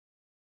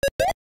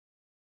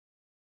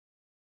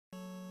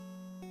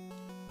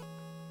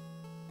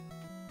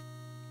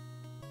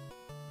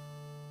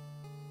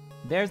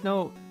there's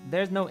no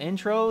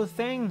intro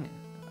thing?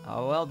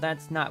 Oh, well,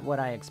 that's not what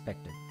I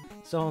expected.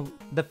 So,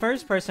 the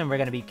first person we're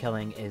gonna be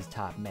killing is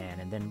Top Man,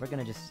 and then we're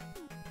gonna just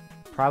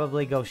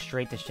probably go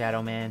straight to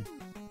Shadow Man.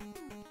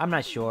 I'm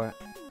not sure,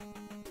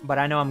 but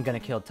I know I'm gonna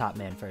kill Top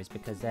Man first,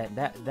 because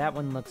that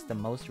one looks the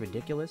most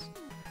ridiculous.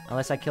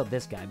 Unless I killed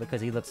this guy,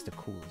 because he looks the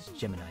coolest,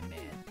 Gemini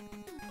Man.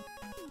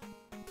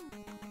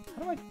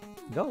 How do I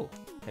go?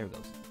 There it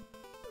goes.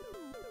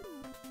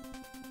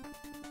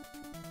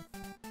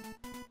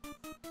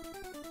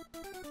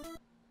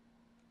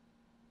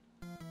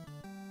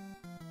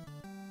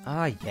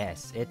 Ah,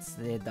 yes.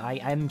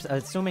 I'm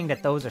assuming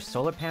that those are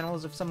solar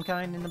panels of some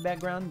kind in the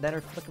background that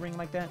are flickering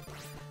like that.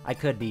 I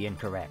could be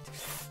incorrect.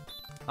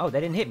 Oh,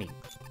 that didn't hit me.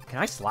 Can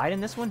I slide in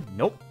this one?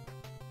 Nope.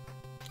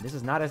 This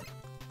is not a...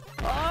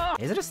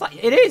 Is it a slide?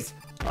 It is!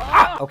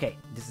 Ah! Okay,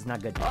 this is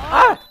not good.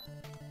 Ah!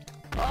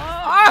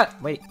 Ah!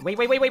 Wait.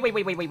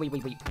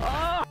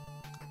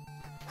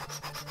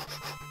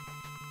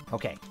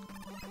 Okay.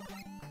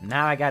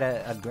 Now I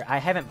gotta... I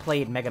haven't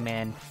played Mega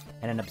Man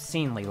in an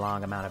obscenely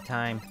long amount of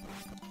time.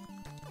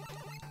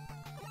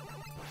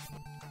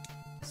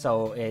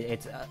 So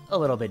it's a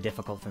little bit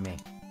difficult for me.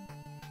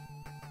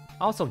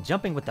 Also,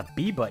 jumping with the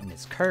B button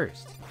is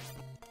cursed.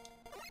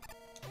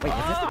 Wait,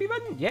 is this the B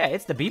button? Yeah,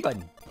 it's the B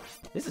button.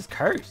 This is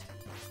cursed.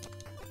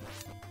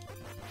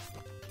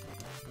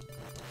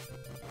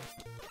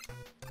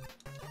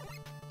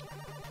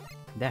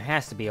 There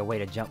has to be a way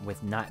to jump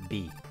with not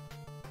B.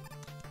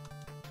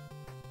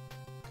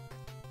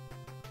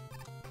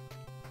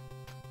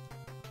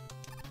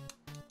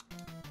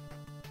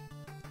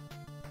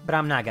 But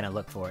I'm not gonna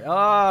look for it.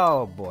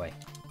 Oh, boy.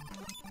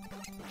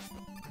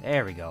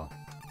 There we go.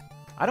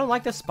 I don't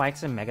like the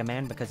spikes in Mega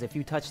Man because if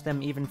you touch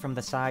them even from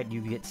the side,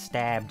 you get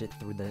stabbed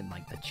through the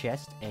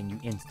chest and you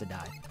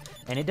insta-die.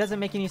 And it doesn't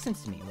make any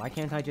sense to me. Why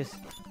can't I just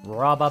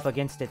rub up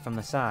against it from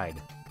the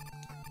side?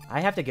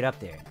 I have to get up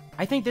there.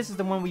 I think this is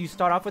the one where you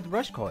start off with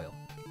Rush Coil.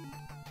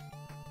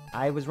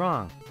 I was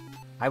wrong.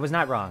 I was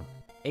not wrong.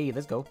 Hey,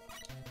 let's go.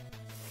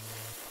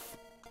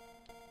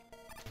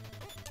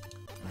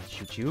 Let's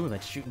shoot you.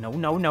 Let's shoot.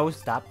 No,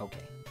 stop.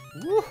 Okay.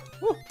 Woo,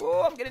 woo,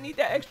 woo, I'm gonna need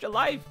that extra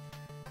life.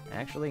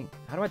 Actually,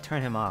 how do I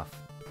turn him off?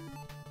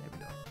 There we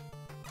go.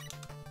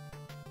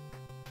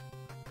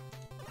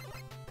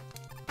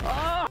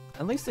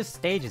 At least this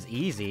stage is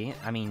easy.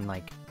 I mean,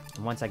 like,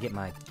 once I get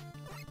my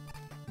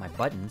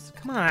buttons.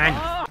 Come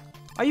on!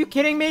 Are you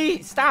kidding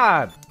me?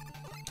 Stop!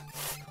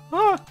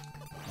 Okay,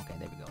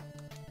 there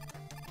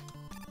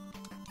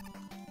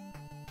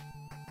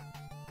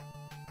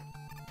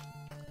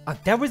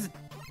we go.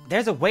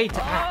 There's a way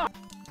to...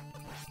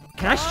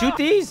 Can I shoot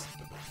these?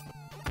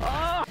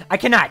 I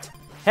cannot!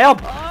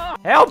 Help!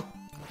 Help!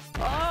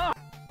 No,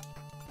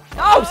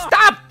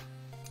 stop!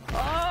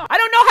 I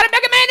don't know how to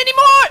Mega Man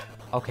anymore!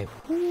 Okay.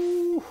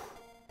 Ooh.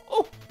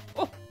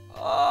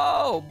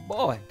 Oh,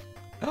 boy.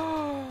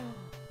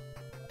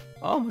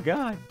 Oh my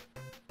god.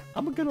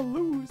 I'm gonna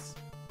lose.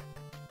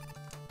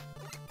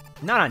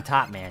 Not on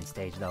Top Man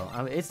stage, though.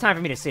 It's time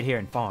for me to sit here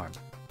and farm.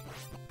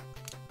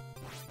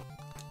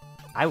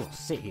 I will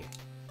sit here.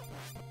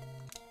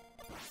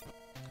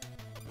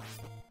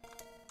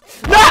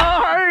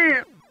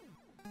 No!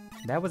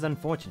 That was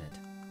unfortunate.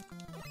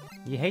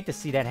 You hate to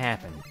see that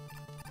happen.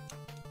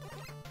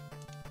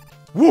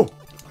 Woo!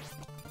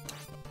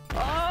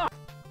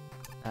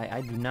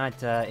 I do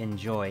not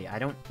enjoy. I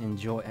don't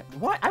enjoy.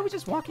 What? I was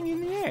just walking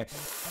in the air.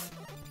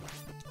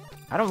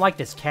 I don't like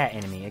this cat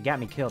enemy. It got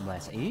me killed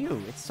last.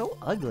 Ew! It's so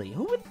ugly.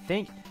 Who would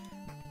think?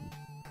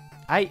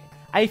 I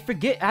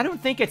forget. I don't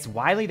think it's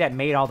Wily that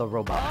made all the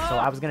robots. So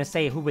I was gonna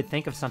say who would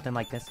think of something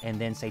like this and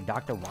then say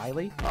Dr.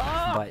 Wily,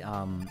 but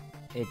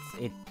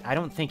I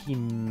don't think he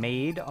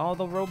made all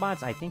the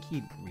robots. I think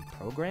he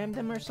reprogrammed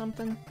them or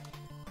something.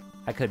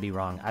 I could be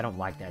wrong. I don't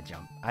like that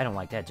jump. I don't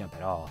like that jump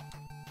at all.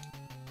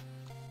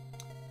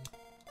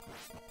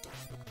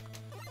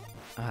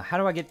 How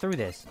do I get through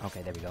this?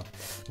 Okay, there we go.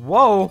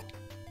 Whoa!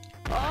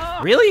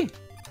 Really?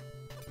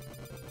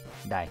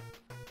 Die.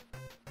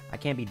 I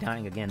can't be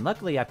dying again.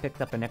 Luckily, I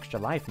picked up an extra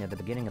life near the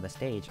beginning of the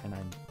stage, and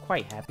I'm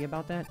quite happy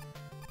about that.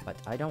 But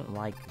I don't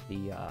like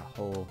the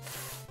whole...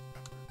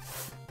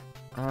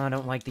 I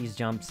don't like these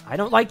jumps. I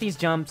don't like these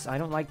jumps. I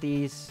don't like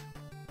these.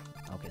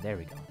 Okay, there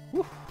we go.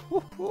 Woo,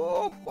 woo,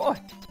 oh, boy.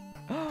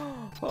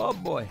 Oh,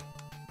 boy.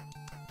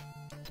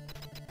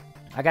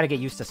 I gotta get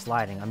used to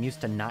sliding. I'm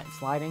used to not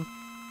sliding,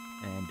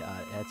 and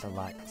that's a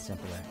lot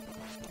simpler.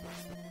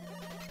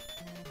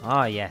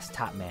 Oh, yes,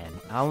 Top Man.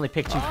 I only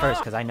picked you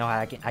first because I know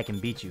how I can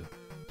beat you.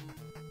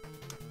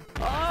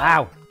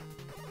 Ow!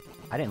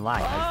 I didn't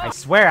lie. I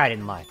swear I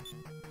didn't lie.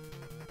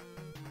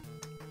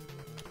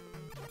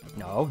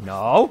 No,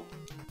 no!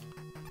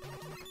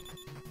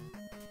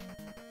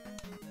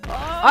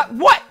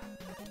 What?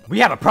 We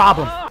have a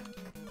problem!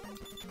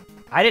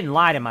 I didn't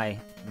lie to my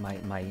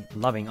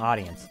loving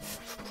audience.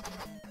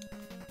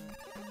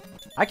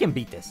 I can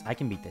beat this. I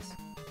can beat this.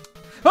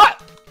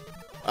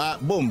 Ah!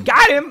 Boom.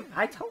 Got him!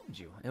 I told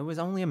you. It was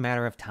only a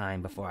matter of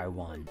time before I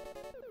won.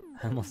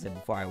 I almost said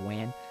before I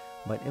win.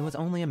 But it was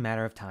only a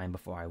matter of time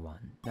before I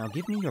won. Now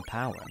give me your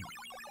power.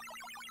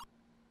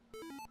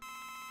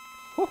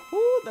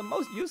 Hoo-hoo, the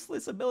most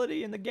useless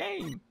ability in the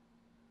game!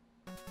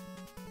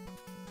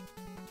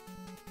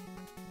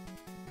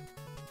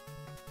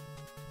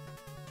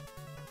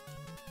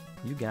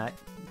 You got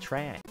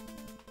trash.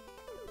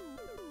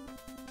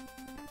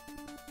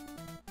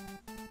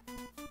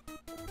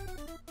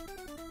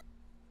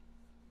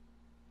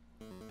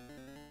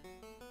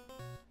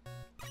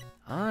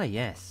 Ah,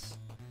 yes.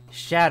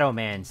 Shadow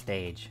Man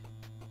stage.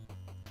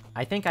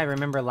 I think I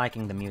remember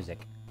liking the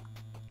music.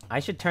 I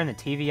should turn the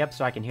TV up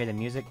so I can hear the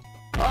music.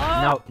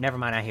 No, never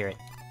mind, I hear it.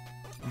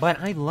 But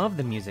I love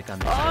the music on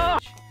this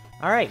stage.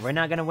 Alright, we're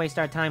not gonna waste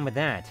our time with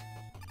that.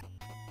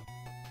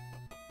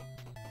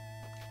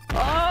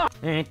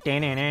 I'm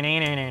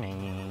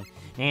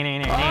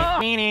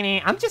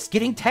just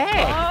getting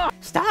tagged!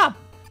 Stop!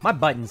 My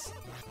buttons.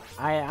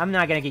 I'm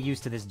not gonna get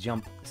used to this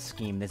jump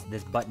scheme,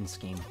 this button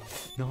scheme.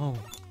 No.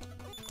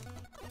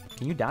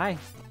 Can you die?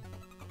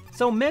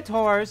 So Mets,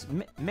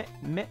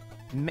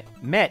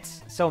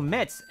 so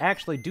Mets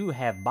actually do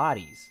have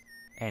bodies.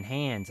 And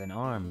hands and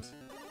arms.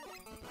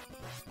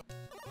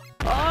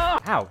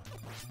 Ow!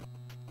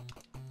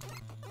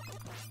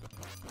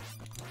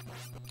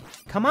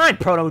 Come on,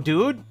 Proto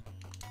Dude!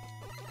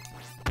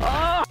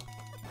 Come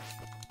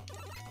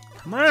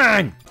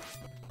on!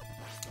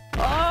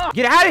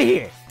 Get out of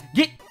here!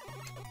 Get...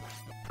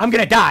 I'm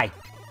gonna die!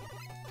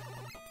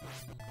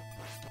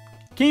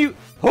 Can you...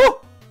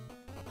 Oh!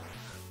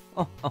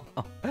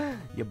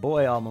 Your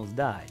boy almost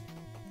died.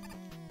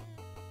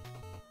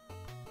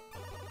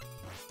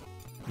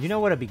 You know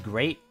what would be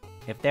great?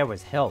 If there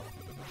was health.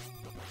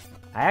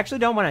 I actually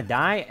don't want to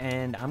die,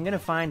 and I'm gonna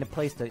find a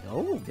place to...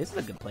 Oh, this is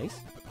a good place.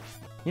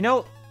 You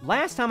know,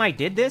 last time I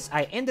did this,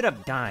 I ended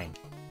up dying.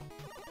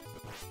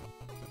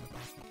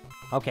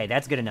 Okay,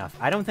 that's good enough.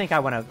 I don't think I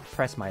want to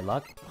press my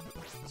luck.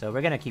 So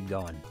we're gonna keep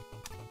going.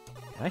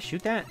 Can I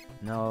shoot that?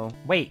 No.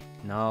 Wait,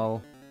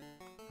 no.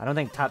 I don't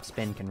think top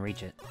spin can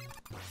reach it.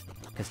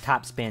 Because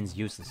top spin's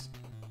useless.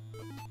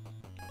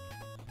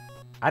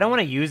 I don't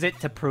want to use it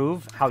to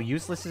prove how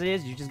useless it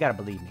is. You just gotta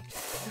believe me.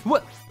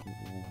 What?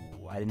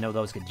 Ooh, I didn't know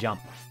those could jump.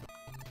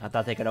 I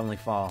thought they could only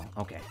fall.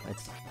 Okay,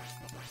 let's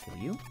kill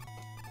you.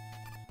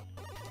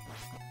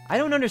 I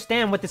don't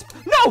understand what this...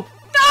 No!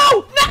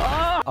 No!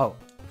 No! Oh.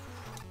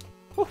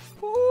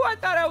 Ooh, I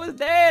thought I was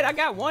dead. I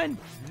got one.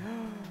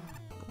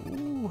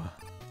 Ooh.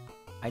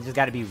 I just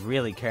gotta be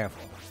really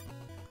careful.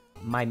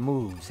 My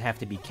moves have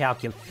to be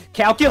calculate.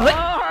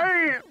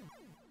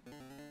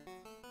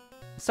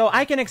 So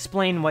I can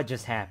explain what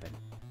just happened.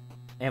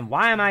 And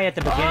why am I at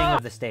the beginning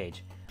of the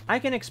stage? I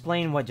can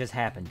explain what just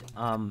happened.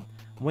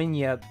 When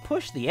you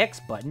push the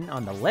X button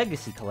on the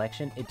Legacy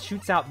Collection, it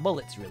shoots out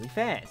bullets really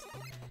fast.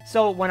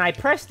 So when I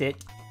pressed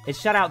it, it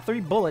shot out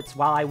 3 bullets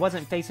while I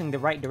wasn't facing the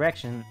right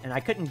direction, and I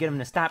couldn't get him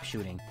to stop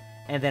shooting.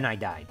 And then I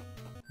died.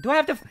 Do I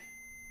have to...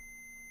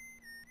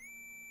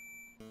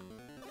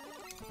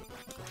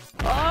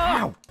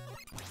 Ow!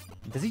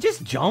 Does he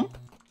just jump?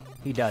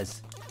 He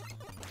does.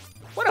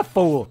 What a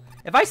fool!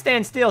 If I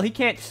stand still, he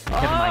can't...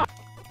 Never mind.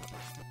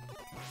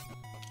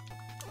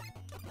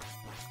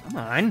 Come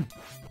on.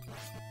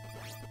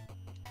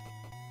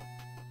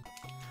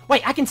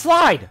 Wait, I can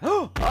slide!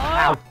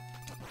 Ow!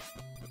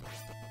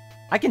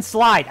 I can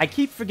slide! I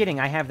keep forgetting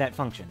I have that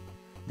function.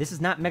 This is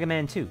not Mega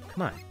Man 2.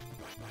 Come on.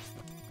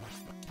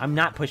 I'm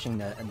not pushing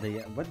the...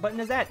 What button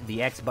is that?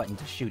 The X button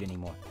to shoot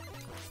anymore.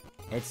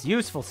 It's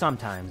useful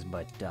sometimes,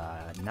 but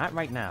not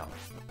right now.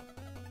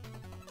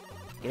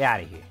 Get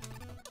out of here.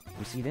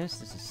 You see this?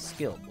 This is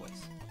skill, boys.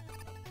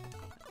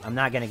 I'm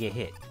not gonna get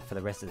hit for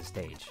the rest of the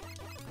stage.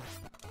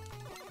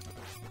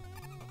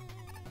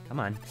 Come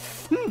on.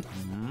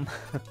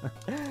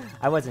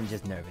 I wasn't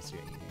just nervous or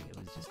anything. It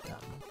was just,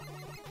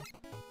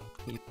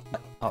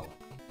 oh,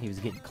 he was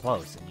getting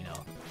close, and you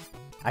know,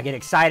 I get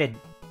excited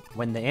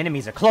when the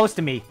enemies are close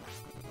to me.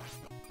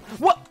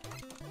 What?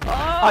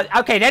 Oh,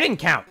 okay, that didn't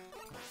count.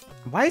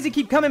 Why does he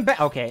keep coming back?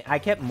 Okay, I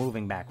kept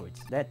moving backwards.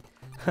 That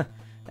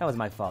was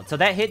my fault. So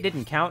that hit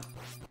didn't count,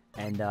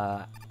 and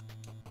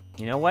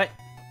you know what?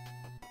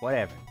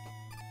 Whatever.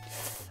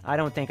 I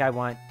don't think I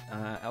want.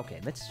 Okay,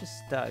 let's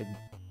just.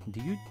 Do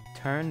you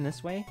turn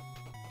this way?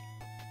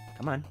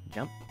 Come on,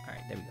 jump. All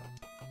right, there we go.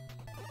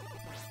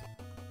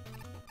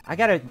 I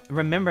gotta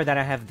remember that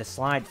I have the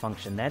slide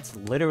function. That's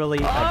literally...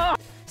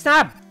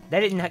 Stop! That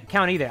didn't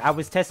count either. I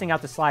was testing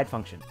out the slide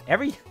function.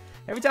 Every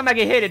time I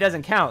get hit, it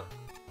doesn't count.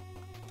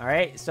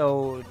 Alright,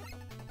 so...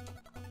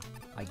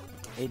 like,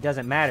 it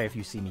doesn't matter if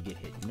you see me get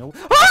hit, you know?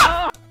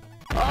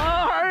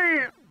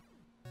 I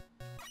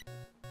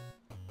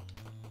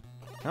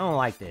don't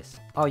like this.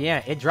 Oh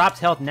yeah, it drops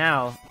health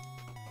now.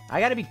 I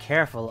gotta be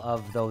careful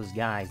of those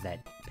guys that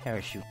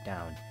parachute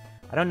down.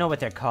 I don't know what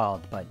they're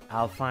called, but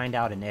I'll find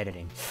out in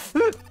editing.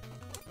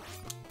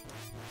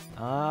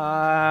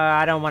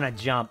 I don't want to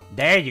jump.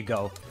 There you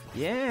go.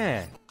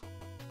 Yeah.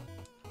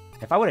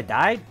 If I would have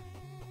died...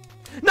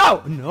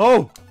 No!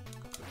 No!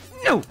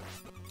 No!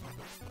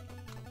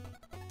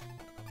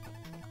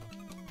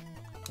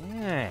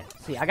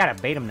 See, I gotta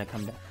bait him to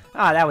come down.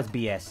 Ah, that was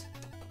BS.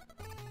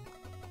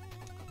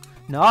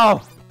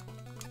 No!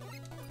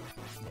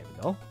 There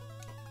we go.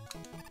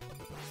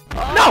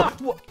 No!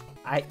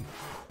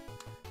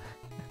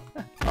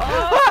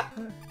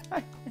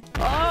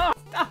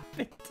 Stop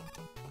it!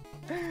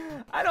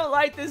 I don't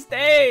like this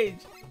stage!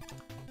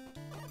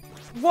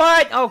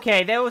 What?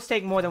 Okay, that will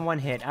take more than one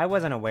hit. I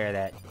wasn't aware of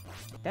that.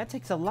 That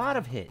takes a lot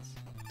of hits.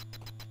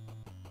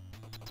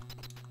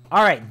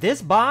 Alright,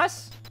 this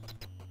boss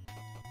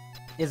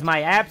is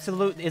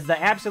the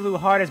absolute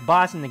hardest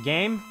boss in the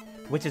game,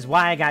 which is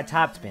why I got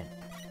top spin.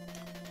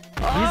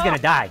 He's gonna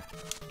die.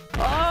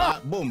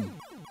 Boom.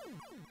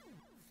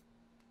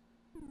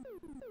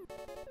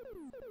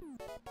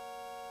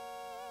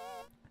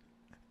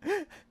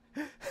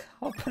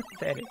 How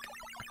pathetic.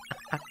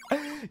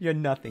 You're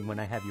nothing when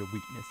I have your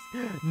weakness.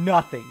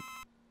 Nothing.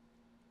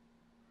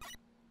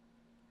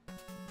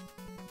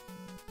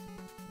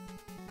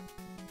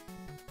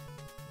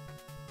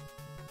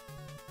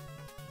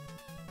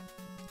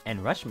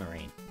 And Rush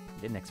Marine.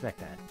 Didn't expect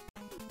that.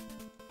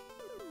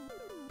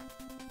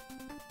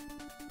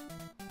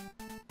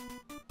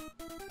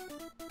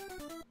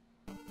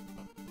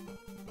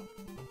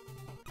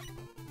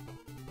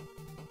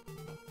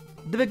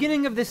 The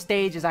beginning of this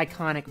stage is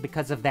iconic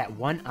because of that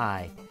one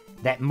eye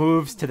that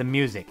moves to the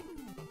music.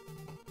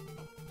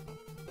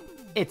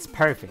 It's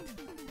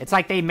perfect. It's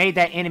like they made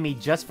that enemy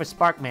just for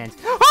Sparkman's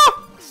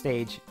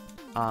stage.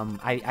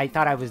 I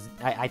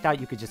thought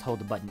you could just hold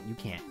the button. You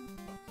can't.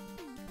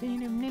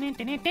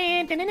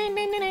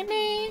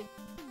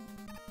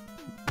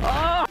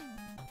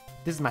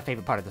 This is my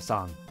favorite part of the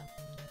song.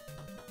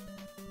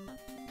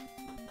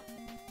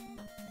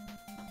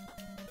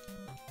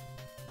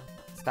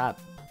 Stop.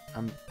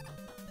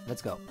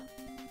 Let's go.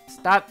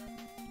 Stop.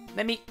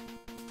 Let me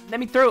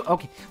through.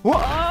 Okay. Whoa!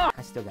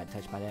 I still got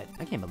touched by that.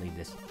 I can't believe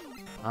this.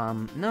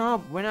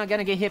 No, we're not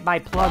gonna get hit by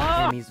plug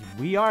enemies.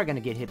 We are gonna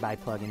get hit by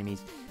plug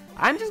enemies.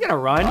 I'm just gonna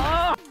run.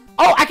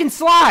 Oh, I can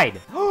slide!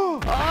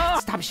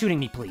 Stop shooting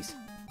me, please.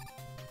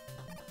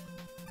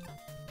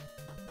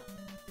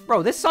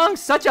 Bro, this song's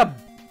such a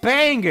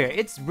banger.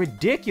 It's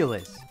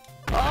ridiculous.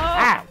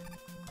 Ow.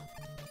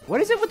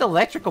 What is it with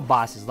electrical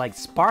bosses like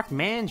Spark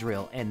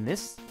Mandrill and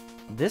this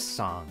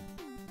song?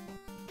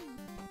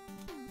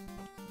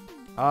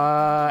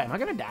 Am I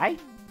gonna die?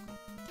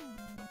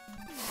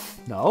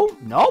 No,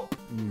 nope,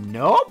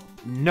 nope,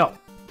 no.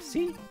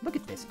 See? Look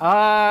at this.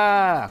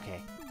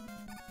 Okay.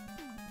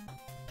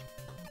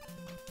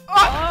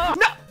 No!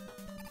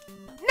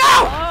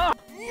 No!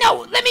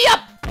 No! Let me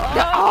up!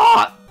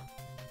 No.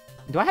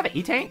 Do I have an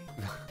E-tank?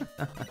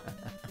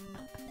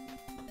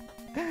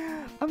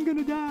 I'm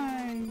gonna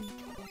die.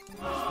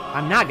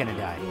 I'm not gonna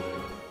die.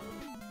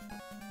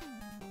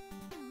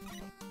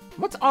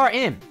 What's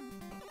RM?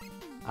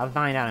 I'll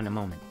find out in a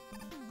moment.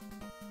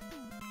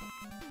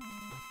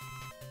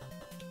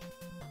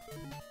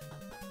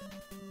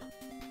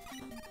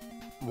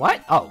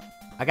 What? Oh,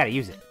 I gotta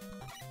use it.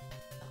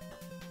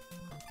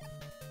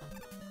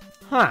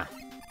 Huh.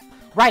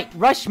 Right,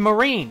 Rush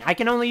Marine. I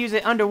can only use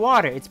it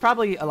underwater. It's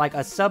probably like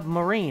a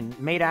submarine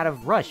made out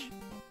of Rush.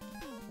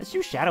 Let's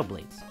use Shadow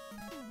Blades.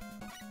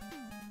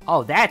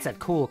 Oh, that's a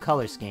cool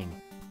color scheme.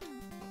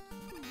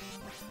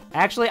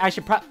 Actually, I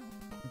should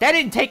That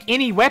didn't take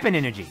any weapon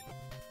energy.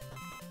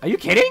 Are you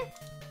kidding?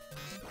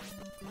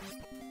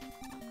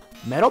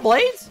 Metal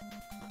Blades?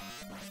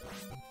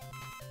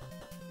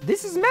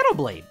 This is Metal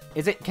Blade.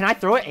 Is it? Can I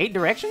throw it 8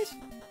 directions?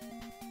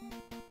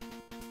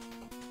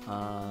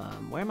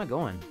 Where am I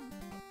going?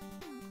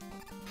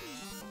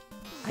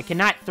 I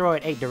cannot throw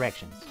it 8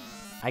 directions.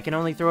 I can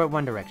only throw it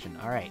 1 direction.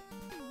 All right.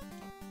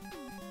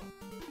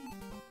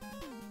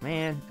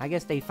 Man, I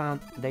guess they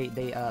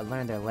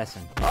learned their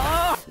lesson.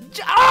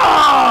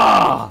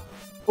 Ah!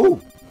 Ooh.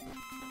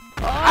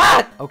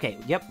 Ah! Okay,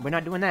 yep, we're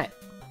not doing that.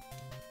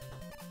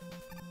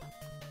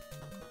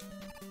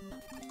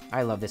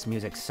 I love this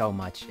music so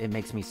much. It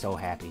makes me so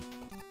happy.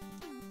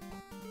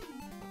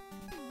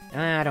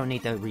 I don't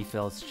need the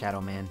refills, Shadow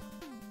Man.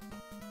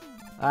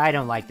 I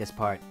don't like this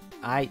part.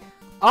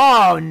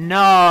 Oh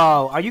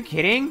no! Are you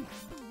kidding?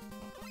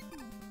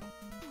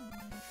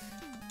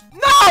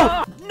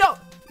 No! No!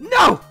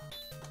 No!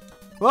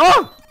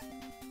 Oh!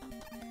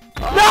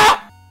 No!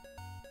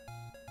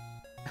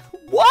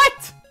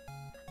 What?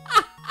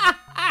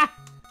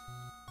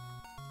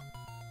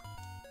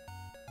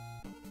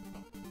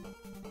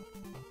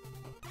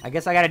 I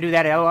guess I gotta do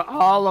that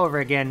all over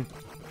again.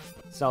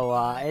 So,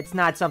 it's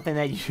not something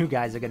that you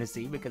guys are gonna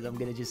see because I'm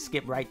gonna just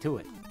skip right to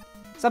it.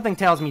 Something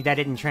tells me that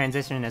didn't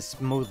transition as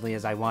smoothly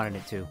as I wanted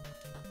it to.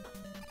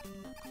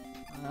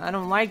 I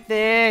don't like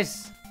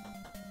this.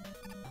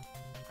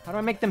 How do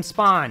I make them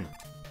spawn?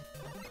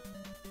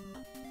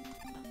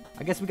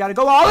 I guess we gotta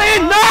go all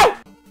in! No!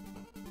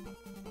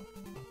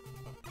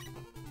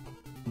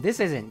 This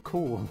isn't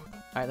cool.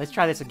 Alright, let's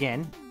try this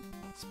again.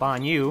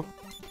 Spawn you.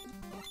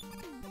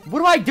 What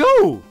do I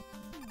do?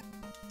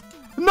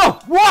 No!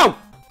 Whoa!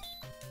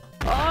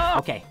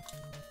 Okay.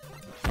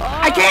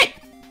 I can't!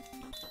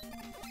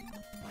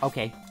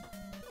 Okay.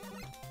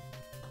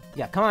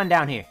 Yeah, come on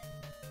down here.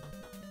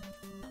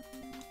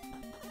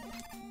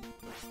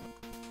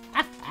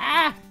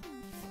 Ah!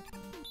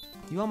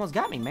 You almost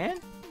got me, man.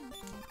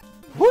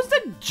 Who's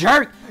the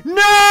jerk?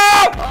 No!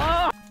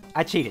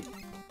 I cheated.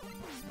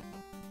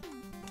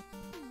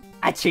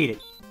 I cheated.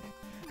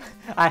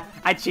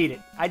 I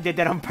cheated. I did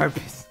that on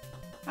purpose.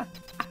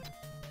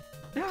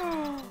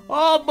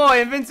 Oh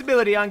boy,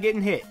 invincibility on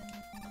getting hit.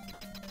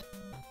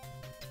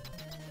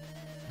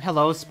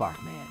 Hello,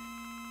 Sparkman.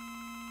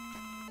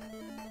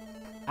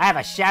 I have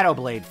a Shadow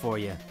Blade for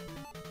you.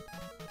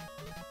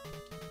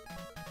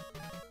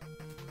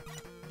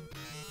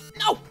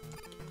 No!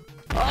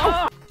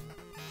 No!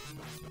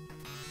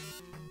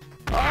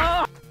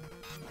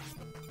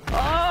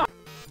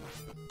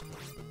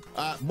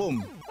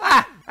 Boom.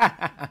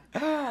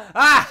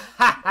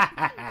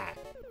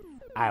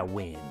 I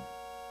win.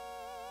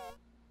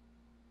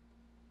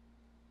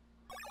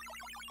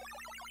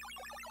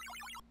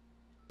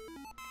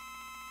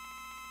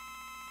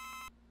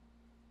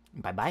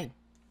 Bye-bye.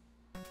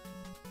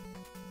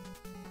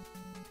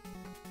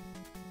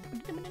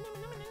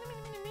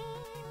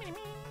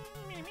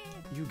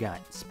 You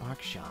got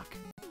Spark Shock.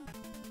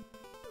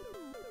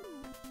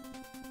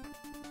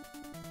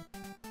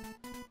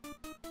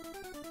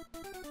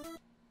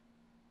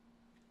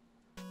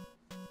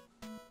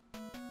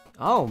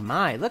 Oh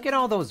my, look at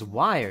all those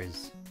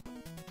wires.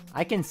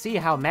 I can see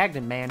how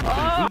Magnet Man will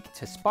be weak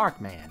to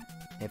Spark Man,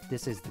 if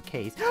this is the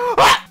case.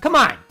 Come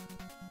on!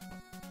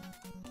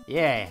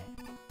 Yeah,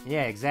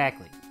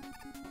 exactly.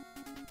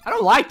 I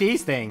don't like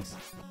these things.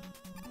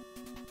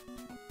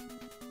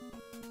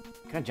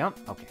 Can I jump?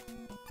 Okay.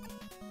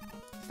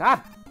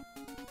 Stop!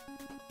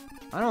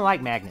 I don't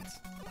like magnets.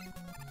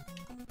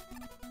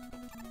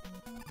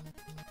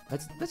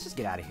 Let's just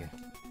get out of here.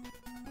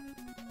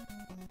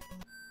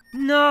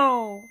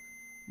 No!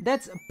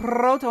 That's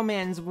Proto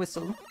Man's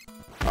whistle.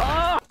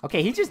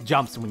 Okay, he just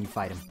jumps when you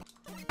fight him.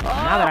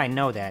 Now that I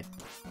know that,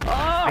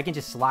 I can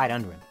just slide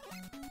under him.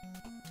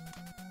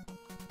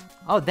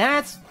 Oh,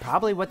 that's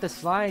probably what the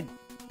slide...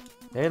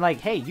 They're like,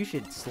 hey, you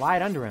should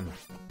slide under him.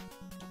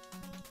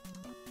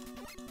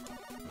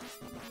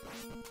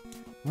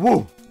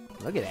 Woo!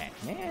 Look at that,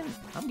 man.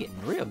 I'm getting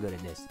real good at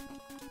this.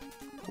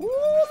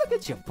 Ooh, look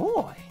at your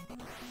boy.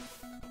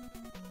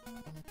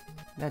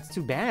 That's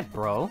too bad,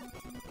 bro.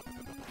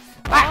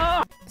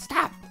 Ah!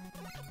 Stop!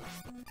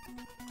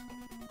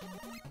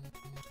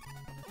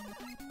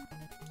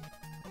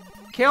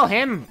 Kill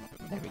him!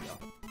 There we go.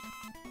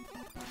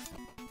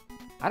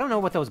 I don't know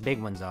what those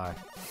big ones are.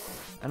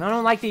 And I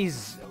don't like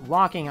these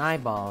walking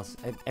eyeballs.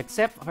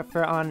 Except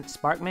for on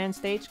Sparkman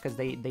stage, because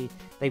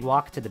they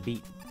walk to the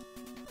beat.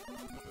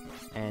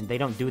 And they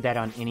don't do that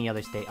on any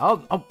other stage. Oh,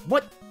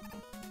 what?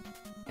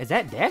 Is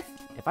that death?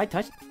 If I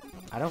touch...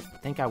 I don't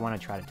think I want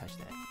to try to touch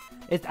that.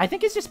 I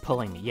think it's just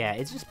pulling me. Yeah,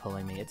 it's just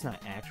pulling me. It's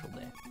not actual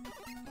death.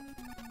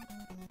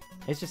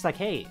 It's just like,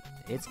 hey,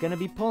 it's gonna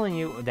be pulling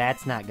you.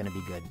 That's not gonna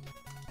be good.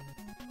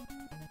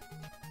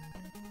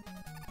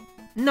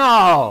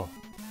 No!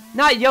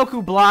 Not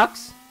Yoku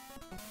blocks!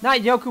 Not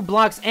Yoku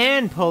blocks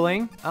and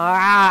pulling!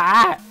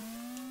 I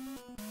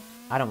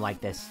don't like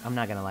this. I'm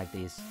not gonna like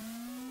these.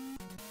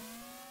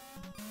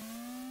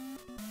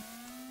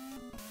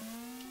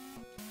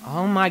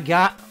 Oh my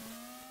god.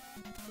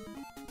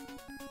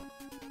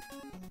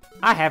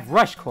 I have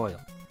Rush Coil.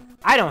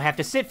 I don't have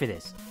to sit for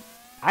this.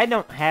 I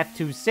don't have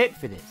to sit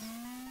for this.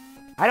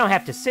 I don't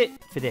have to sit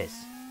for this.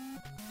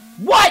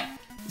 What?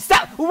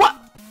 Stop! What?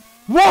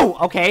 Whoa!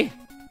 Okay.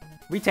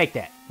 We take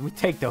that. We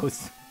take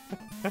those.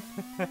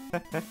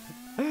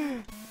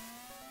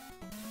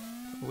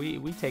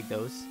 we take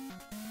those.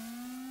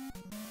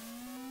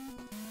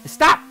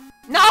 Stop!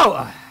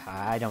 No!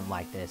 I don't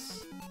like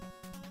this.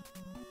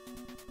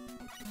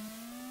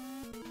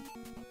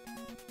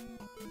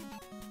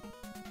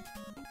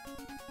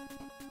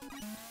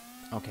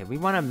 Okay, we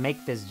want to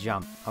make this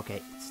jump.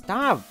 Okay,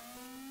 stop!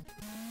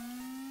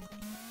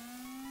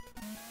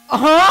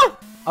 Uh-huh!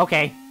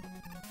 Okay.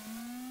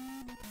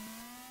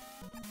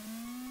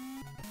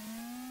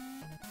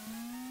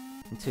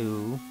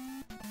 Two.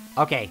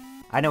 Okay,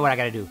 I know what I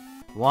gotta do.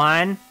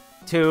 1,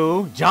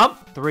 2,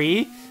 jump!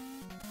 3.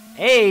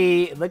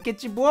 Hey, look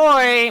at your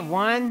boy!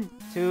 1,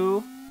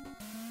 2.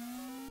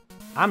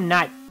 I'm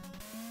not...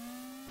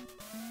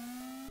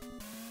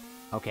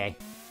 Okay.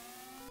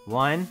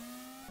 1,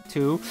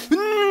 2.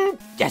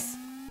 Yes!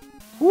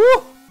 Woo!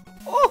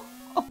 Oh,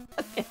 look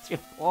at your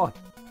boy.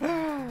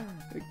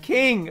 The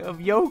king of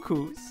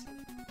Yokus.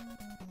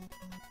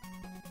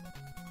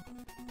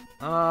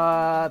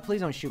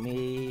 Please don't shoot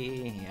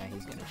me. Yeah,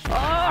 he's gonna shoot me.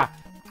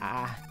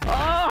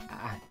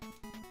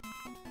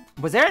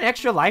 Was there an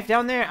extra life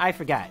down there? I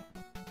forgot.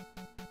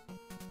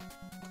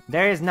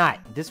 There is not.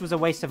 This was a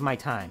waste of my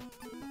time.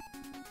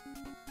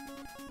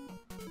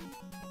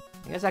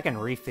 I guess I can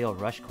refill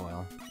Rush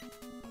Coil.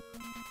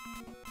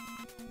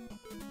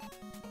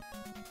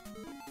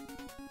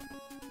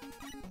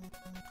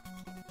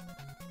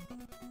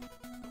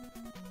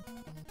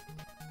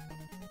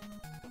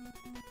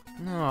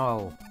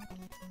 No.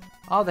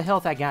 All the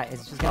health I got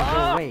is just gonna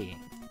go away.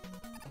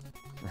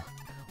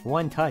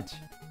 One touch.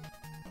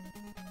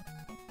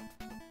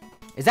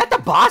 Is that the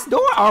boss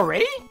door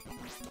already?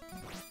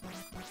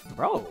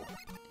 Bro,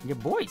 your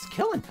boy's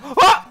killing.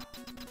 Ah!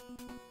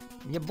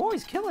 Your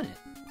boy's killing it.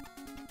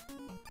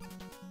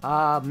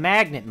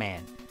 Magnet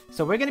Man.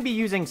 So we're gonna be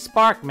using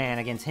Spark Man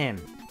against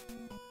him.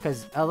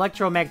 Because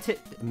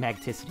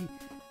electromagnetism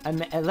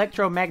and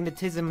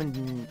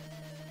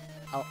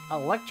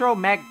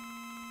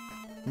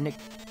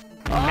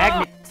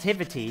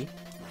magnetivity.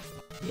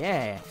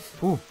 Yeah.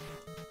 Ooh.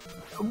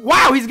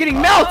 Wow, he's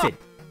getting melted!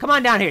 Come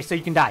on down here so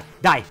you can die.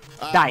 Die.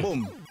 Die.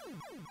 Boom.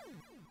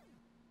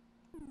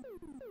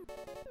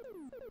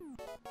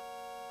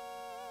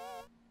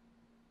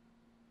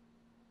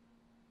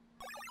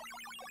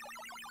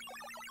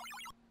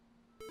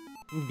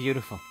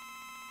 Beautiful.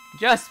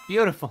 Just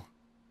beautiful.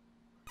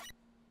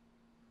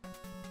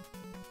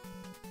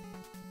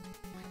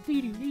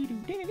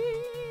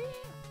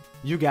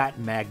 You got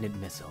Magnet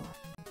Missile.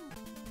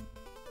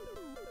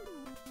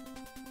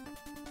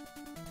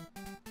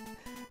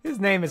 His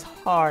name is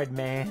Hard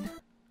Man.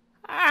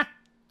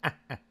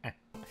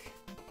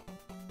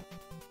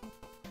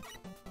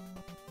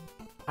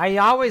 I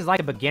always like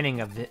the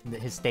beginning of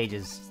his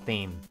stage's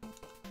theme.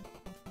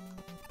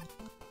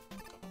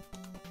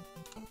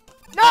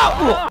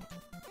 No!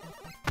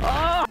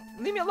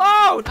 Leave me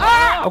alone!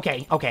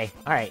 Okay, okay,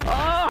 alright.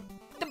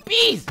 The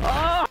bees!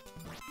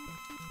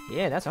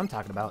 Yeah, that's what I'm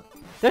talking about.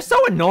 They're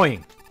so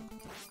annoying.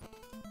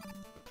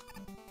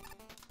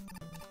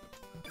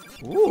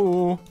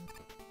 Ooh.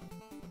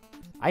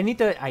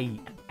 I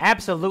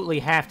absolutely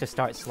have to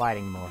start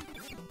sliding more.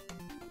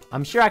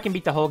 I'm sure I can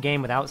beat the whole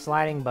game without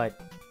sliding, but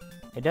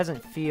it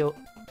doesn't feel...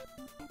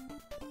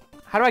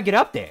 How do I get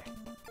up there?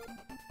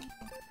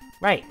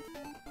 Right.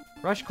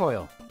 Rush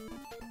coil.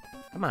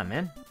 Come on,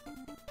 man.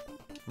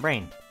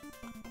 Brain.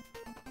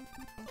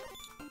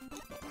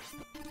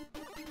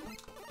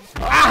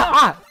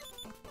 Ah!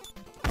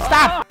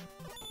 Stop!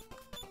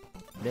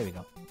 There we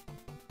go.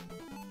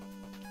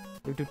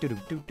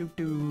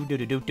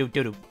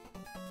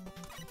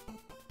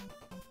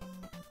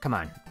 Come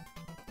on.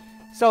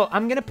 So,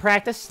 I'm gonna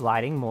practice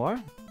sliding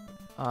more.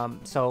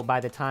 So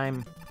by the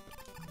time...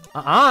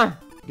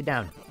 Get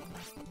down.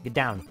 Get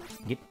down.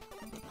 Get...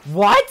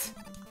 What?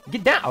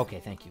 Get down! Okay,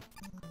 thank you.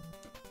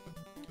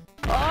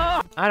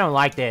 I don't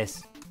like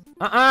this.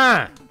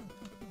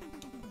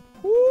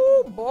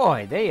 Ooh,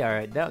 boy, they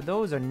are...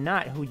 those are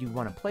not who you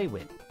want to play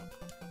with.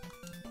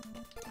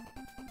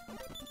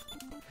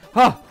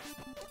 Huh!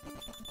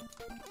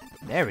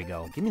 There we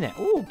go. Give me that.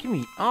 Ooh, give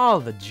me all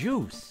the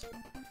juice.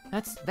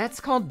 That's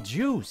called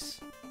juice.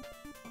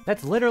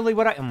 That's literally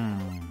what I...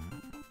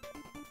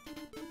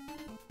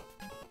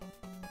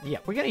 Yeah,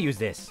 we're gonna use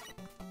this.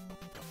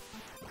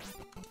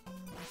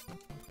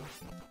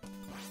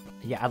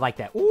 Yeah, I like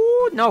that.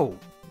 Ooh, no!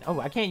 Oh,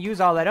 I can't use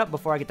all that up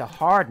before I get to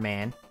Hard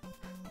Man.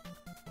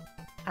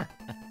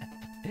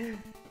 His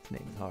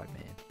name is Hard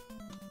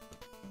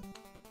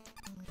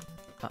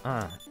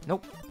Man.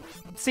 Nope.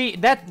 See,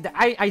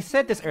 I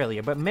said this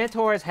earlier, but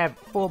Minotaurs have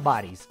full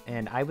bodies,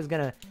 and I was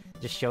gonna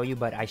just show you,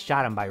 but I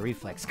shot him by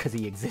reflex because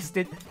he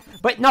existed.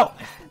 But no!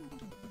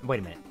 Wait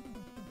a minute.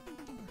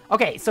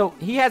 Okay, so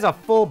he has a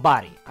full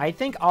body. I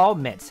think all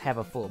Mets have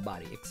a full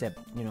body, except,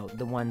 you know,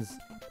 the ones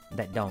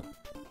that don't.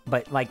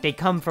 But, like, they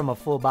come from a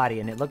full body,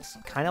 and it looks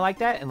kind of like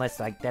that, unless,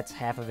 like, that's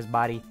half of his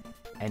body,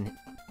 and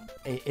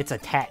it's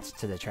attached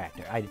to the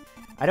tractor.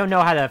 I don't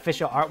know how the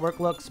official artwork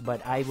looks,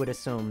 but I would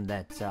assume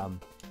that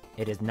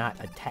it is not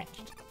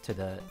attached to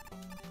the...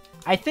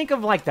 I think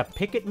of, like, the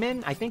Picket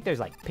Men. I think there's,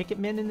 like, Picket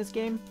Men in this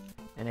game,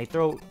 and they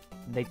throw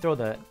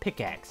the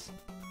pickaxe.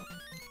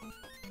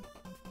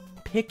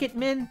 Picket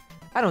Men?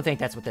 I don't think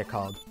that's what they're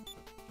called.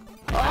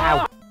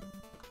 Ow!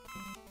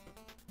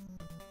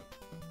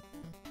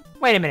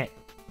 Wait a minute.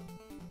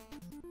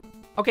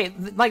 Okay,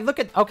 like, look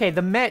at... Okay,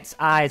 the Met's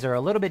eyes are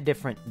a little bit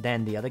different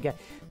than the other guy.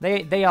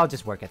 They all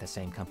just work at the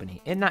same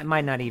company. It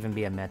might not even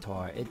be a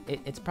Minotaur.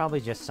 It's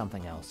probably just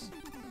something else.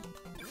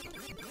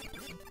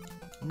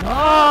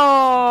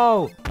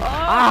 No!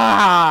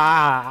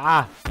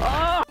 I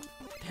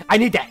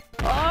need that!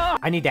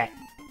 I need that.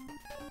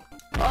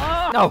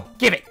 No,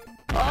 give it!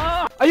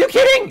 Are you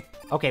kidding?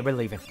 Okay, we're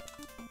leaving.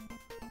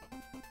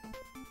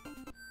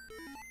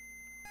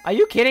 Are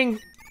you kidding?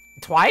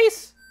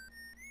 Twice?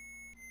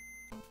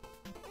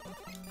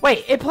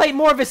 Wait, it played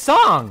more of his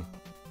song!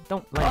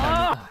 Don't land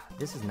on me.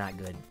 This is not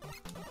good.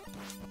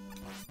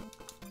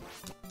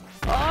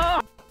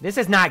 This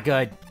is not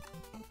good.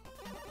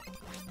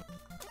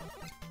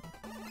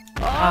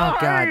 Oh,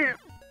 God.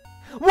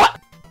 What?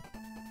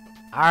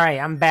 Alright,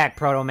 I'm back,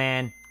 Proto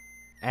Man.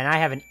 And I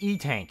have an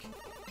E-Tank.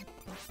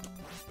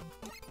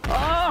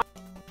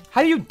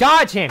 How do you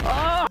dodge him?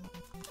 I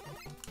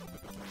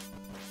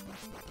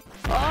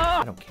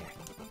don't care.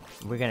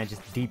 We're gonna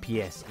just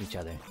DPS each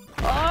other.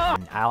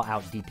 And I'll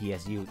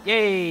out-DPS you.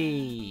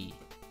 Yay!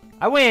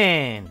 I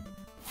win!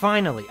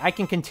 Finally, I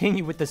can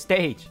continue with the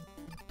stage.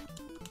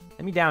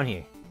 Let me down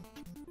here.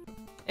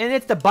 And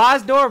it's the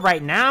boss door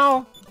right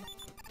now?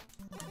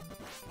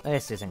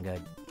 This isn't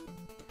good.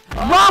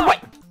 Whoa, wait!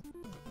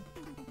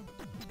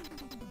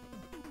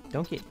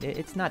 Don't get...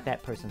 It's not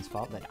that person's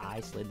fault that I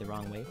slid the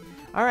wrong way.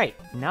 Alright,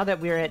 now that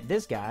we're at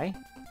this guy,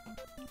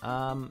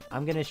 I'm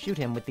gonna shoot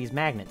him with these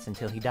magnets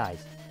until he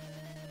dies.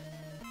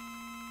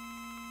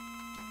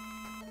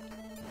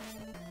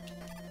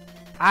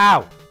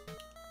 Ow!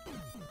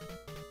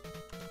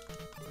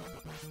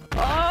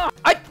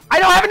 I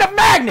don't have enough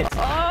magnets!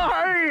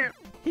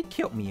 He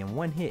killed me in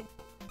one hit.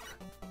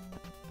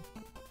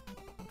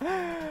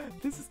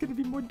 This is gonna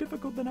be more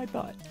difficult than I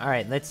thought.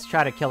 Alright, let's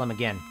try to kill him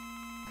again.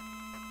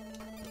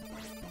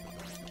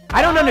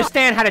 I don't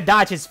understand how to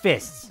dodge his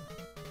fists.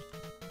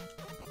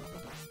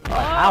 But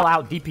I'll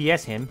out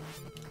DPS him.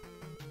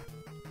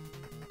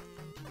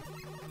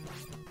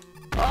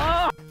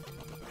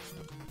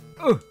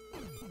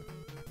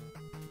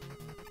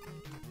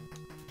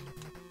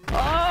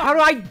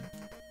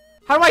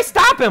 How do I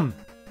stop him?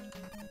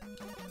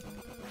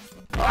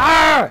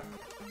 Arr!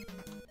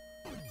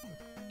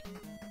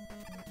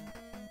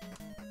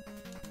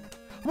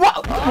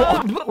 What?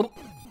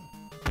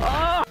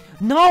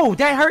 No,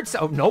 that hurts.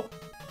 Oh, nope.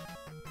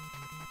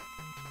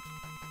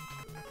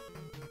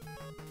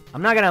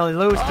 I'm not gonna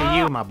lose to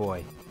you, my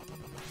boy.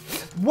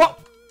 What?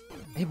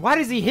 Hey, why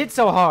does he hit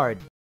so hard?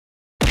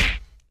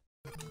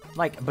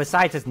 Like,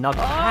 besides his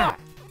knuckle. Ah.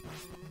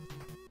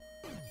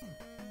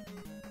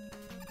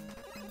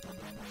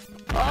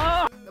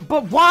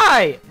 But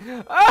why?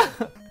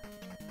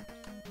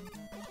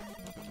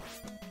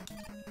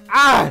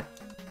 Ah!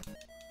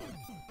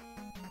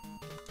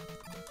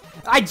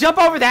 I jump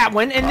over that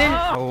one and then...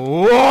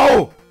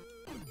 Whoa!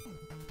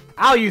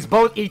 I'll use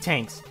both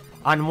E-tanks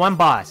on one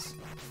boss.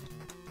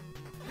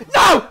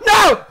 No!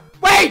 No!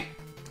 Wait!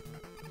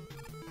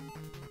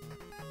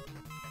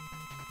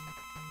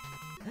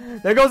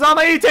 There goes all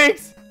my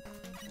E-tanks!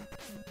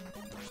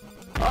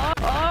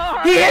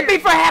 He hit me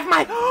for half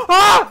my...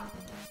 Oh!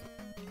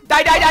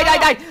 Die, die, die, die,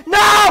 die!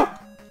 No!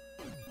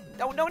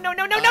 No, no, no,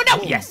 no, no, no,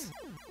 no! Yes!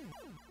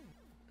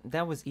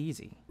 That was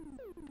easy.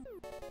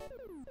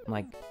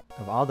 Like,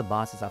 of all the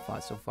bosses I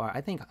fought so far,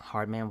 I think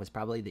Hardman was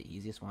probably the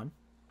easiest one.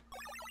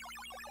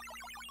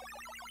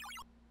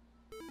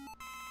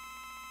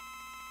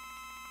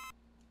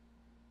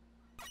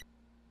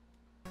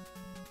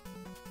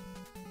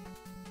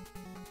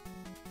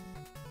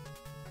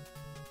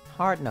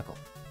 Hard knuckle.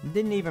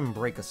 Didn't even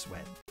break a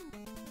sweat.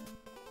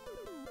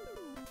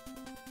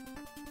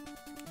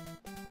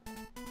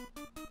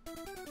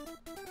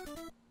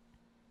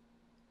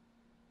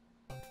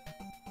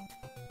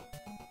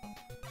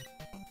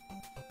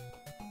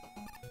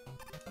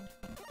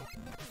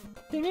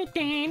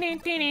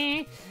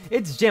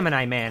 It's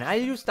Gemini Man. I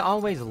used to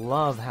always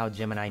love how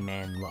Gemini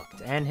Man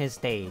looked and his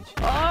stage.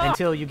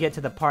 Until you get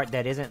to the part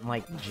that isn't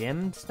like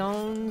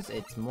gemstones.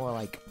 It's more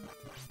like...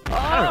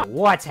 I don't know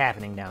what's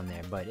happening down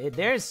there, but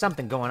there's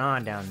something going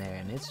on down there,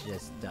 and it's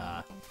just,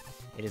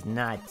 it is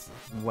not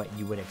what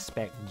you would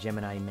expect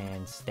Gemini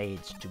Man's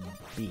stage to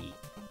be.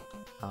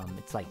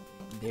 It's like,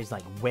 there's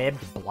like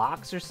webbed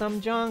blocks or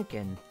some junk,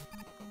 and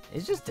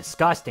it's just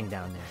disgusting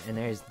down there, and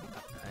there's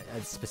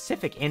a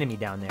specific enemy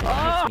down there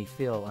that makes me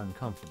feel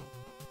uncomfortable.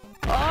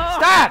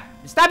 Stop!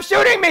 Stop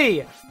shooting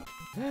me!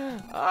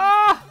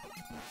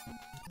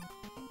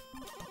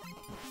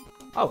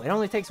 Oh, it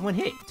only takes one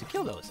hit to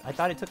kill those. I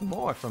thought it took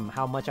more from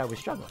how much I was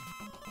struggling.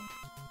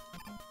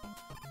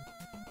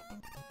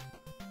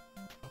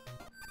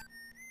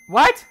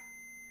 What?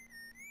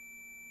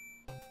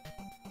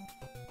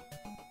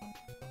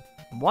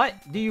 What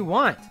do you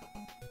want?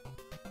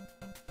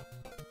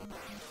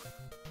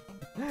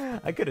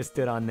 I could have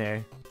stood on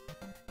there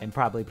and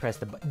probably pressed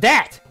the button.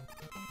 That!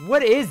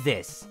 What is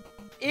this?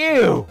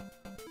 Ew!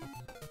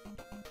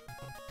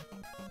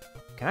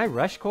 Can I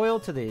rush coil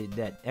to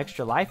that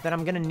extra life that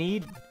I'm gonna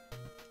need?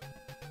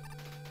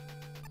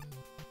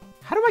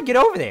 How do I get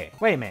over there?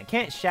 Wait a minute,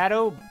 can't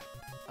Shadow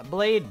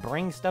Blade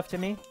bring stuff to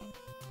me?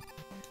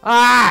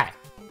 Ah!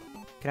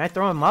 Can I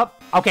throw him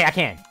up? Okay, I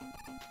can.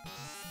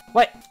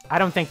 What? I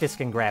don't think this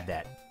can grab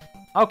that.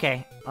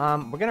 Okay,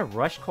 we're gonna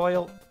rush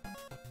coil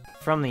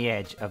from the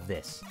edge of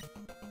this.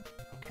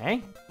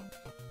 Okay.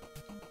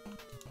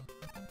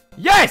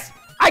 Yes!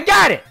 I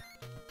got it!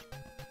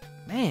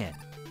 Man,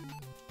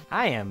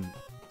 I am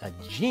a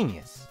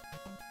genius.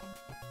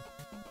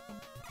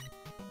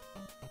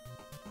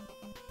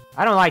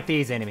 I don't like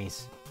these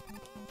enemies.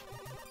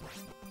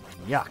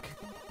 Yuck.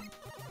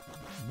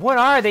 What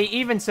are they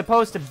even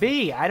supposed to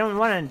be? I don't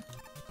want to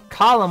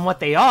call them what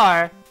they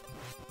are,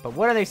 but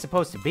what are they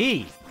supposed to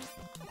be?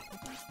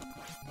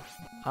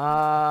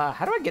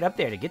 How do I get up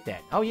there to get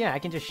that? Oh yeah, I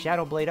can just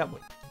Shadow Blade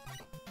upward.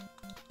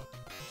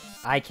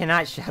 I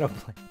cannot Shadow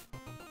Blade.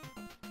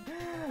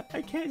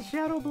 I can't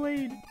Shadow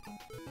Blade.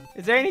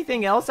 Is there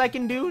anything else I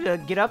can do to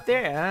get up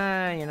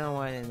there? You know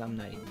what? I'm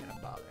not even gonna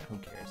bother. Who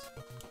cares?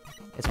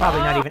 It's probably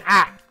not even...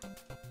 Ah!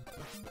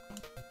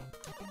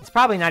 It's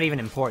probably not even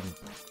important.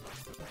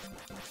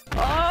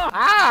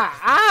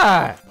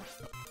 Ah!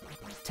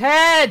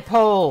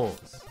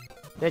 Tadpoles!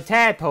 They're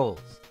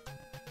tadpoles.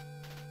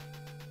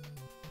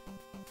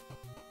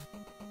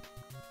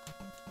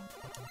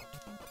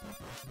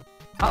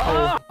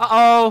 Uh-oh.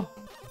 Uh-oh!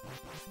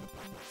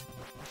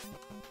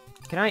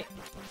 Can I...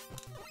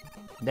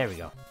 There we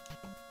go.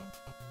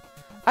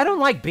 I don't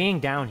like being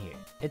down here.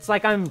 It's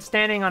like I'm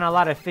standing on a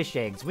lot of fish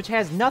eggs, which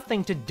has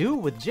nothing to do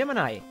with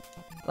Gemini.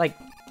 Like,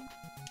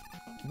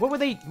 what were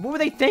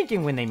they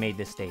thinking when they made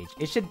this stage?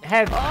 It should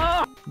have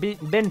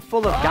been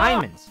full of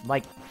diamonds,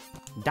 like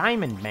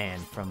Diamond Man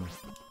from,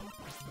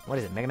 what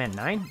is it, Mega Man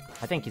 9?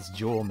 I think it's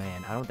Jewel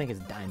Man. I don't think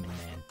it's Diamond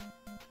Man.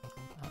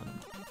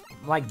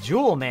 Like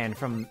Jewel Man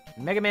from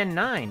Mega Man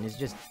 9 is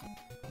just,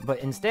 but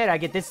instead I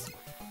get this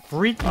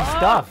freaky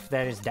stuff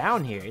that is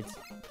down here. It's,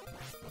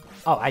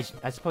 oh, I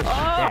supposed to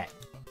shoot that.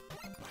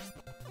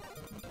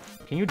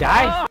 Can you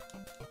die?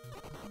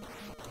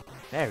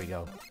 There we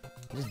go.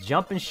 Just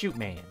jump and shoot,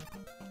 man.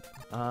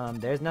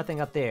 There's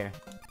nothing up there.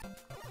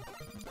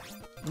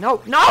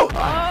 No, no!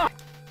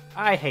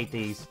 I hate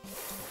these.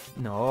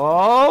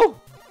 No!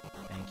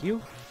 Thank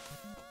you.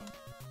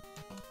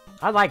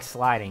 I like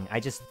sliding. I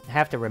just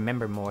have to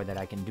remember more that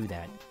I can do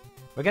that.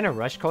 We're gonna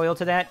rush coil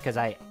to that, because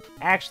I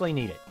actually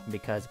need it.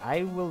 Because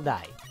I will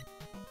die.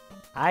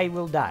 I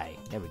will die.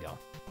 There we go.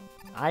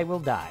 I will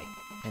die.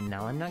 And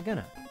now I'm not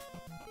gonna.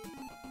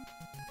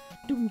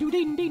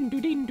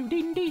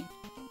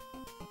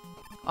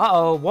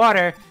 Uh-oh,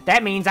 water.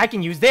 That means I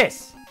can use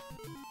this.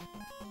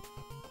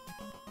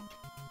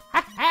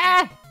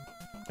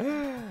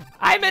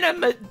 I'm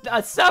in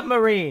a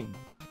submarine.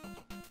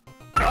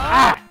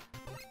 Ah!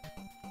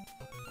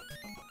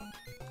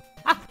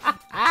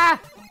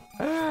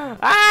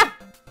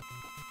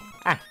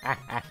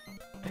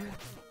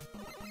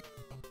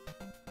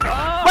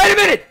 Wait a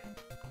minute!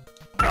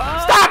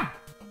 Stop!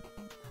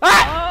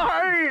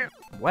 Ah!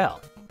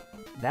 Well,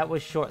 that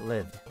was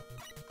short-lived.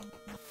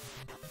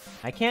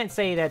 I can't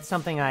say that's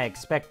something I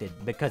expected,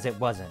 because it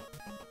wasn't.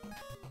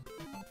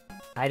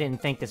 I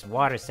didn't think this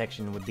water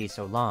section would be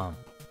so long.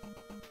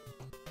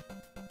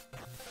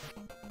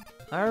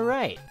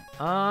 Alright.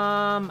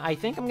 I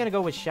think I'm gonna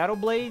go with Shadow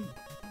Blade.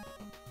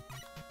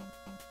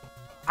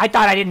 I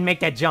thought I didn't make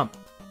that jump.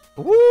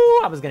 Woo!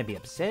 I was gonna be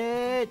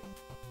upset.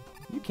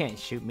 You can't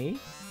shoot me.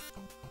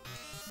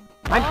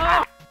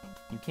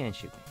 You can't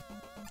shoot me.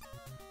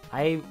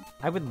 I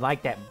would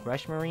like that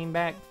Brush Marine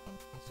back,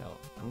 so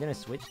I'm gonna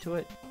switch to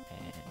it.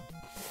 And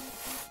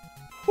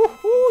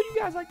woohoo! You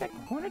guys like that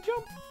corner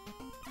jump?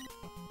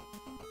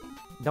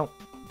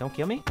 Don't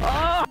kill me.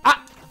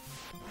 Ah!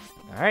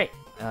 All right.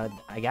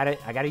 I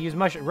gotta use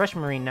Rush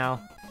Marine now.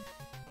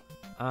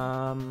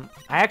 I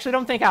actually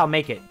don't think I'll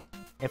make it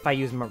if I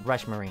use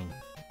Rush Marine.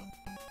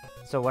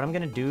 So what I'm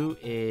gonna do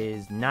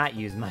is not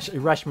use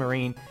Rush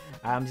Marine.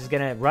 I'm just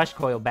gonna Rush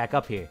Coil back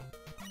up here.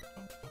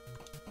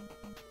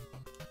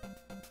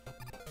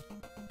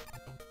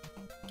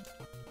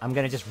 I'm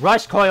gonna just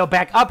Rush Coil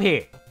back up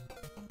here.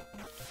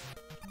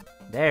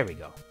 There we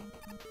go.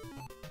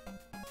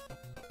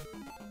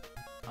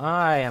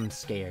 I am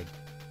scared.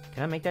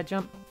 Can I make that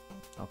jump?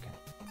 Okay.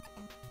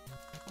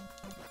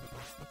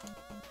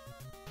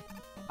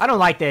 I don't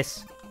like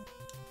this.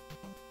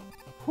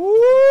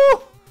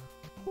 Woo!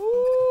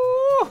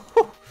 Woo!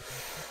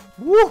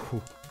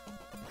 Woo!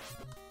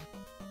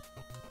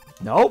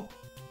 Nope.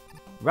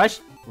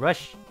 Rush.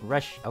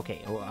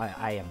 Okay, oh,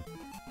 I am.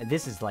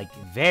 This is like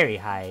very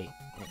high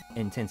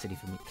intensity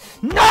for me.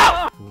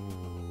 No!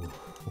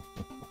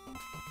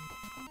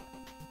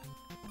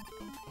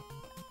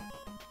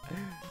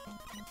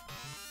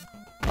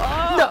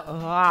 No!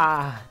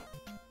 Ah!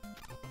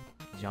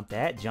 Jump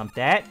that! Jump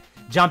that!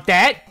 Jump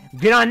that!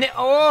 Get on there!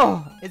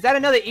 Oh! Is that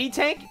another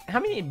E-Tank? How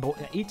many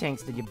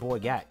E-Tanks did your boy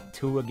got?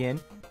 2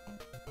 again?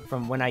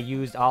 From when I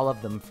used all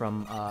of them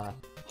from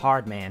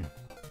Hardman.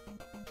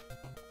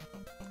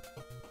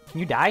 Can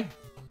you die?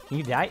 Can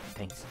you die?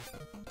 Thanks.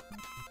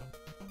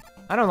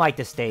 I don't like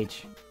this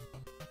stage.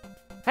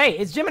 Hey,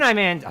 it's Gemini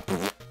Man!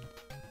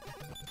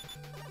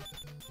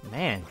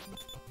 Man.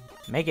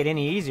 Make it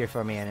any easier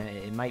for me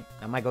and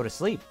I might go to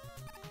sleep.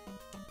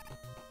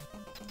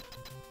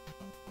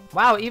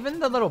 Wow, even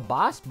the little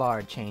boss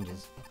bar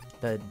changes.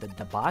 The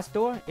boss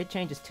door, it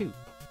changes too.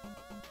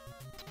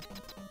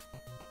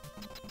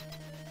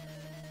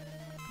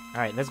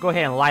 Alright, let's go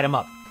ahead and light them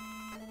up.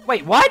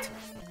 Wait, what?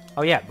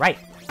 Oh yeah, right.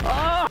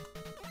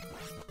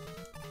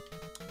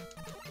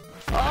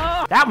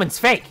 That one's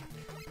fake.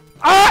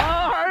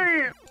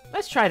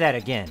 Let's try that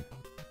again.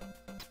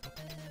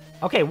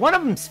 Okay, one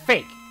of them's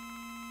fake.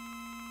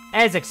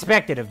 As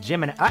expected of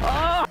Gemini.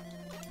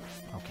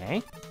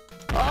 Okay.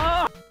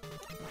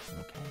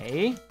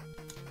 Okay.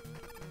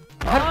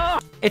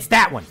 It's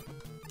that one.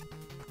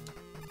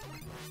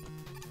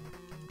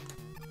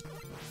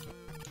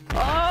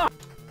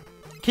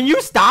 Can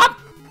you stop?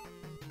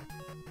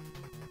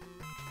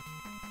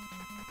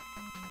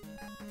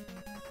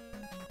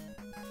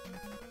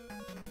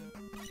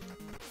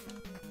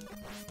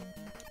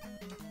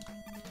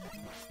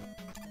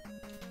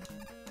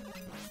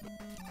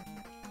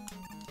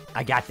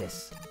 I got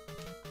this.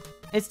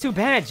 It's too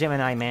bad,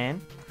 Gemini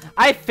Man.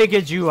 I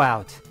figured you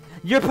out.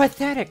 You're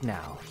pathetic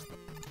now.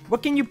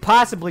 What can you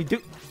possibly do?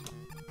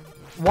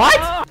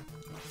 What?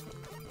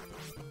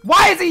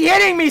 Why is he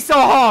hitting me so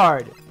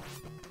hard?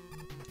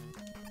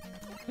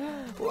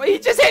 Well, he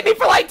just hit me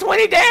for like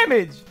 20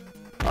 damage!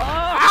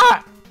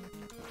 Ah!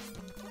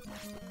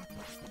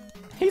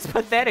 He's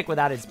pathetic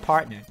without his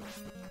partner.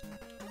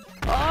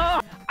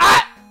 Ah!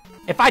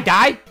 If I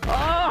die?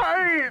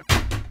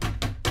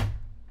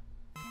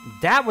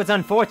 That was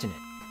unfortunate.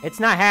 It's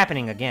not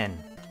happening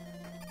again.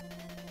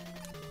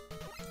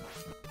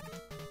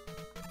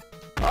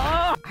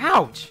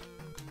 Ouch!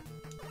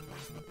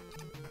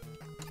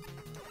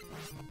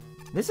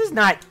 This is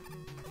not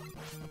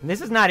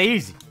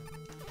easy.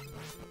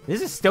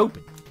 This is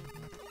stupid.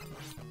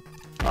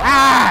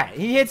 Ah!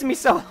 He hits me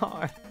so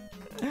hard.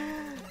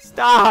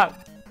 Stop!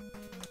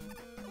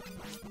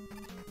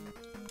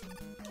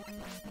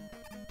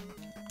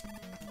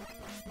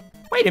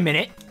 Wait a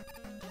minute.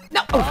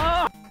 No!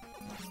 Oh.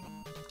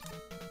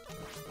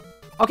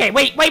 Okay,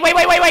 wait!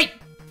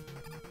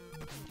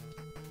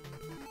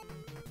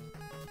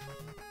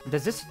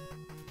 Does this...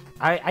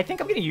 I think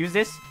I'm gonna use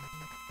this.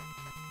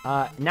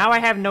 Now I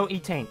have no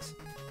E-tanks.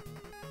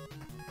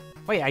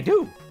 Wait, I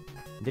do.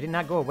 Did it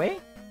not go away?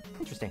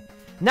 Interesting.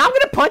 Now I'm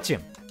gonna punch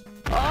him.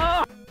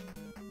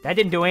 That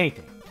didn't do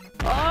anything.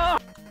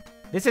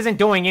 This isn't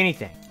doing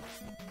anything.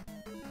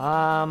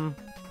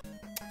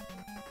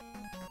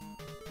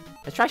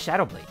 Let's try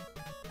Shadow Blade.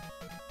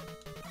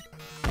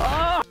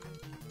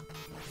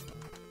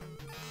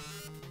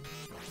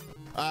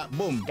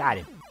 Boom. Got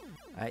him.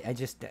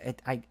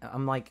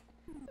 I'm like,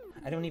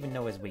 I don't even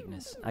know his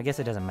weakness. I guess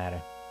it doesn't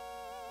matter.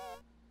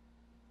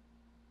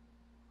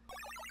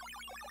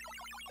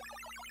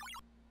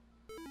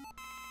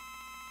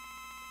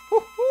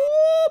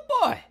 Woohoo,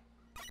 boy!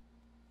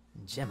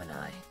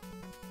 Gemini.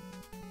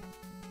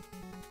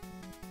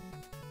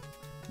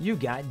 You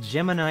got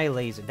Gemini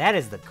Laser. That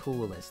is the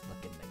coolest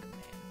looking Mega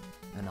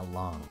Man in a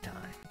long time.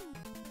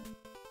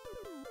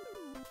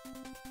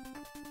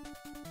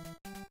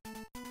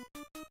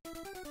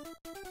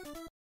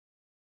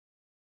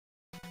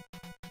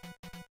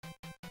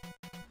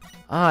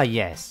 Ah,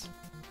 yes.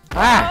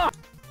 Ah!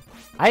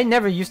 I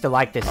never used to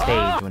like this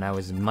stage when I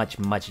was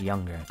much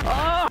younger.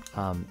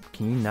 Can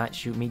you not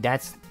shoot me?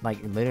 That's, like,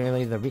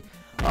 literally the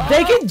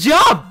They can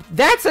jump!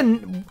 That's a...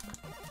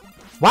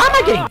 Why am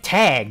I getting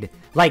tagged?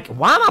 Like,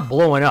 why am I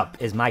blowing up,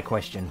 is my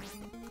question.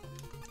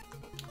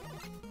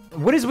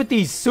 What is with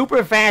these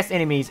super fast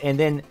enemies and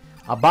then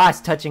a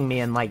boss touching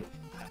me and, like,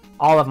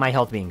 all of my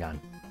health being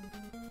gone?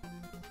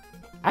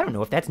 I don't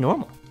know if that's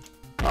normal.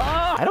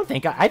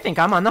 I think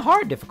I'm on the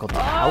hard difficulty.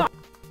 Ow.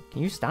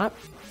 Can you stop?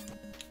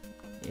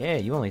 Yeah,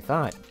 you only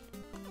thought.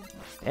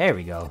 There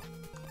we go.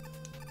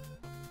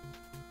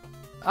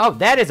 Oh,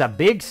 that is a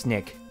big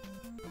snick.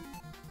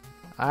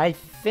 I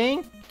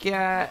think,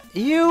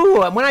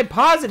 ew! When I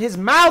pause it, his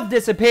mouth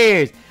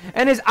disappears!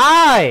 And his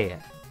eye!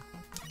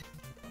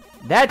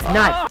 That's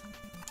not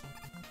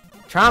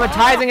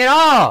traumatizing at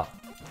all!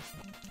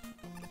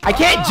 I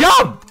can't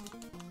jump!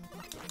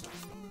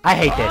 I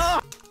hate this.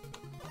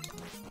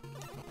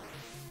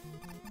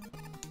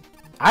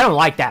 I don't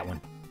like that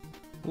one.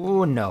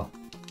 Ooh, no.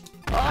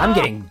 I'm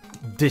getting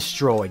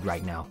destroyed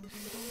right now.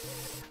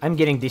 I'm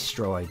getting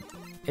destroyed.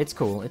 It's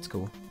cool, it's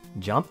cool.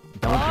 Jump,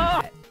 don't do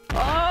that.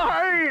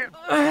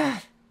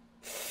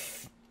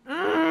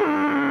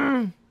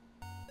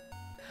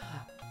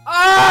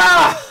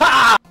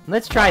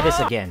 Let's try this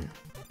again.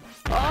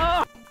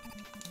 I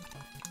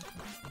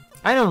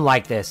don't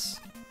like this.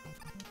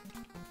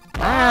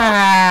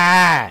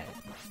 Ah!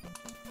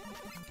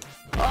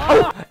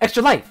 Oh!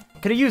 Extra life!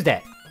 Could've used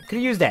that.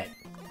 Could've used that.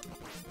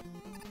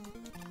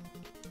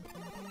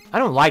 I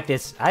don't like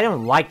this. I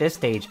don't like this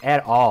stage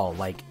at all.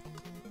 Like,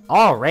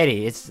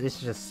 already, it's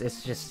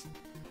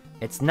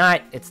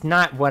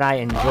not what I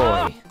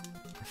enjoy.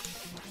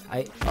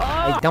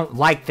 I don't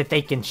like that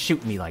they can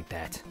shoot me like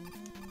that.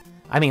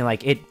 I mean,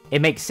 like,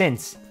 it makes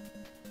sense.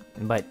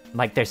 But,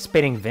 like, they're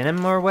spitting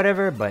venom or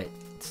whatever, but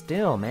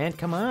still, man,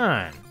 come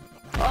on.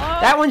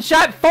 That one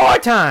shot 4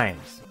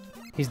 times!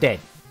 He's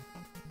dead.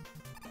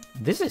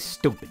 This is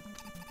stupid.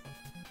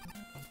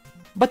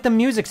 But the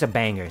music's a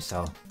banger,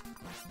 so...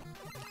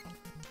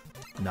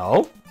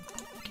 No.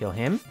 Kill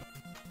him.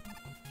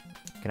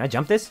 Can I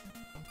jump this?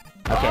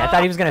 Okay, I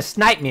thought he was gonna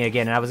snipe me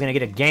again and I was gonna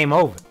get a game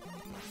over.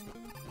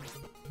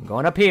 I'm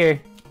going up here.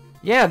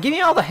 Yeah, give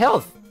me all the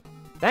health.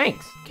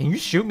 Thanks. Can you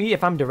shoot me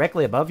if I'm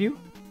directly above you?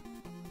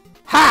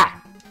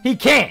 Ha! He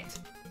can't!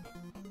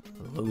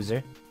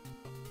 Loser.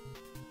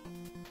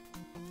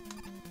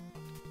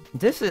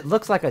 This, it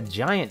looks like a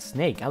giant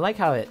snake. I like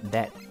how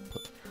that...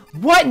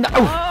 What? No!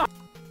 Oh!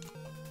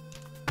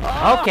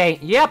 Okay,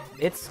 yep,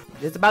 it's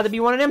about to be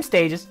one of them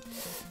stages.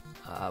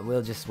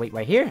 We'll just wait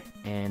right here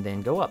and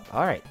then go up.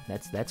 All right,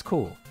 that's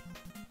cool.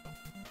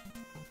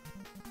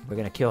 We're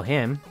gonna kill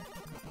him.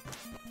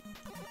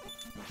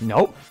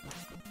 Nope.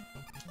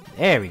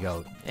 There we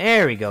go.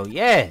 There we go.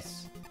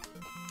 Yes.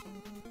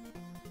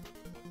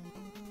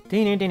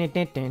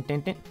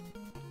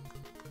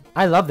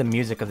 I love the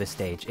music of this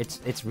stage.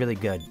 It's really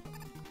good.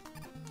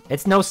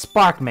 It's no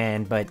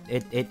Sparkman, but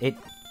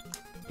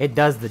it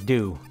does the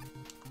do.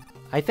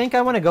 I think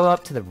I want to go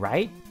up to the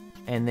right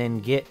and then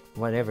get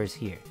whatever's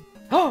here.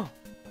 Oh!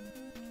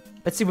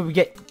 Let's see what we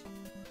get.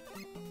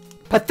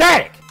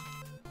 Pathetic!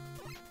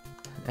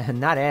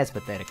 Not as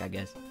pathetic, I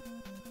guess.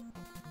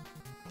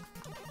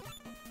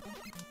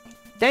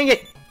 Dang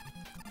it!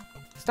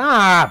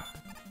 Stop!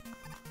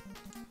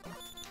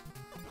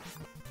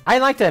 I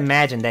like to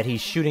imagine that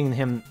he's shooting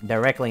him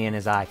directly in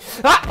his eye.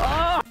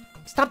 Ah!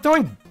 Stop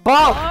throwing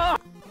balls!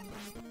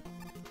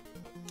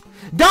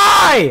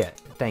 Die!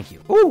 Thank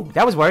you. Ooh,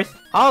 that was worth.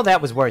 All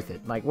that was worth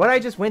it. Like, what I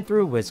just went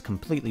through was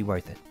completely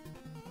worth it.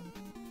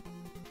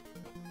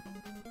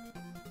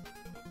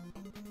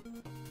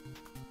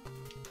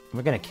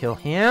 We're gonna kill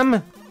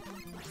him.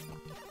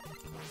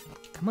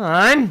 Come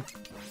on.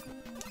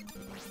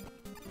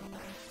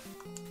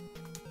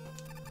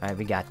 Alright,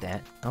 we got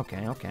that.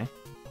 Okay, okay.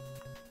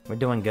 We're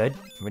doing good.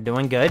 We're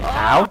doing good.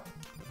 Ow.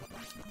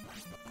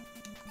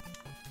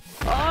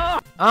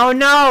 Oh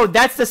no!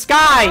 That's the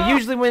sky!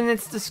 Usually when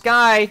it's the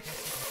sky...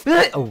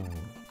 Oh.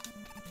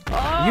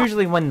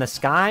 Usually when the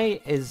sky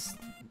is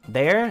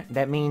there,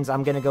 that means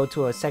I'm gonna go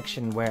to a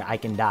section where I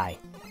can die.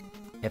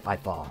 If I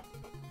fall.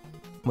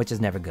 Which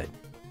is never good.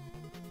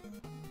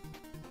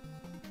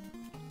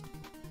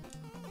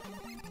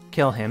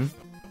 Kill him.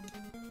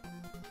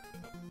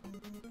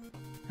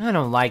 I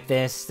don't like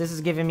this. This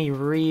is giving me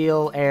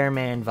real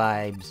Airman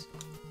vibes.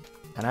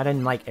 And I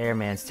didn't like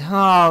Airman's.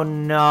 Oh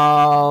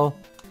no!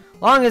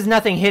 Long as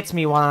nothing hits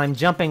me while I'm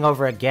jumping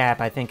over a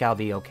gap, I think I'll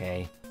be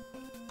okay.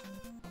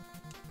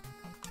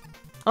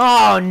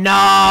 Oh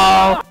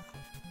no!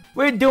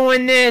 We're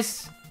doing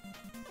this!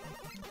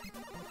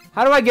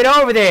 How do I get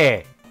over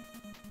there?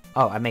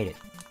 Oh, I made it.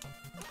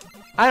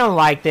 I don't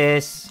like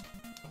this.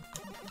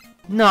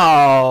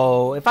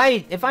 No! If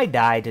I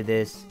die to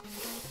this...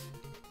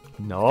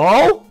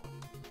 No!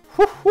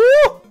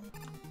 Woohoo!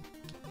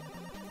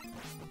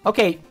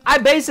 Okay, I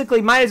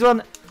basically might as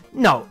well...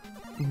 No.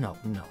 No,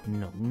 no,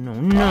 no, no,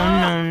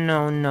 no, no,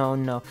 no, no,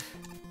 no.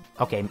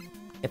 Okay,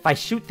 if I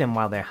shoot them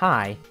while they're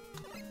high...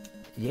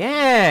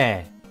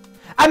 Yeah!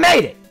 I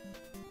made it!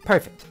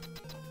 Perfect.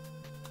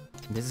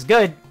 This is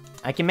good.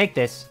 I can make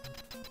this.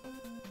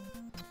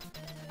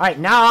 Alright,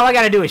 now all I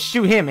gotta do is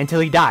shoot him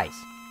until he dies.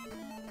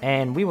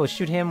 And we will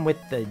shoot him with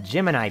the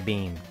Gemini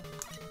beam.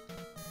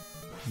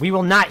 We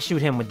will not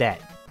shoot him with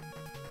that.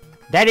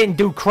 That didn't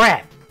do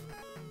crap.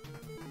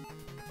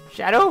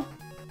 Shadow?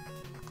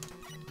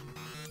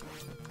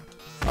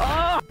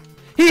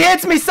 He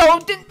hits me so...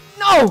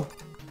 No!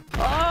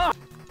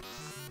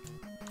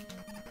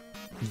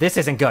 This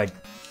isn't good.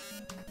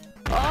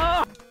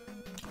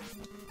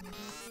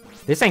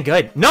 This ain't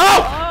good. No!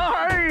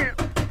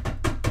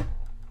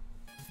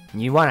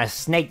 You want a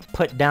snake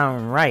put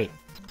down right.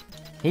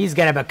 He's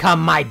gonna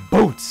become my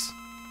boots.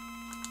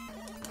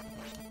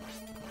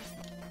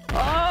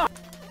 I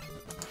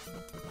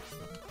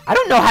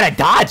don't know how to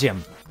dodge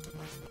him.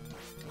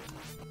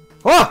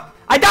 Oh!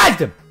 I dodged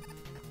him!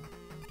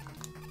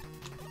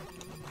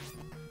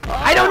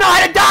 I don't know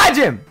how to dodge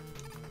him!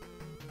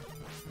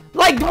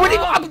 Like, what do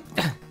you...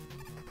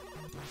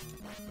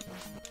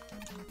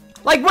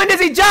 Like, when does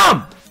he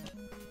jump?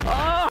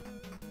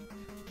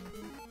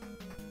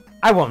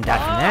 I won't die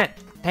from that.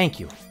 Thank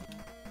you.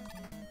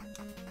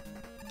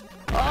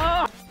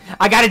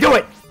 I gotta do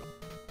it!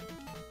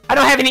 I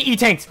don't have any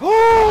E-tanks!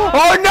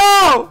 Oh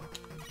no!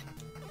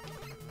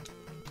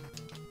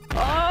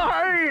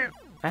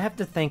 I have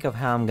to think of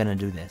how I'm gonna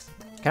do this.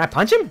 Can I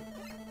punch him?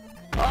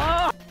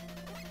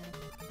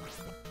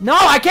 No,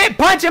 I can't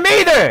punch him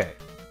either!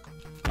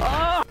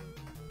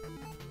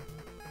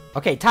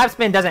 Okay, top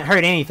spin doesn't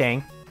hurt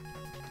anything.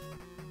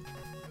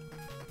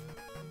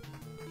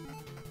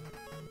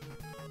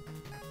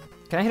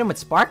 Can I hit him with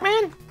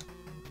Sparkman?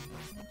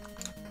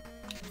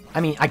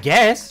 I mean, I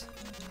guess.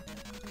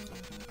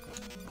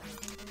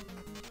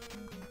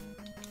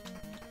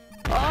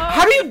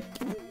 How do you...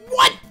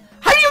 What?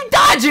 How do you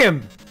dodge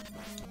him?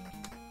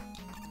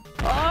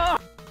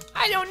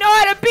 I don't know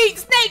how to beat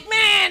Snake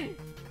Man!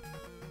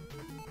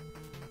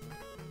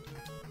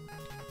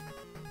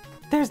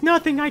 There's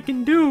nothing I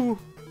can do.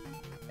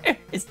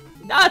 There's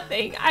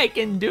nothing I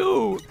can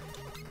do.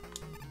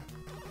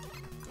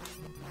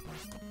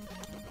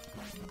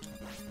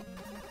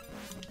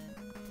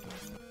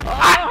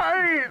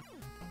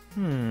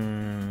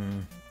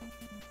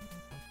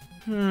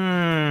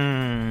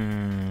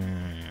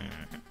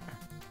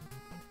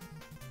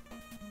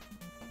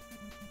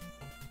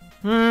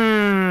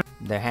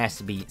 There has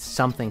to be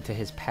something to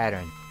his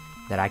pattern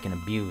that I can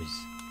abuse.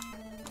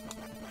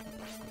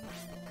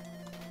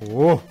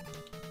 Whoa.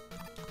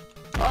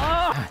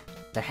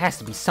 There has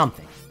to be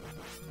something.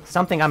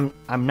 Something I'm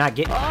not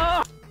getting.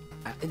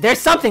 There's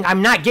something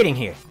I'm not getting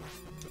here.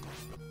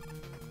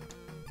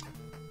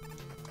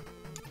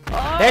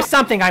 There's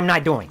something I'm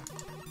not doing.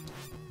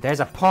 There's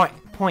a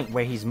point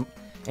where he's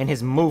in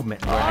his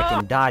movement where I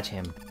can dodge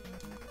him.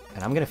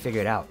 And I'm gonna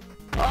figure it out.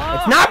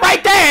 It's not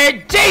right there!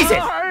 Jesus!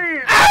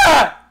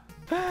 Ah!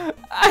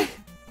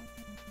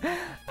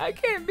 I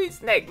can't beat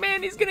Snake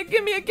Man. He's gonna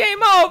give me a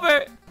game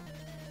over.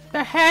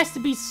 There has to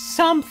be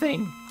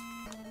something.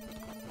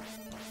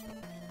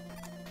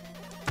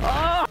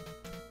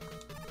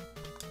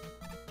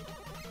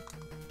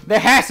 There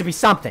has to be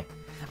something.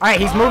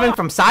 Alright, he's moving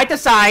from side to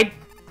side.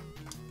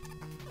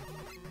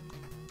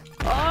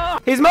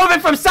 He's moving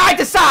from side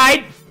to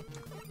side!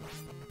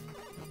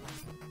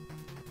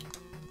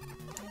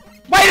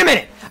 Wait a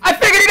minute! I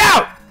figured it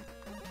out!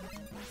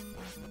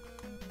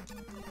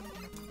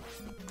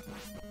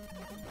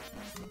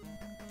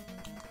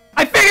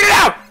 I figured it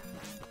out!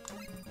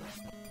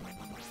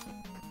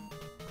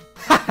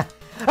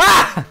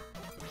 Ah!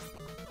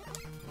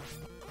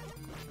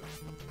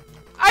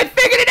 I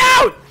figured it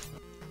out!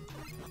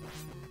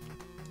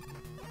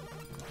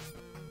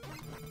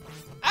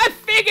 I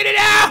figured it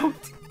out!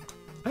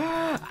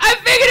 I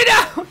figured it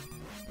out!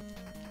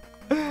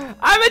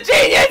 I'm a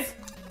genius!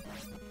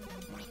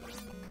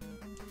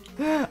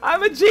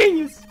 I'm a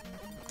genius!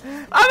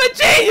 I'm a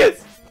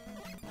genius!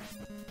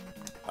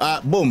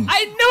 Boom.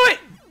 I knew it!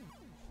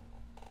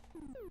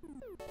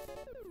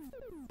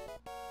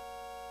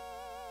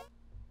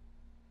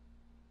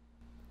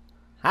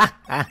 Ha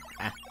ha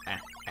ha ha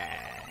ha.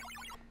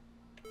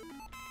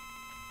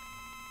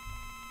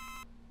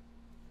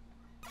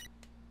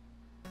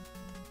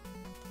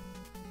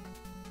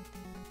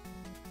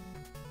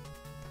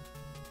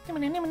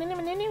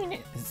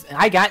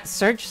 I got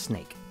Search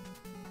Snake.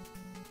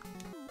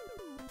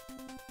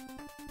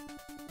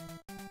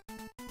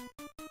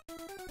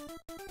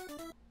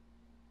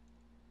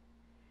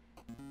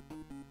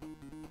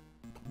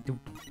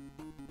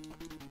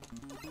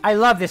 I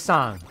love this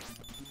song.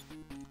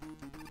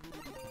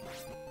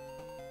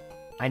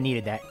 I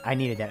needed that. I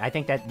needed that. I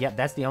think that, yep,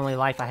 that's the only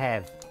life I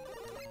have.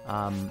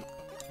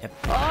 Yep.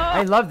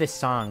 I love this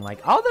song.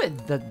 Like, all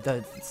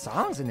the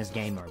songs in this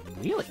game are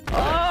really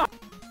good.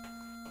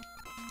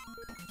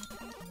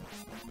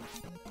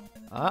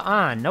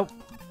 Nope.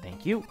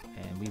 Thank you.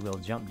 And we will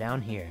jump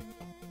down here.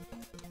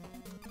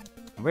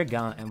 We're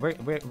going, and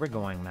we're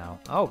going now.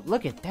 Oh,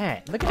 look at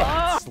that. Look at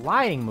that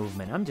sliding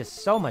movement. I'm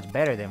just so much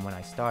better than when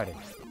I started.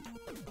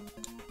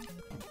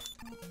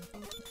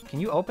 Can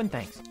you open?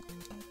 Thanks.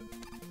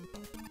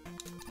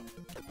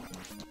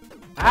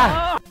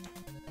 Ah!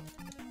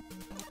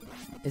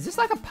 Is this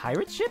like a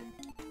pirate ship?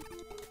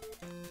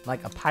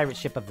 Like a pirate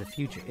ship of the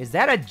future. Is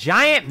that a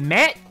giant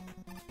Met?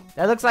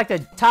 That looks like the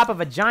top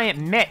of a giant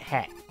Met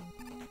hat.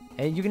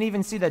 And you can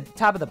even see the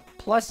top of the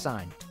plus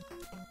sign.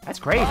 That's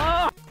crazy.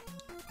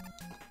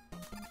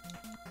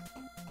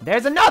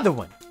 There's another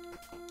one.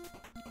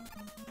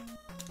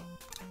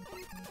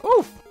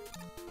 Oof.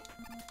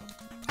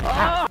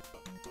 Ah.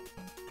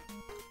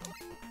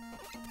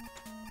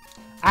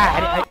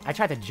 I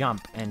tried to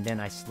jump and then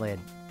I slid.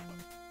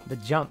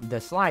 The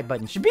slide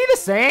button should be the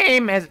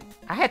same as...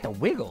 I had to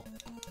wiggle.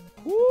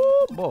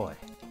 Ooh, boy.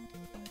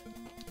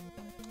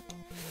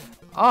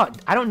 Oh,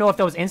 I don't know if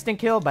that was instant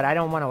kill, but I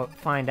don't want to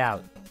find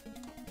out.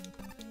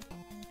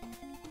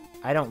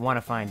 I don't want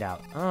to find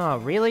out. Oh,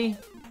 really?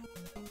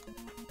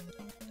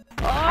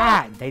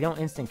 Ah, they don't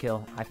instant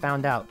kill. I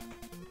found out.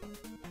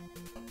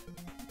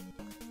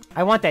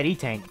 I want that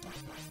E-Tank.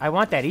 I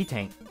want that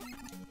E-Tank.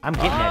 I'm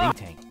getting that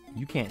E-Tank.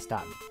 You can't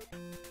stop me.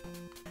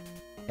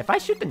 If I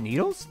shoot the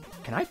needles,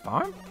 can I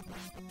farm?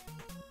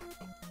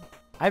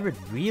 I would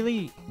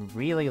really,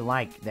 really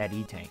like that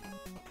E-Tank.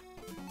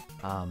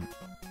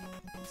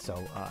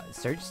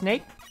 Search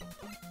Snake?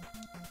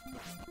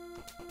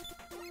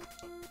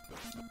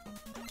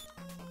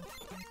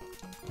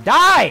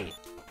 Die!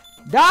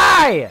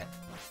 Die!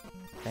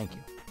 Thank you.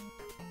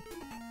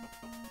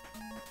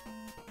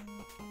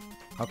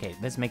 Okay,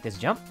 let's make this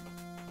jump.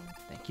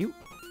 Thank you.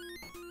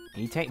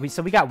 E-Tank.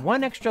 So we got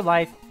one extra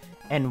life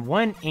and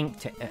one ink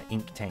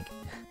tank.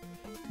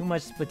 Too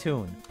much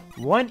Splatoon.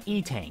 One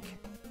E-Tank.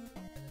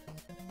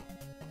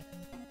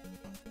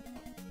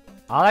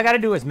 All I gotta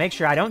do is make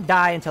sure I don't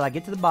die until I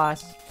get to the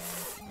boss.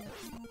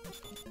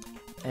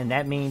 And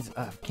that means,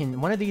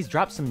 can one of these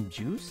drop some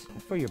juice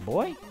for your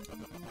boy?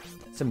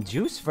 Some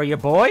juice for your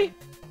boy?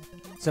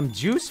 Some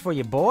juice for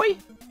your boy?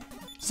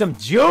 Some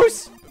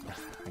juice?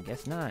 I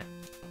guess not.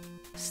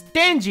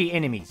 Stingy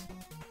enemies.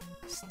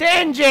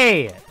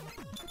 Stingy!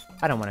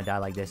 I don't want to die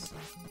like this.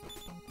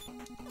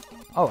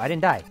 Oh, I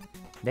didn't die.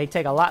 They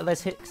take a lot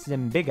less hits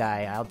than Big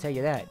Eye, I'll tell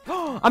you that.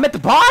 I'm at the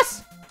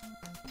boss?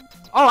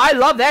 Oh, I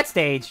love that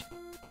stage.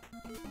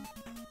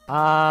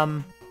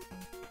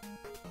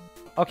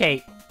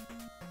 Okay.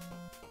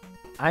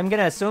 I'm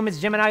gonna assume it's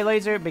Gemini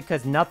Laser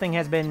because nothing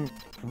has been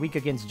weak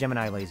against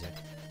Gemini Laser.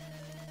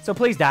 So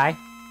please die.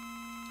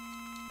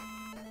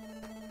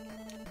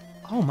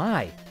 Oh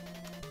my.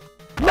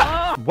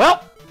 No!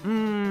 Well,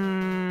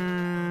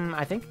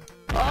 I think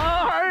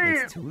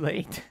it's too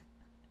late.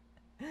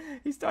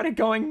 He started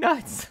going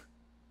nuts.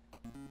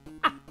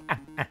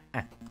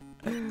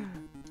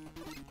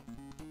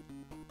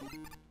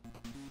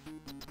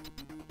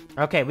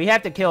 Okay, we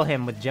have to kill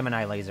him with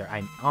Gemini Laser.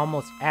 I'm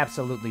almost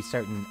absolutely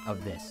certain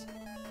of this.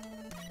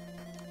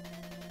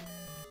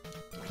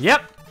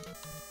 Yep.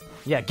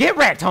 Yeah, get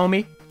wrecked,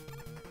 homie.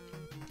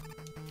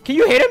 Can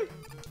you hit him?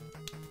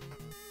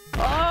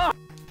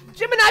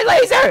 Gemini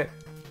Laser!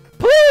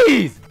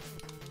 Please!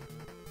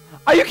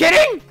 Are you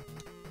kidding?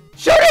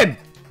 Shoot him!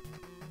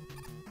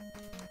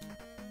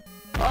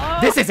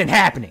 This isn't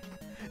happening!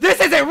 This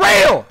isn't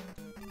real!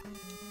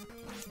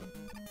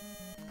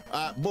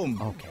 Boom.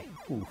 Okay.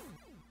 Oof.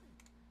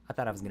 I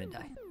thought I was gonna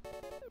die.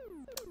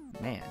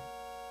 Man.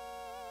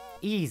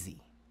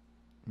 Easy.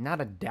 Not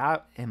a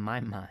doubt in my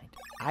mind.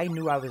 I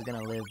knew I was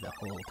gonna live the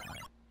whole time.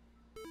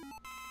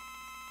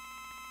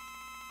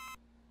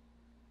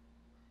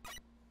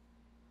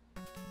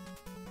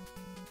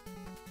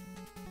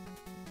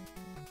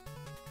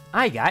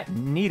 I got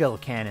Needle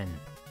Cannon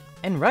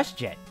and Rush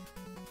Jet.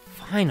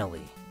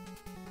 Finally.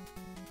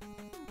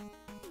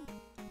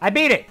 I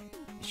beat it!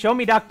 Show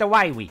me Dr.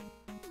 Wily.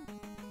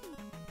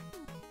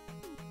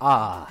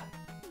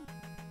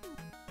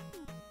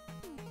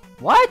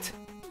 What?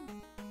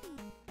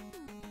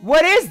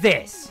 What is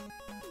this?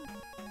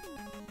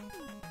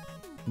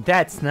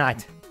 That's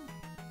not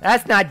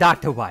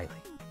Dr. Wily.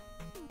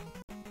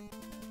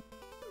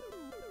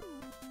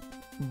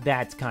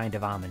 That's kind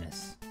of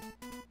ominous.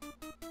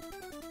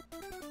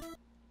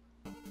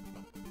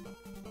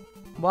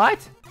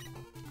 What?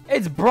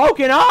 It's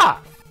broken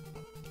off!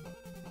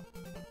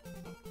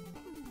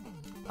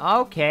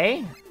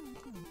 Okay.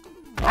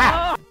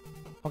 Ah!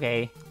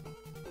 Okay.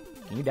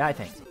 Can you die?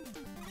 Thanks.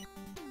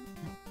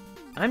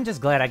 I'm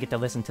just glad I get to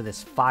listen to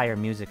this fire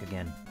music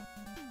again.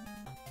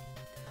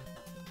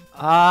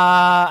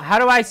 How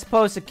do I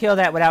supposed to kill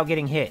that without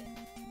getting hit?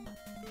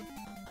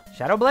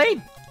 Shadow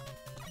Blade?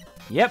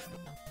 Yep.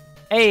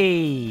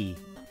 Hey!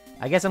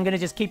 I guess I'm gonna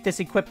just keep this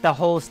equipped the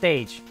whole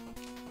stage.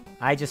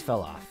 I just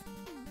fell off.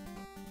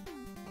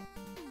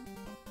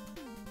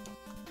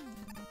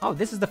 Oh,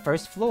 this is the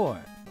first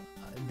floor.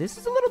 This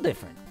is a little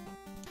different.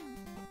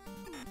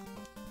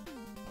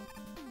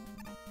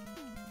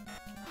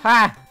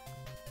 Ha!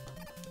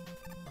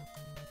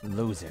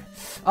 Loser.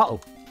 Uh-oh.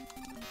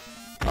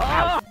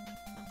 Ow.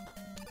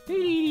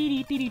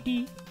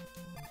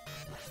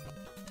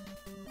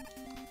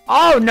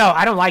 Oh, no!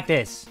 I don't like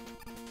this.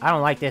 I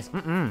don't like this.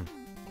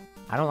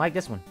 I don't like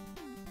this one.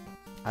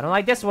 I don't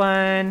like this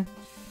one.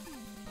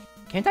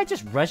 Can't I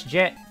just rush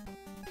jet?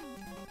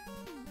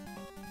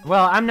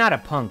 Well, I'm not a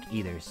punk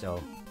either,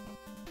 so...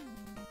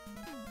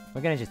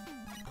 We're gonna just...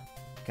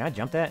 Can I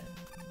jump that?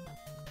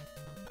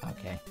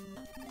 Okay.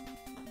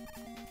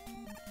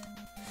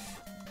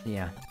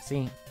 Yeah,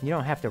 see? You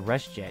don't have to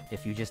rush jet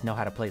if you just know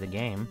how to play the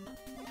game.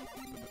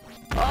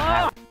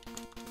 Ow.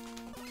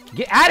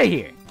 Get out of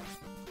here!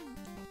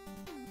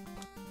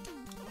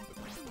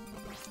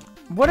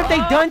 What have they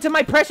done to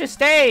my precious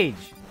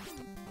stage?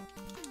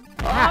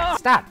 Ah,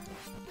 stop!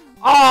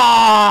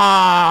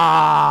 Ah!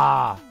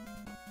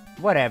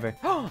 Whatever.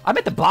 I'm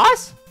at the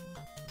boss?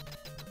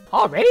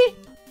 Already?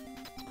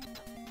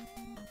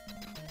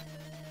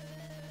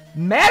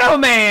 Metal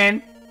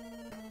Man!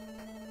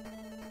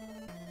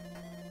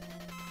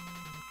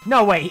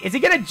 No way, is he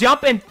gonna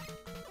jump and...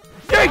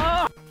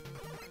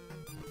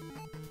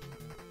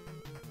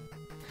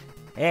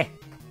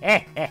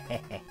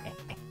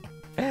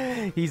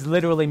 He's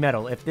literally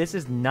metal. If this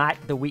is not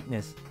the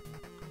weakness...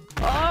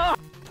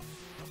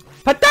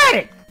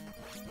 Pathetic!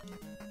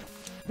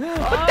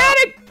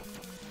 Pathetic!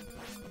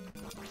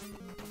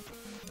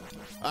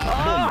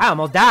 I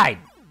almost died.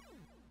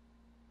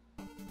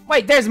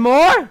 Wait, there's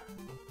more?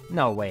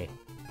 No way.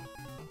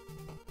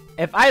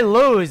 If I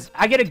lose,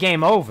 I get a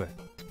game over.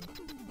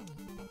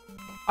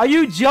 Are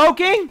you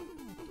joking?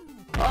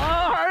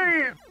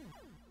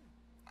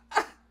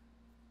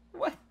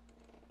 What?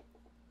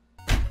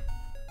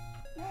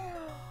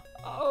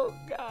 Oh,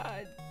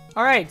 God.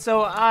 Alright,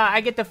 so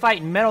I get to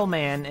fight Metal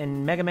Man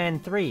in Mega Man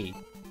 3.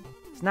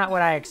 It's not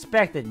what I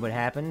expected would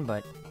happen,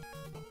 but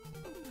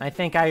I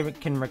think I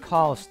can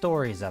recall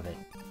stories of it,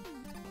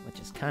 which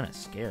is kind of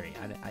scary.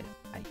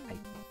 I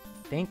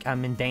think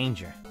I'm in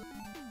danger.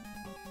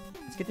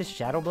 Let's get this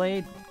Shadow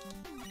Blade.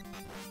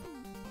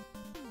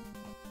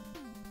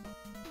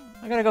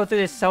 I gotta go through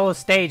this solo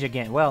stage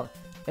again. Well,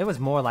 it was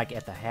more like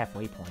at the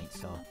halfway point,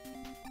 so.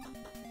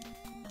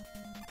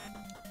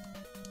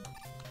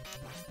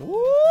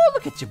 Ooh,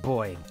 look at you,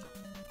 boy.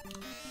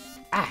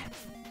 Ah,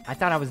 I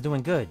thought I was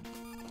doing good.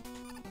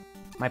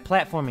 My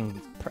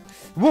platforming...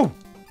 Woo!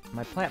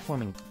 My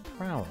platforming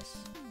prowess.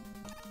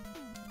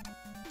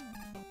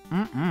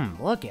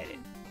 Look at it.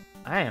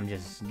 I am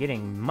just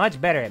getting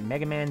much better at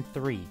Mega Man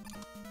 3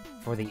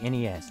 for the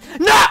NES.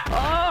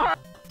 No!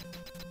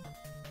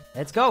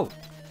 Let's go.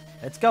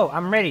 Let's go.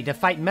 I'm ready to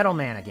fight Metal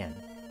Man again.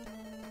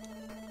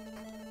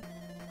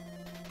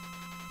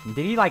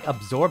 Did he, like,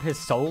 absorb his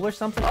soul or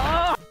something?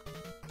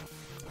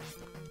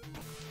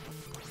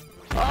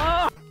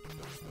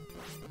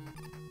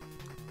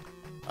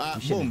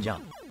 You shouldn't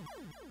jump.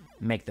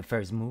 Make the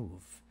first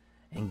move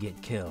and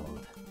get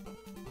killed.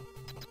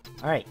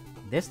 Alright,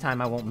 this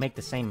time I won't make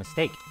the same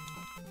mistake.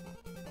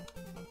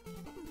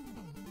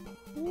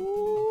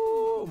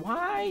 Ooh,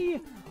 why?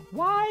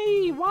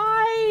 Why?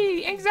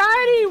 Why?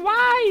 Anxiety,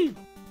 why?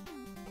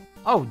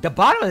 Oh, the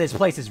bottom of this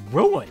place is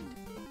ruined.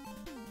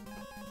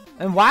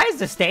 And why is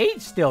the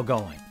stage still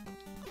going?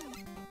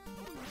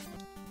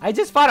 I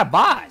just fought a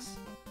boss.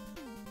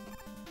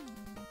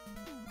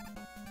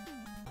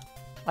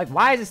 Like,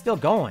 why is it still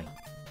going?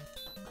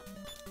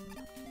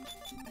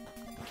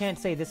 can't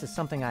say this is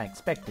something I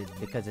expected,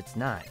 because it's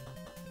not.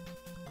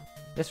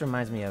 This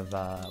reminds me of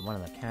one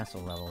of the castle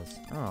levels.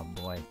 Oh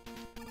boy.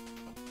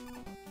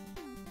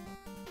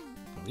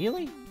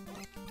 Really?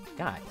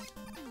 Guys.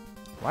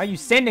 Why are you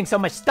sending so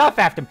much stuff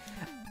after me?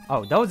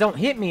 Oh, those don't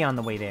hit me on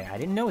the way there. I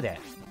didn't know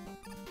that.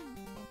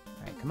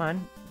 Alright, come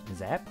on.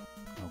 Zap.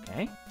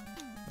 Okay.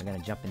 We're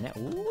gonna jump in there.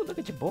 Ooh, look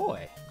at your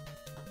boy.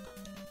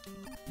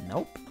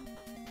 Nope.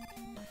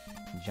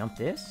 Jump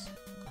this.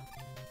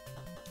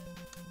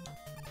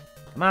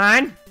 Come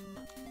on!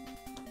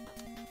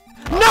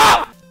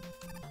 No!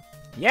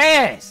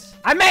 Yes!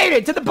 I made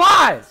it to the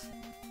boss!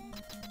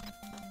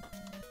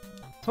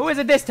 Who is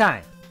it this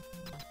time?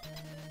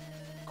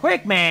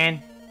 Quick,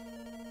 man!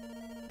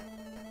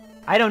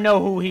 I don't know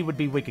who he would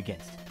be weak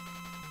against.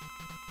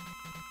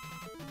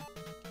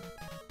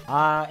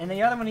 And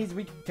the other one, he's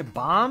weak to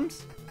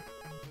bombs?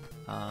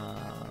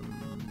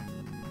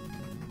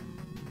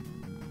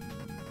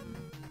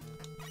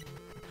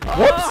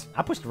 Whoops!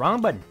 I pushed the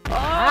wrong button.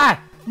 Ah!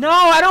 No,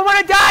 I don't want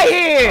to die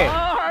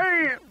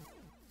here!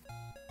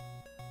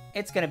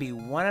 It's gonna be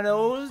one of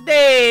those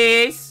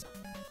days.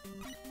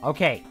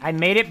 Okay, I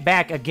made it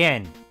back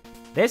again.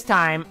 This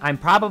time, I'm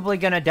probably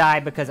gonna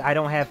die because I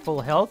don't have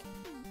full health.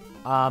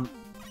 Oh,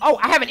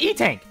 I have an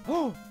E-tank!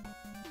 Oh!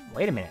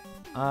 Wait a minute.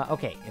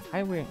 Okay, if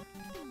I were...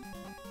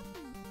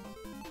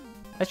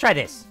 Let's try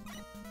this.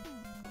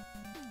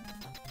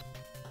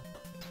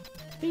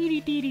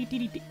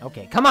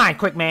 Okay, come on,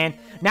 quick man.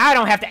 Now I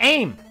don't have to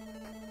aim.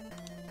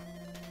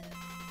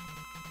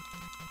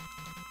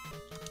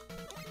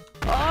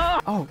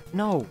 Oh,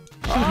 no.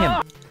 Shoot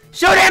him.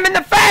 Shoot him in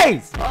the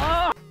face!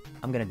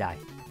 I'm gonna die.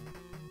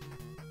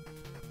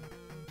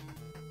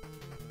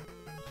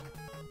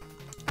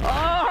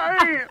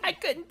 I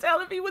couldn't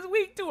tell if he was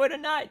weak to it or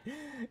not.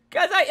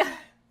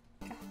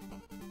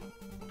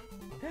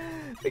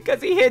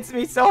 Because he hits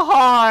me so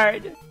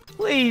hard.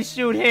 Please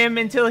shoot him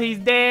until he's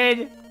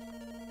dead.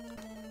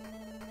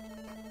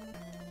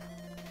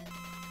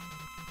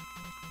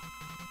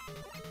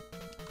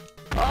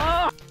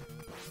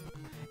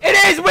 It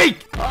is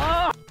weak!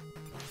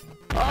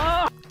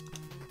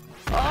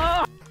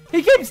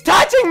 He keeps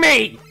touching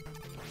me!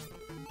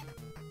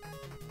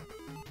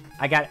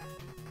 I got...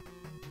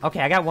 Okay,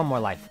 I got one more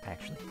life,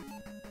 actually.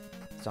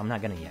 So I'm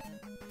not gonna yet.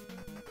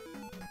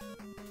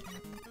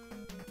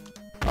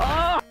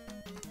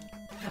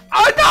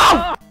 Oh,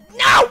 no!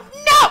 No!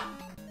 No!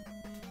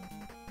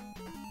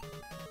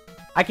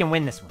 I can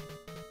win this one.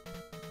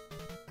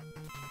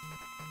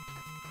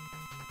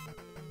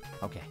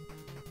 Okay.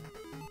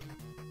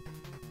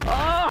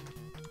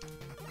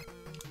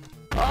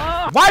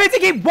 Why does he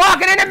keep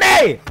walking into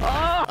me?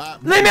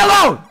 Leave me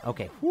alone!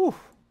 Okay, whew.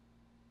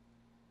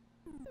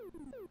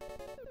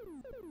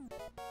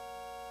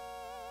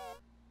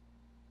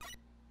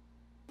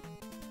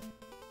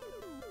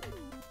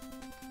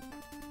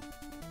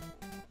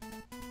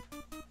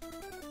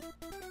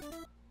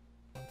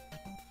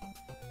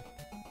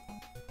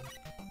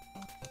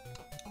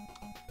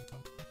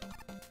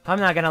 I'm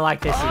not gonna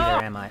like this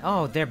either, am I?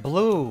 Oh, they're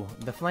blue.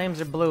 The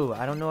flames are blue.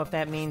 I don't know if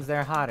that means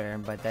they're hotter,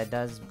 but that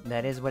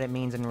is what it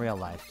means in real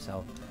life.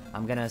 So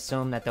I'm gonna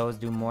assume that those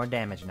do more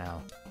damage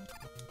now.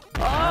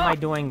 Why am I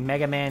doing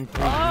Mega Man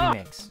 3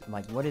 Remix?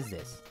 Like, what is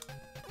this?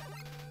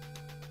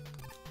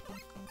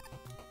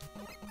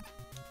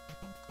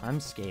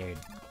 I'm scared.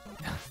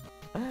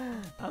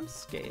 I'm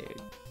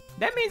scared.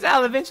 That means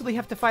I'll eventually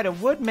have to fight a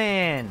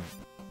Woodman.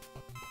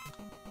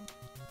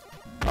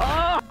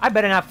 I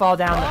better not fall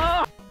down.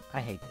 I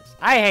hate this.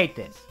 I hate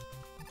this.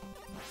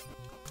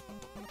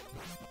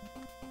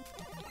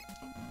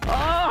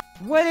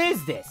 What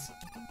is this?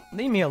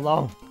 Leave me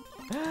alone.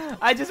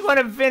 I just want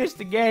to finish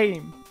the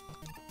game.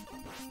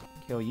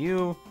 Kill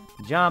you.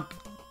 Jump.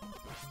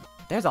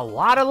 There's a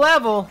lot of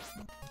level.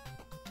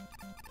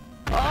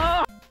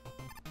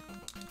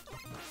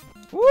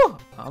 Woo!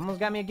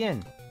 Almost got me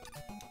again.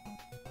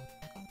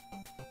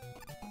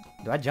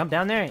 Do I jump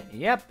down there?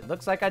 Yep, it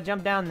looks like I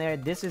jumped down there.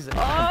 This is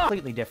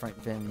completely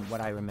different than what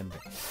I remember.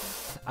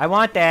 I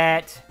want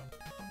that.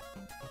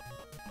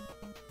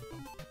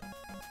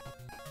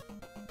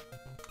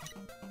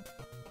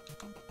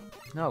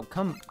 No,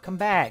 come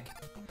back.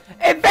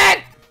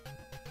 Event!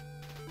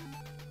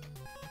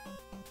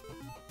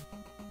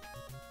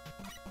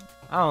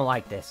 I don't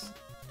like this.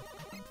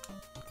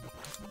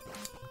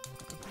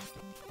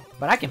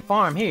 But I can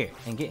farm here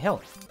and get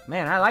health.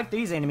 Man, I like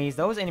these enemies.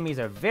 Those enemies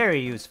are very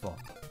useful.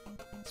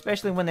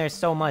 Especially when there's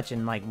so much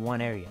in, like, one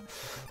area.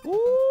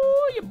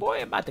 Ooh, your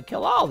boy about to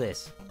kill all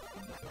this.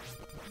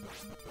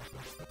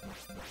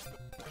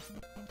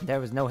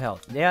 There was no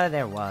health. Yeah,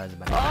 there was,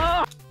 but...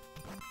 I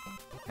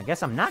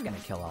guess I'm not gonna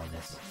kill all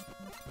this.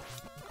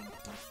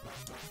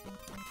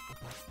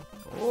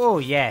 Oh,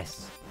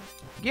 yes.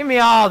 Give me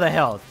all the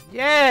health.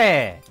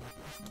 Yeah!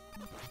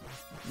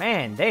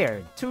 Man, they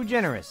are too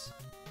generous.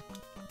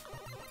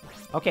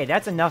 Okay,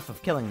 that's enough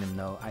of killing them,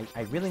 though.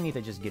 I really need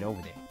to just get over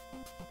there.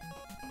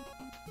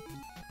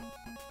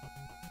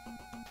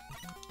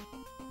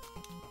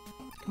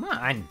 Come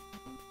on.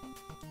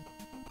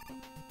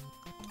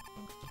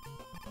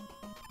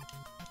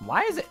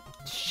 Why is it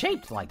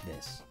shaped like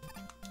this?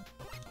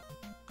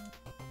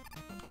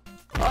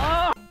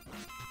 I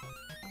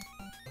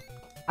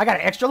got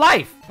an extra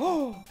life!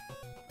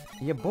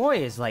 Your boy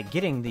is like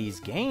getting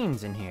these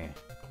gains in here.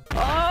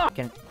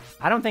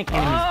 I don't think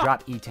enemies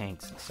drop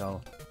E-tanks,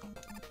 so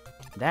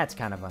that's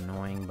kind of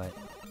annoying, but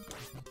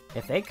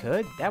if they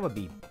could, that would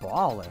be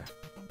baller.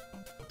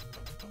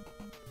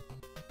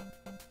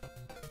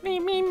 Me,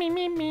 me, me,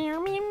 me, me,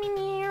 me, me,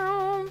 me.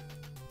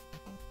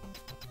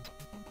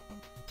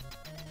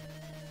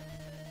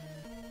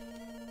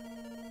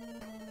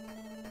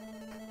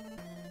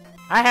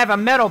 I have a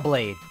metal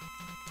blade.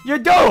 You're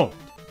doomed!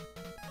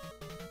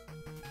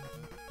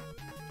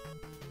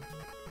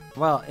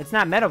 Well, it's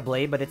not metal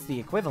blade, but it's the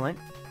equivalent.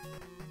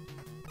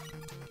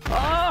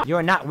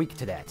 You're not weak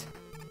to that.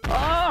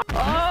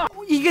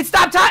 You can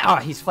stop time! Oh,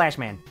 he's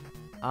Flashman.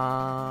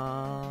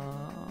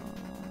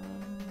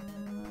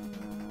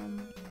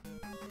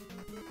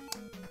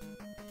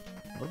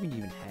 What do we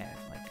even have?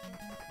 Like,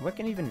 what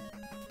can even...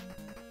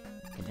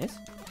 Can this?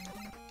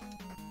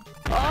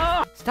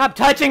 Stop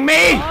touching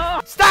me!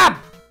 Stop!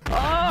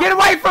 Get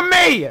away from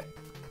me!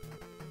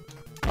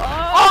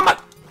 Oh my...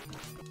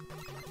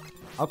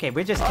 Okay,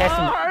 we're just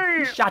testing.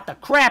 He shot the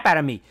crap out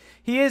of me.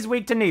 He is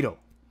weak to needle.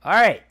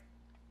 Alright.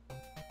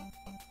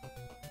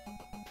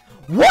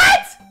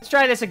 What? Let's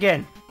try this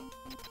again.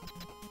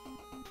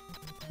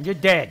 You're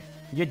dead.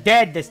 You're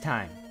dead this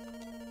time.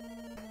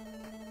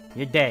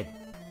 You're dead.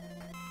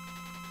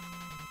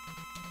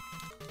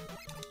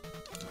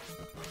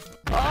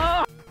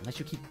 Unless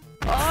you keep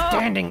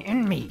standing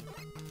in me.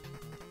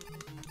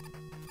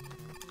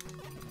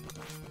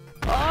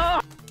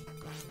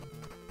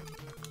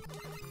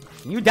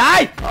 Can you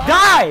die?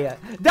 Die!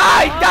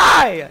 Die!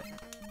 Die!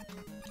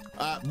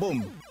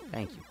 Boom.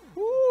 Thank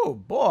you. Ooh,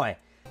 boy.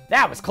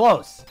 That was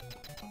close.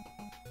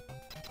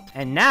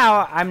 And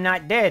now I'm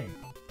not dead.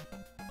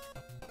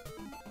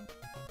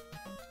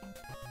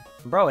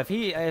 Bro, if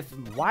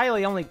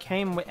Wily only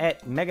came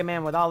at Mega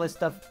Man with all this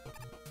stuff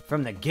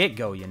from the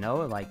get-go, you know,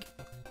 like,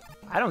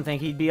 I don't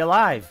think he'd be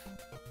alive.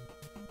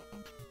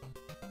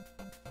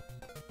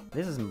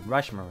 This is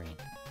Rush Marine.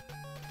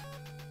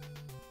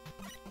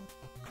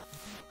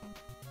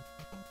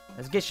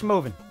 Let's get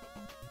schmoving.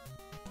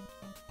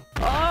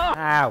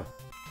 Ow.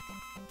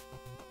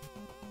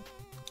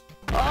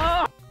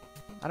 I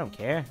don't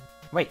care.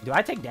 Wait, do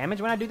I take damage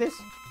when I do this?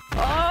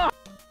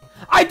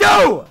 I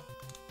do!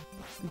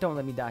 Don't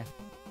let me die.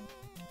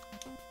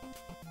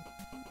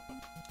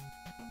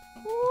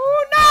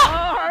 Ooh,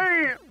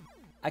 no!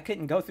 I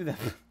couldn't go through the...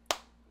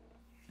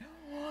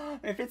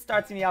 If it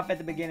starts me off at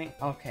the beginning...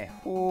 Okay.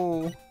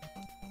 Ooh.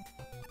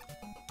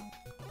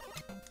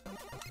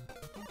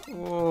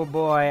 Oh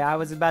boy, I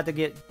was about to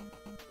get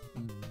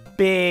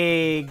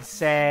big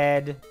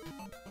sad.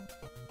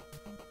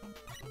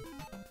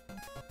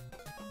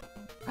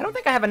 I don't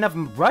think I have enough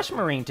Rush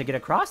Marine to get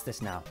across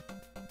this now.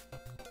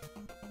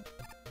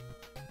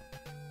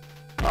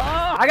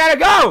 I gotta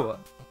go!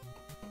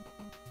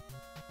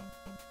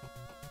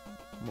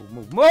 Move,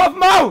 move, move,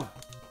 move!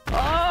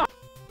 I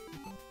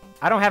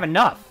don't have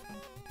enough.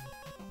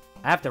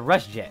 I have to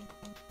Rush Jet.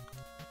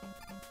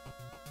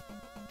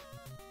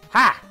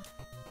 Ha!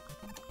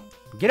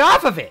 Get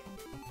off of it!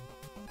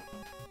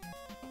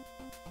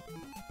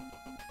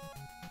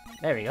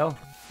 There we go.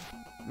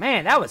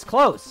 Man, that was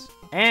close.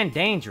 And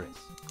dangerous.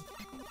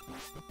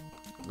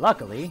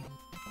 Luckily,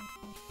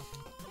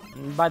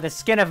 by the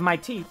skin of my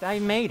teeth, I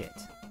made it.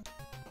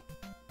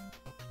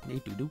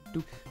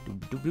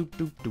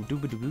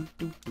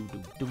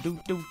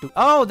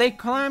 Oh, they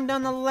climbed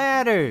down the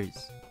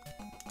ladders.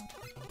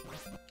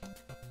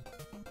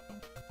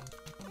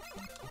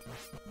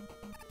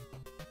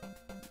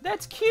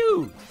 That's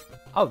cute.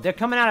 Oh, they're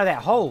coming out of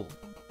that hole.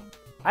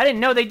 I didn't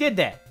know they did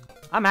that.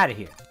 I'm out of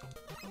here.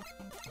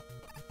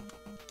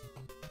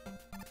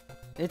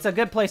 It's a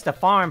good place to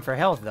farm for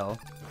health, though.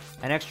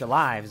 And extra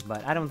lives,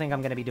 but I don't think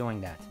I'm going to be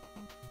doing that.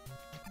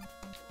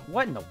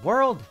 What in the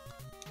world?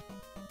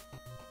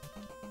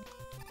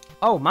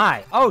 Oh,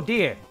 my. Oh,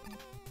 dear.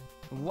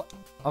 What?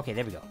 Okay,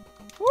 there we go.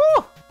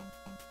 Woo!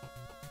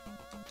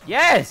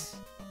 Yes!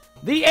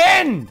 The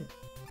end!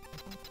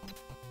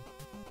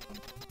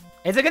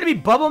 Is it going to be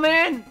Bubble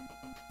Man?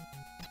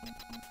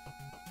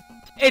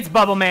 It's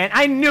Bubble Man.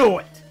 I knew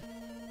it!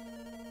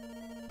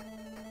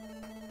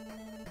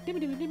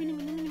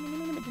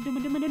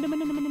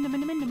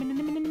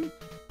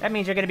 That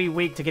means you're going to be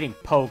weak to getting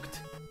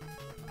poked.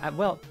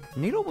 Well,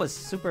 Needle was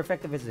super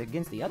effective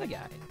against the other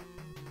guy.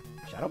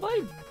 Shadow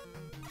Blade?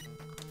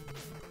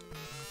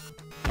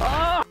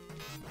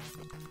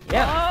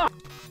 Yeah.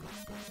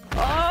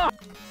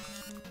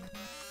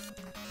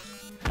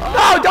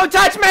 No, don't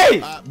touch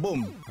me!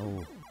 Boom.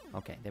 Oh,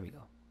 okay, there we go.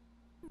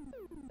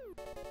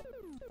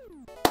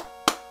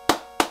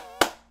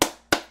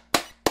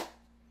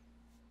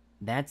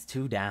 That's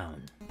 2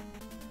 down.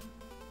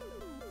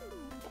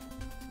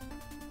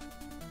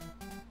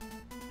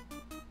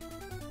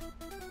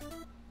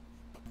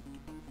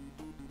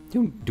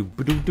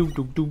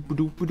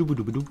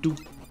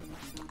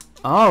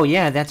 Oh,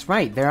 yeah, that's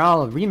right. They're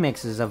all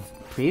remixes of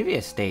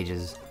previous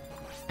stages.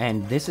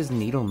 And this is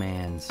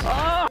Needleman's.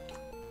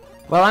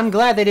 Well, I'm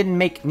glad they didn't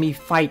make me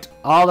fight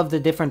all of the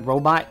different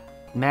robot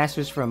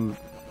masters from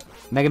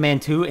Mega Man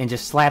 2 and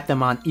just slap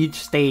them on each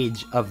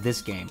stage of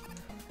this game.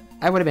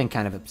 I would have been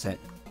kind of upset.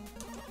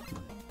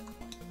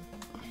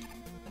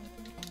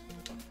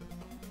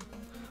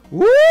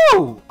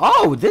 Woo!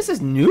 Oh, this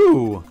is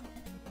new!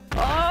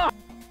 How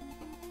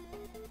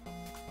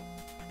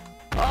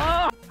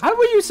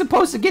were you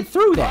supposed to get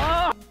through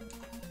that?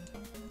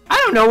 I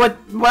don't know what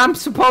I'm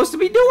supposed to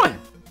be doing.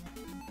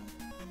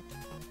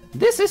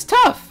 This is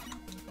tough.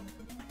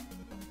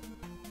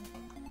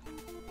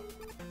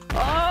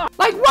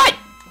 Like what?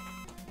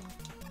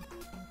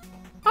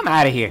 I'm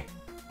out of here.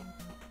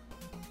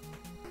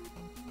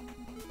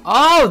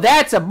 Oh,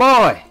 that's a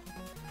boy.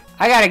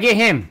 I gotta get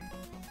him.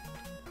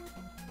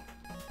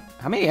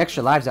 How many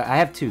extra lives? I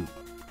have 2.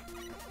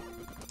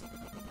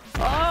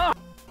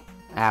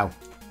 Ow.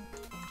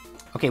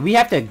 Okay, we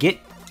have to get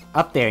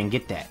up there and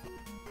get that.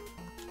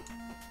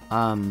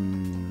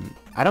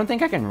 I don't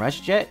think I can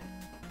rush jet.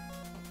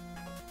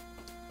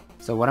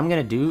 So what I'm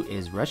gonna do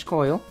is rush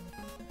coil.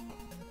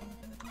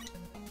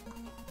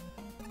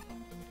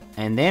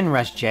 And then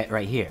rush jet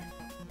right here.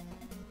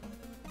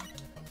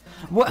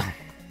 What?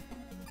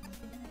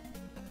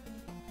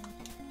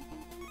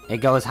 It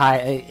goes high.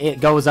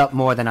 It goes up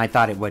more than I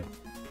thought it would.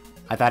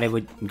 I thought it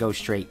would go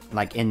straight,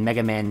 like in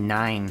Mega Man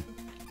 9.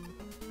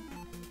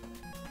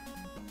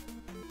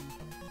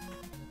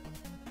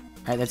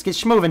 Alright, let's get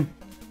schmovin'.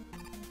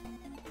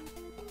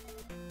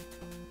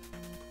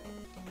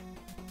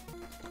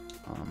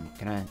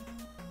 Can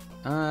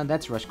I...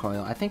 that's rush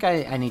coil. I think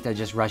I need to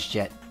just rush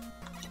jet.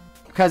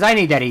 Because I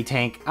need that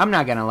E-Tank. I'm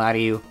not gonna lie to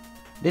you.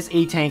 This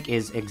E-Tank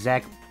is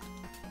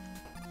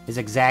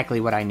exactly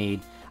what I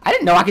need. I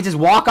didn't know I could just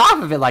walk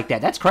off of it like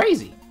that. That's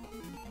crazy.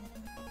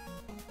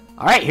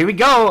 Alright, here we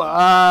go.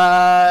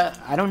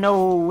 I don't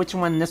know which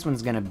one this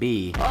one's gonna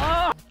be.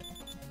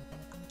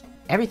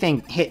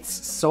 Everything hits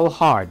so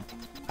hard.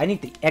 I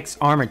need the X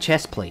armor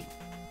chest plate.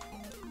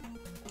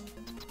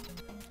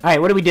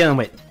 Alright, what are we dealing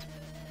with?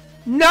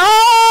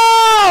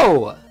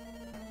 No!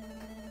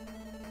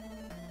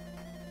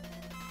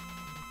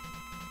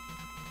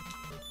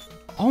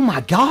 Oh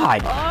my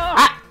god!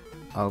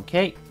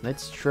 Okay,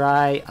 let's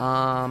try,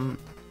 I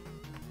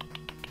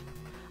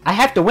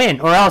have to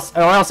win, or else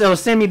it'll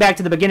send me back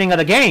to the beginning of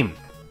the game.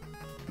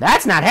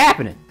 That's not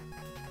happening.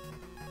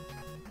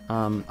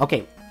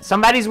 Okay.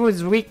 Somebody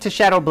was weak to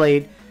Shadow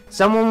Blade.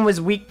 Someone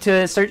was weak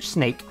to Search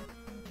Snake.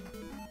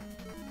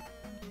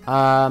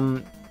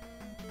 Someone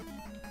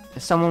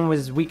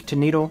was weak to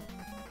Needle.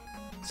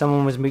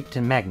 Someone was weak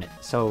to Magnet.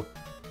 So,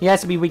 he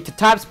has to be weak to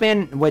Top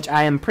Spin, which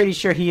I am pretty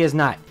sure he is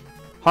not.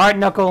 Hard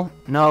Knuckle,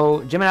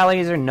 no. Gemini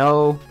Laser,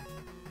 no.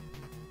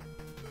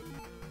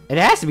 It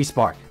has to be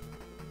Spark.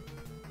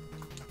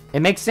 It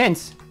makes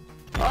sense.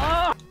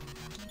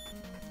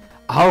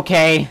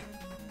 Okay.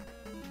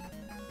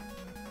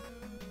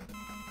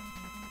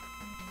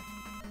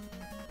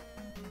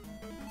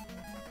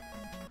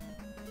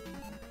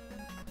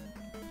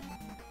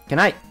 Can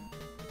I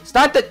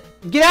start the...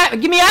 Get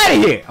me out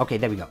of here! Okay,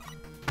 there we go.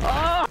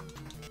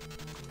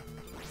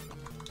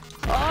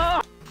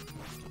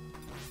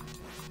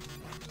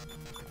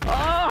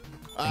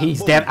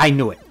 He's dead. I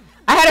knew it.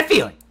 I had a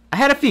feeling. I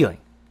had a feeling.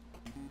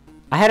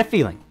 I had a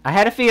feeling. I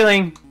had a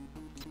feeling.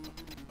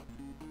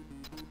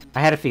 I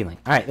had a feeling.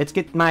 Alright, let's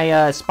get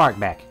my spark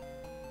back.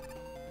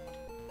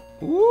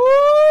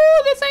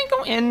 Ooh, this ain't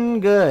gonna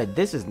end good.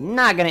 This is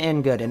not gonna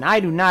end good. And I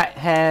do not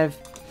have...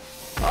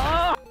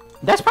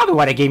 That's probably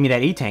why they gave me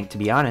that E-Tank, to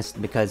be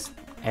honest. Because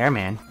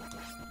Airman.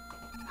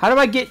 How do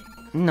I get...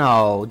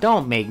 No,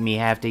 don't make me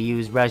have to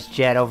use Rush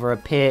Jet over a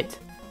pit.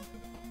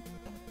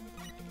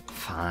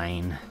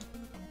 Fine.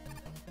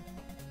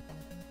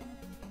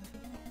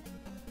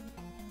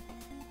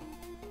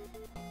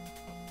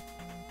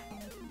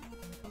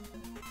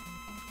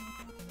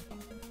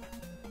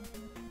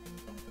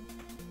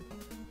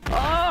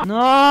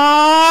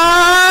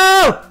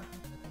 No!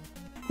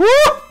 Woo!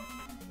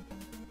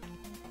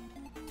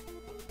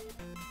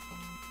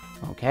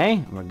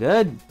 Okay, we're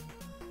good.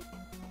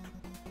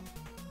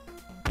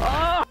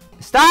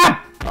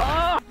 Stop!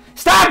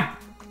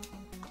 Stop!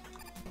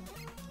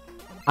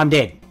 I'm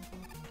dead.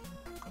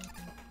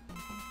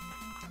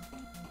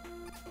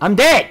 I'm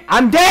dead!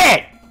 I'm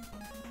dead!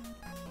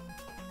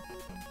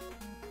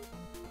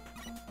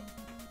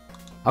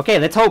 Okay,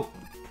 let's hope.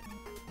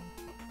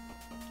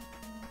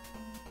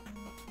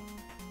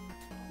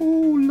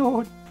 Oh,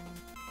 Lord.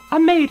 I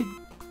made it.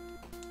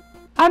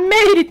 I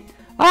made it.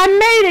 I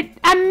made it.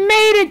 I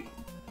made it.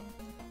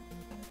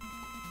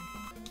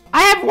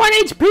 I have 1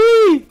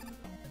 HP.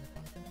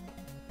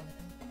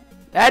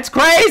 That's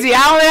crazy.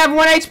 I only have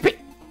 1 HP.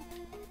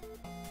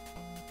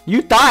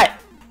 You thought.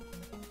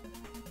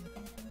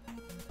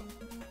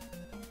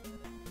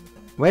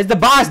 Where's the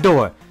boss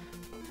door?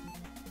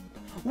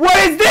 What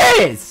is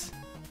this?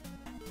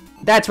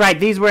 That's right.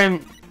 These were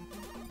in...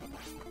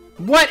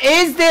 What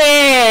is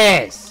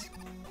this?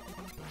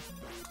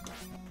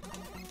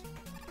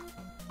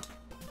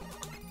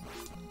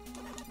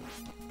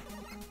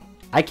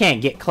 I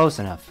can't get close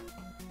enough.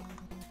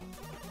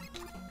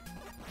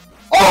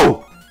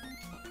 Oh!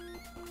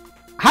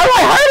 How do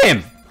I hurt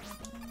him?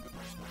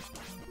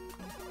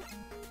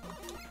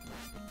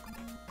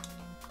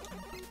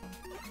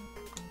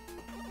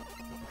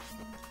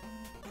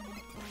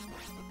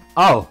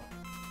 Oh.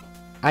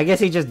 I guess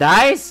he just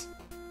dies?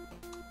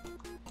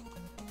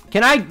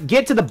 Can I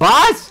get to the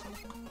boss?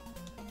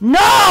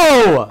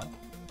 No!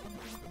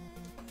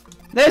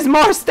 There's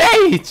more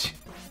stage!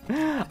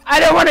 I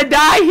don't want to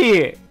die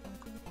here!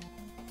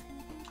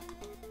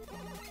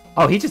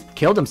 Oh, he just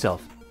killed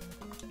himself.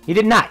 He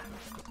did not.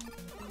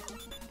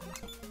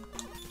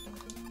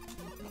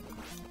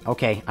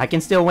 Okay, I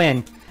can still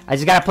win. I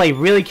just gotta play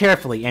really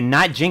carefully and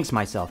not jinx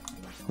myself.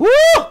 Woo!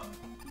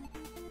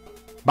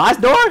 Boss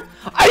door?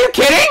 Are you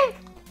kidding?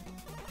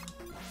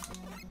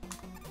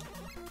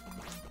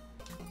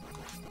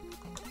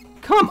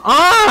 Come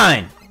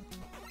on!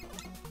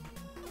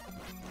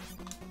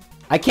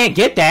 I can't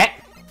get that.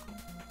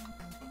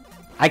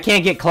 I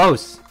can't get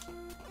close.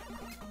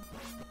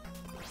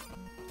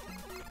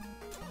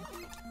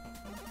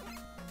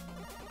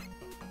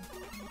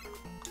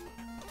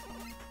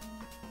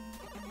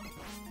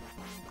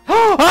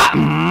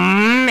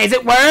 Is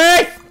it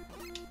worth?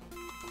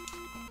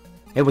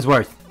 It was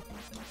worth.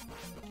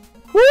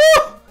 Woo!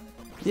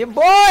 Yeah,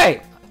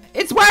 boy!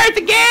 It's worth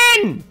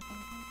again!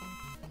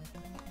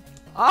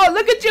 Oh,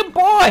 look at your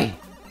boy!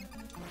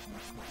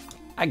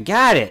 I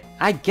got it.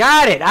 I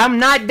got it. I'm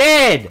not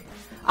dead.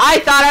 I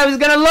thought I was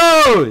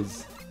gonna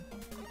lose.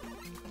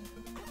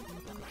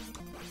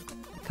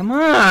 Come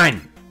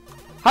on.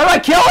 How do I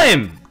kill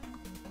him?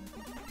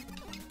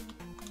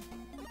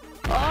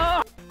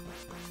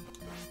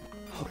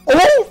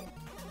 Oh!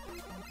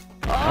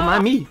 Don't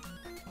mind me.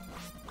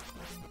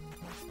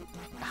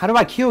 How do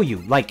I kill you?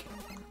 Like,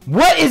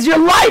 what is your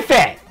life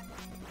at?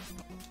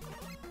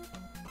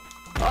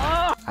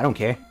 I don't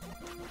care.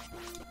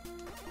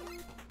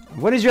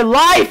 What is your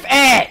life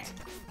at?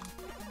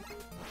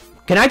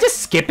 Can I just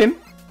skip him?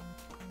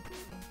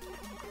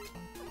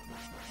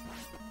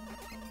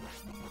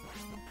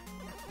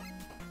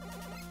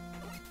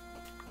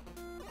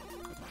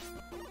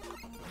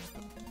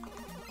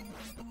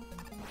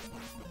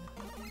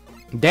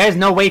 There's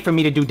no way for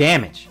me to do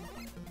damage.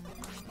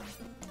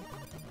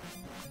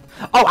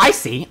 Oh, I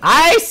see.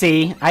 I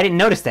see. I didn't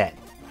notice that.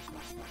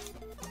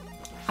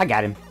 I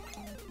got him.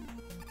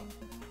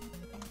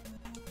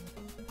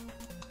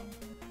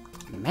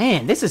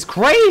 Man, this is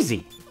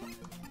crazy.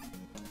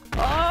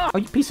 Oh,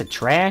 you piece of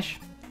trash.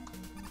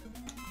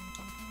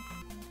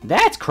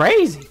 That's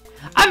crazy.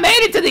 I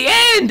made it to the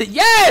end.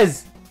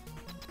 Yes.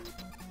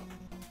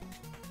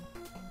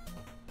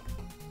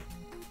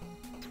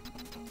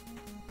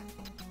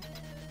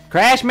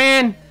 Crash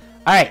Man.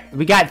 All right,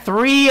 we got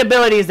 3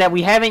 abilities that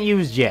we haven't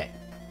used yet.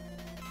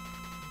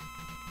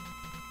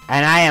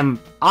 And I am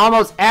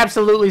almost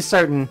absolutely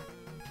certain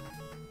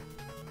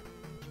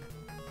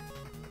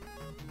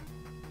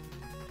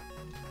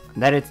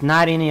that it's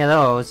not any of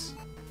those.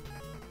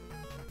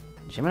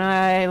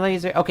 Gemini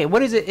laser. Okay,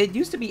 what is it? It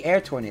used to be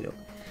air tornado.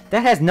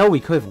 That has no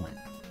equivalent.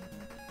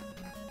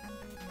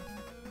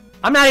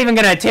 I'm not even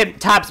gonna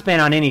attempt top spin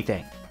on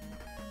anything.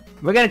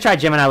 We're gonna try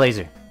Gemini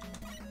laser.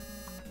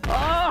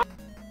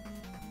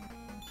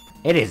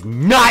 It is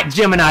not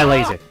Gemini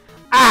laser.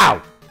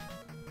 Ow!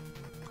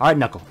 Hard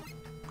knuckle.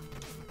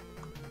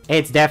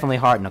 It's definitely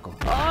hard knuckle.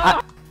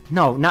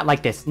 No, not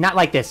like this. Not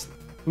like this.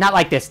 Not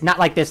like this. Not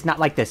like this. Not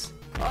like this.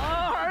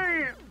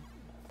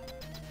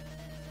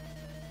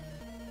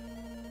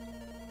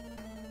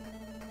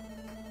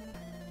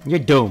 You're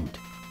doomed.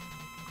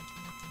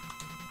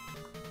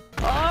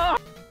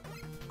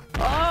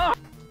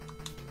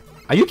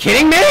 Are you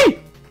kidding me?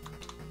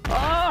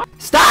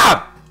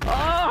 Stop!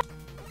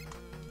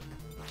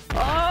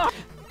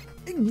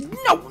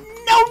 No,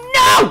 no,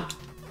 no!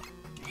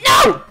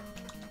 No!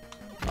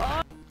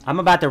 I'm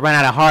about to run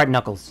out of hard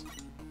knuckles.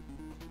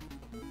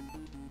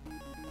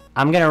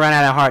 I'm gonna run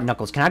out of hard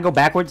knuckles. Can I go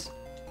backwards?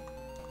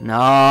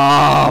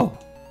 No!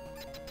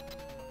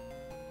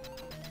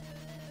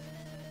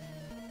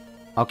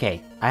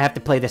 Okay, I have to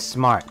play this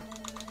smart.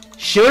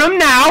 Shoot him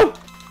now!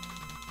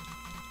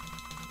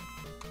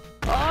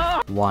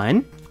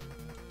 1.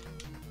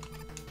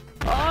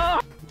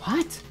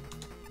 What?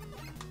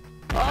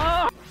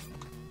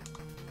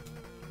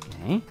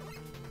 Okay.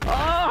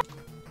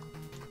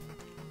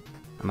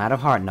 I'm out of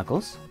hard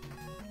knuckles.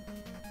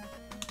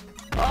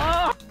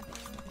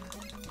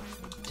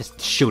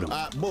 Just shoot him.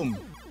 Boom.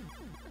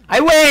 I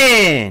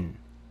win!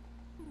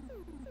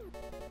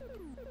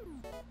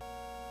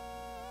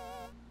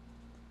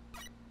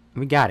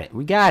 We got it.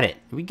 We got it.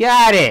 We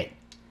got it!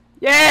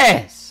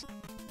 Yes!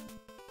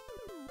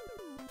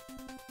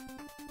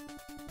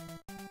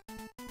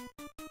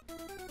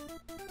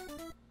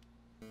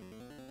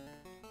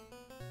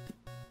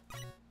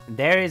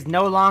 There is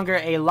no longer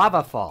a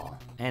lava fall,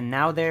 and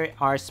now there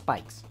are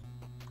spikes.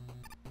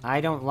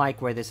 I don't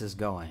like where this is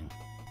going.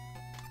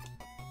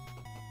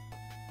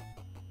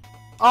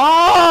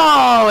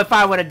 Oh, if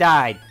I would have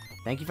died.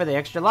 Thank you for the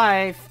extra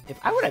life. If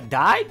I would have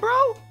died,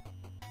 bro?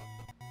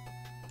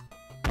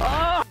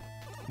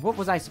 What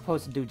was I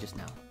supposed to do just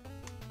now?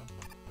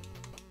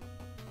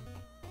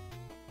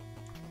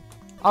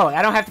 Oh,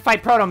 I don't have to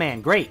fight Proto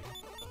Man. Great.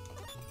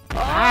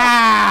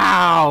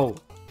 Ow!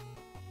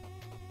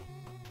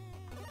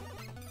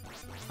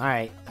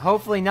 Alright,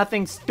 hopefully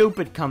nothing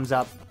stupid comes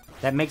up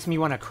that makes me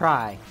want to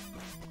cry.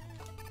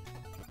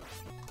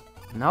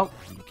 Nope,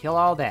 you kill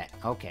all that.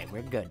 Okay,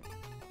 we're good.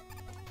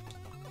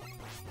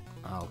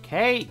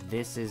 Okay,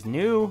 this is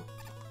new.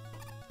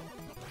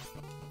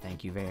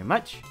 Thank you very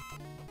much.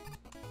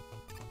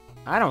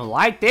 I don't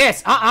like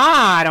this.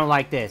 I don't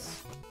like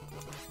this.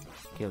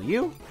 Kill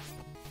you.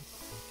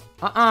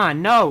 No,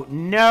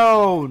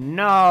 no, no,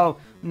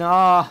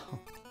 no.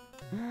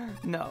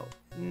 No,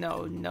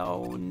 no, no,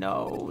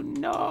 no,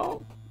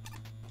 no.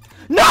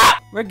 No!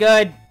 We're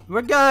good.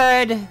 We're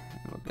good.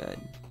 We're good.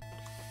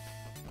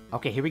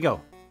 Okay, here we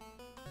go.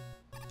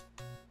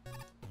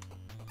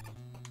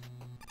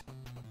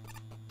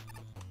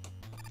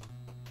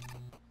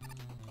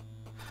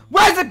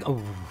 Where's it?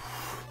 Oh.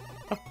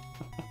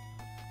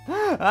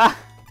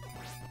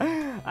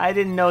 I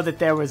didn't know that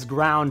there was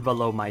ground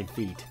below my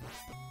feet.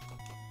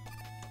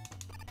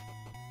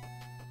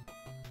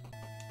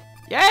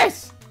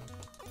 Yes!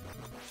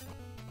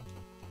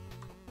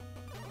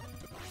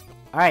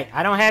 Alright,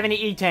 I don't have any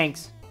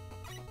E-tanks.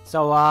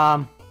 So,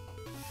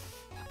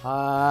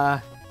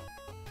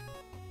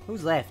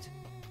 who's left?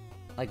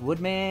 Like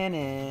Woodman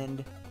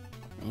and...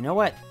 You know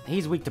what?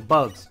 He's weak to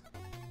bugs.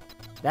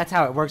 That's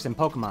how it works in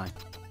Pokemon.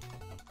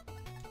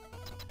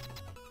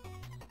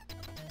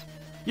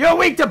 You're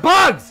weak to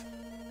bugs!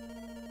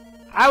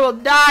 I will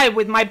die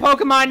with my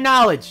Pokemon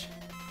knowledge.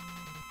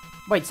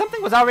 Wait,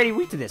 something was already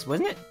weak to this,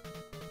 wasn't it?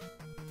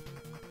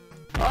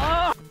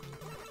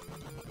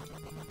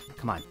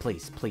 Come on,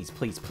 please, please,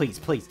 please, please,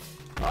 please.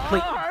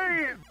 Please.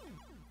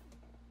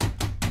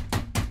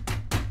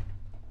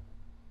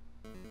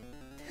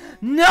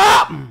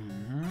 No!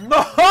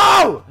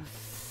 No!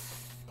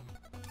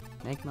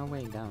 Make my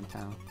way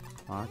downtown.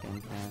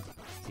 Walking fast.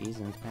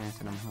 Seasons pass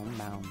and I'm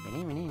homebound.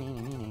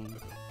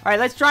 Alright,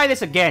 let's try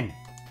this again.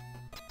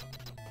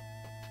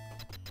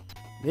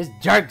 This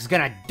jerk's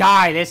gonna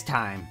die this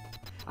time.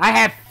 I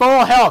have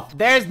full health.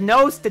 There's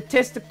no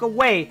statistical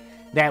way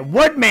that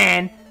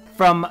Woodman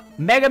from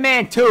Mega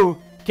Man 2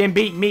 can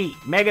beat me,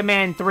 Mega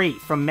Man 3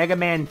 from Mega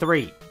Man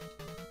 3.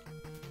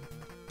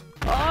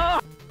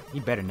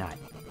 You better not.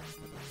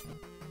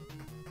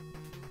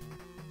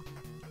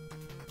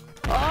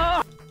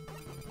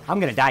 I'm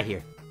gonna die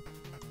here.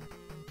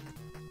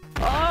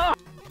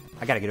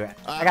 I gotta get out.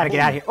 I gotta get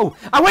out of here. Oh,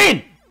 I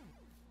win!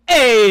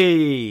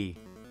 Hey!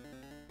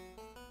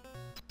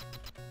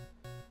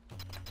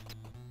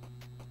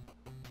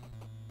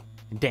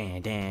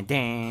 Dan, dan,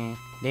 dan,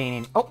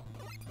 dan. Oh!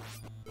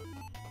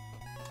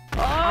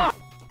 Ah!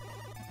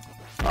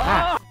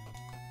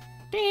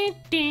 Ding,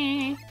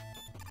 ding.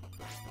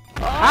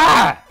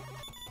 Ah!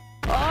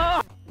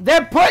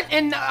 They're put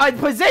in a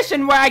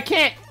position where I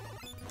can't.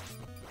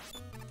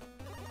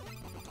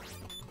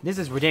 This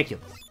is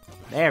ridiculous.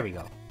 There we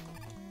go.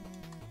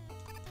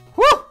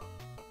 Whew!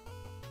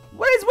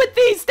 What is with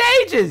these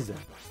stages?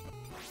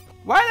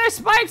 Why are there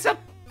spikes up?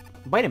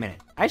 Wait a minute.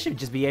 I should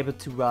just be able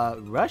to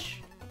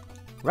rush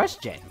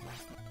jet.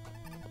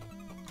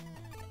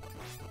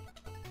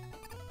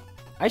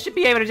 I should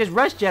be able to just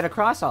rush jet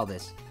across all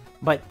this.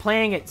 But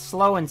playing it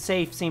slow and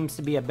safe seems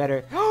to be a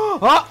better...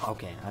 Oh!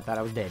 Okay, I thought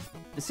I was dead.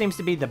 This seems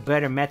to be the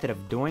better method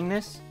of doing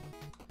this.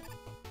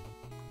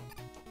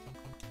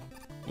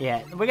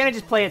 Yeah, we're gonna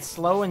just play it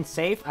slow and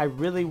safe. I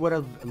really would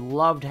have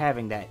loved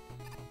having that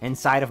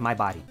inside of my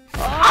body.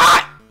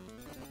 Ah!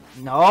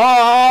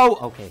 No!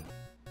 Okay.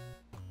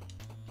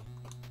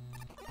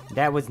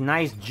 That was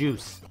nice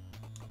juice.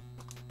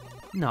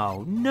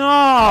 No,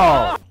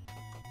 no!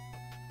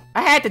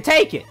 I had to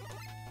take it!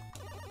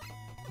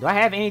 Do I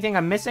have anything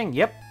I'm missing?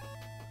 Yep.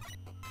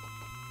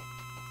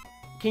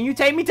 Can you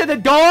take me to the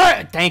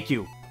door? Thank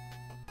you.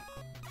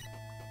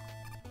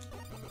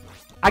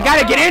 I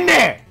gotta get in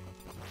there!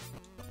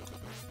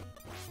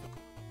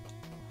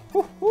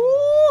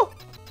 Woohoo!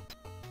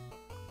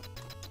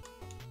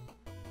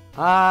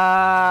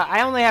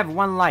 I only have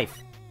one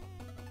life.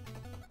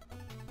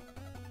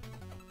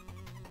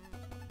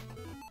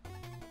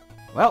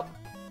 Well,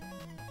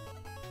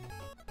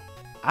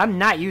 I'm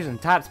not using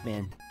top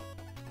spin.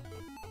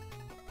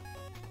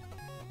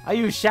 I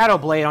use Shadow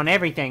Blade on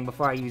everything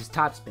before I use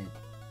top spin.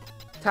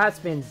 Top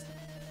spins.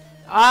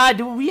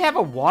 Do we have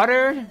a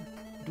water?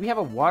 Do we have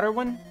a water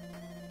one?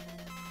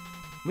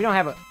 We don't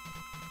have a...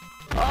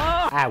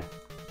 Ow.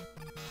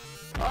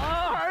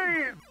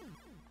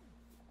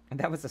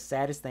 That was the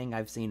saddest thing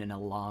I've seen in a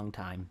long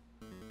time.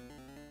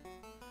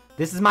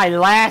 This is my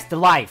last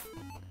life.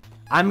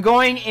 I'm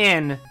going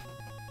in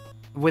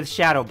with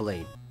Shadow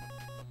Blade.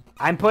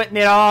 I'm putting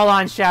it all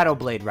on Shadow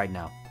Blade right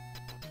now.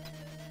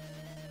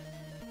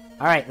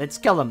 Alright, let's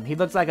kill him. He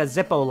looks like a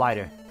Zippo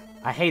lighter.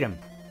 I hate him.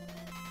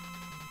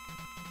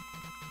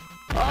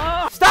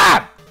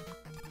 Stop!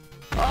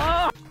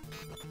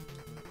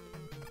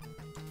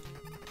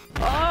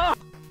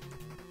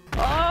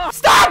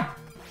 Stop!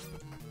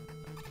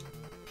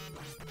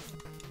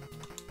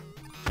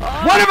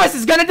 One of us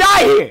is gonna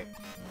die here!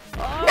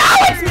 No,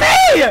 it's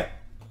me!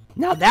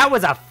 Now that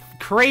was a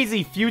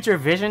crazy future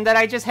vision that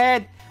I just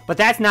had, but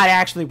that's not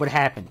actually what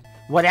happened.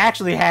 What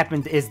actually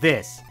happened is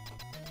this.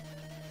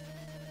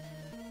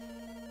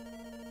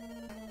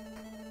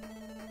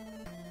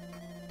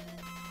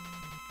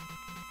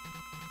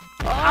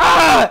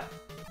 Ah!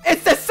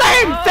 It's the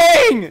same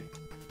thing!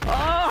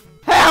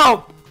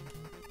 Help!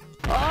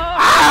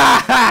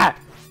 Ah!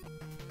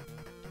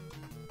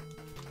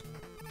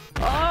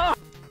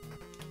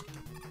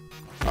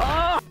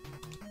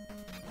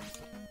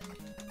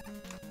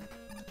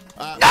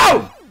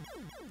 No!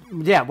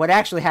 Yeah, what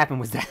actually happened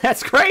was that.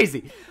 That's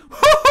crazy.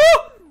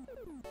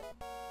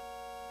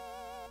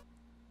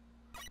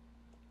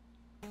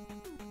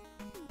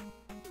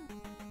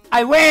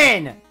 I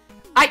win!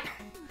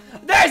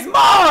 There's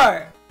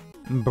more!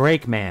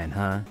 Breakman,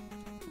 huh?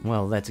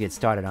 Well, let's get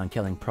started on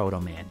killing Proto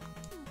Man.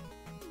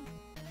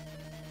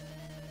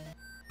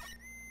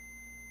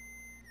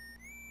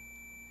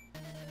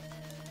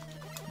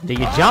 Do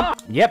you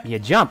jump? Yep, you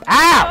jump.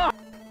 Ow!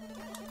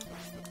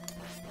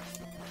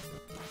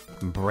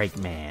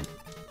 Breakman.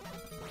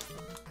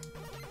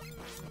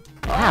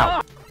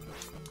 Ow!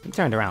 He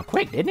turned around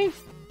quick, didn't he?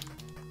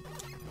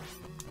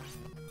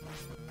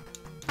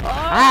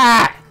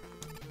 Ah!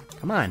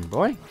 Come on,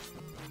 boy.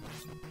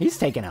 He's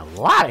taking a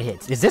lot of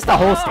hits. Is this the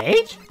whole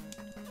stage?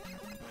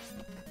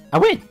 I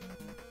win!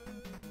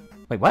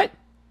 Wait, what?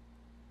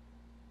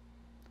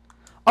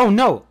 Oh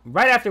no!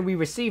 Right after we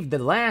received the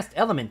last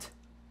element.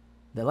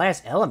 The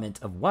last element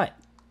of what?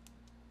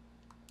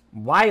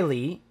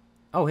 Wily.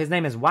 Oh, his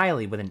name is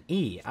Wily with an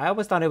E. I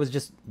always thought it was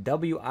just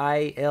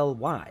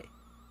W-I-L-Y.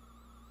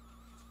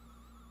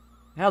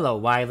 Hello,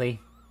 Wily.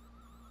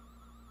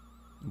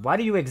 Why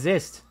do you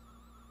exist?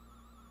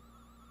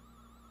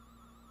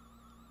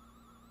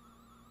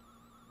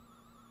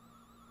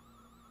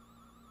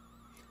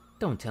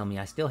 Don't tell me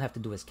I still have to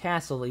do his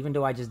castle, even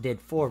though I just did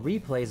 4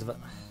 replays of it.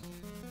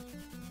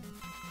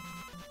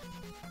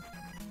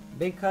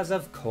 Because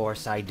of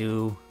course I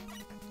do.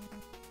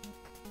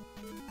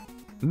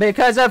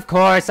 Because of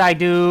course I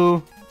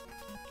do.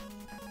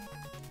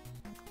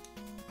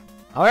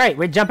 Alright,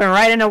 we're jumping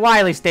right into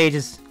Wily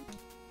stages.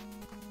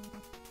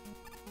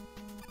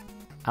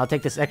 I'll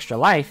take this extra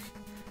life.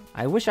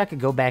 I wish I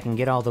could go back and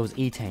get all those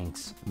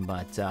E-tanks,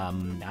 but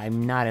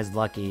I'm not as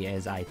lucky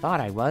as I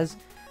thought I was.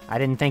 I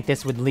didn't think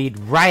this would lead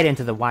right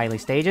into the Wily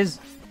stages,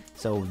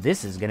 so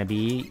this is gonna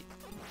be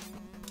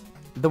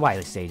the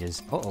Wily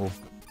stages. Uh-oh.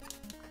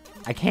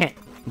 I can't.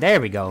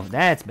 There we go.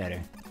 That's better.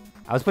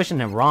 I was pushing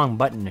the wrong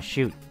button to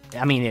shoot.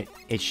 I mean,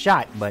 it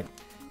shot, but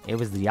it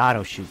was the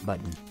auto shoot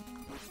button.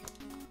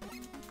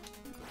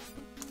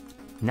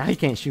 Now you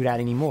can't shoot out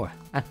anymore.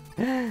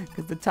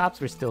 Because the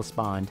tops were still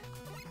spawned.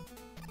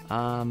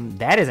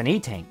 That is an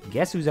E-tank.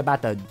 Guess who's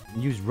about to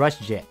use Rush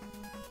Jet?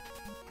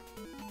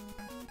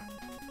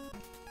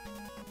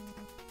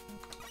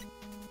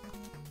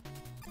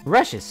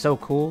 Rush is so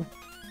cool.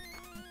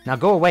 Now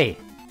go away.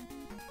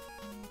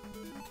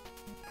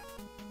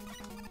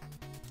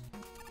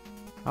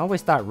 I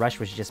always thought Rush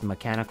was just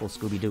mechanical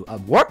Scooby-Doo. A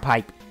warp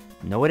pipe?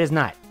 No, it is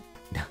not.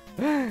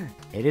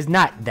 It is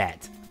not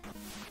that.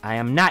 I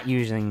am not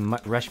using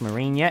Rush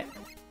Marine yet.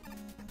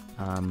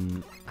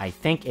 I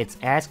think it's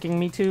asking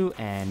me to,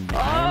 and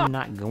I am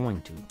not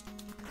going to.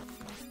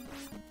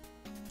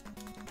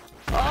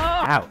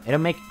 Ow, it'll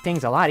make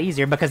things a lot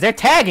easier because they're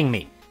tagging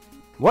me.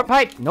 Warp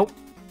pipe? Nope.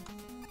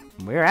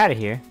 We're out of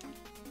here.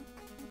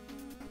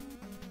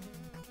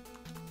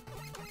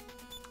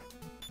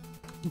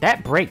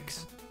 That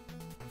breaks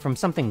from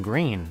something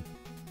green.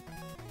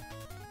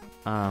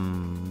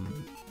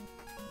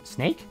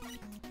 Snake?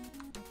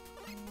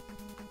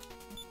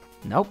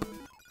 Nope.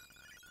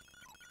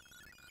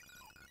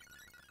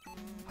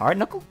 Hard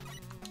knuckle?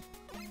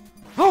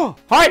 Oh,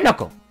 hard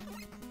knuckle!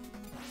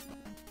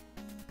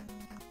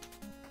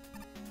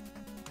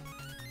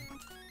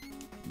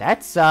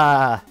 That's,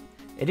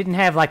 it didn't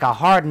have like a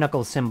hard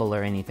knuckle symbol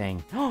or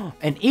anything.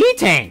 An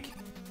E-tank!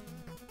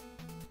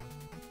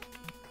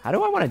 How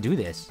do I want to do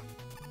this?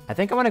 I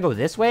think I want to go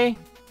this way.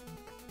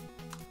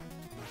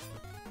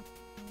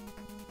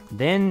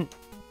 Then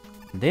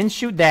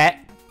shoot that.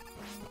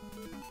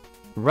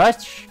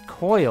 Rush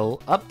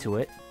coil up to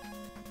it.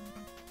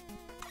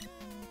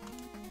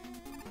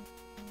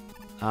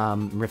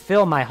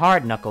 Refill my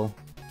hard knuckle.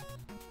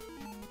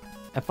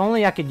 If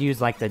only I could use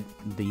like the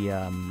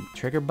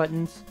trigger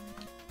buttons,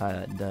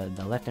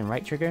 the left and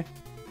right trigger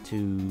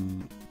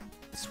to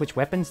switch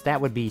weapons.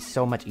 That would be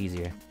so much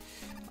easier.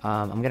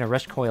 I'm gonna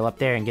rush coil up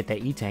there and get that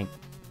E-tank.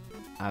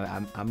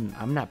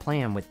 I'm not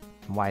playing with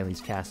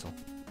Wily's castle.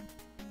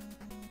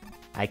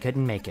 I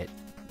couldn't make it.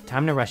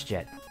 Time to rush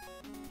jet.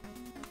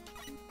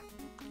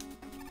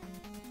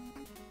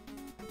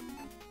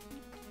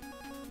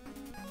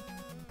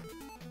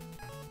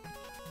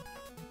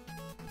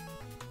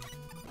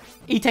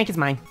 E-tank is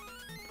mine.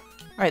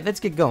 Alright, let's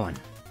get going.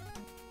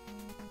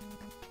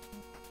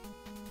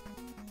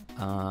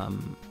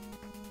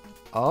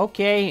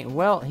 Okay,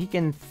 well, he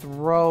can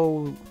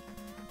throw...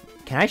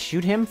 Can I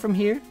shoot him from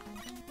here?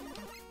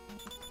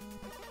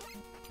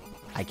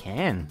 I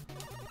can.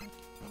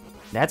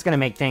 That's gonna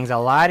make things a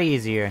lot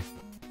easier.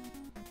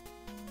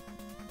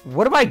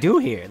 What do I do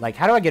here? Like,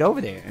 how do I get over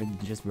there?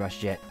 Just rush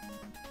jet.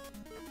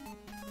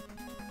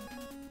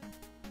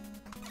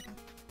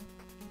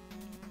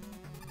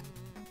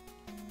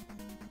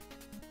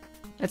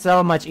 It's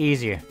so much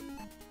easier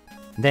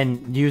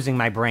than using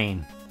my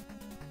brain.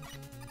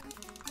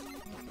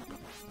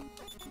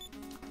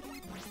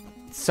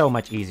 It's so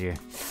much easier.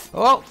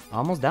 Oh,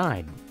 almost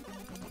died.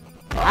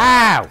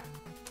 Ow!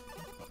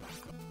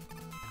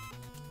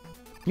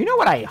 You know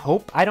what I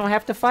hope I don't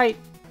have to fight?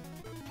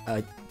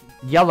 A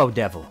yellow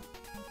devil.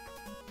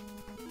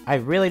 I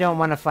really don't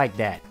want to fight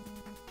that.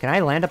 Can I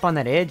land up on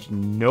that edge?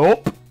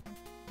 Nope.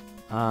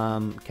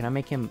 Can I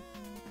make him...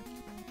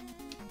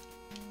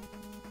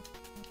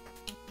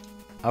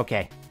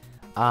 Okay.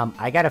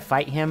 I gotta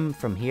fight him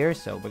from here,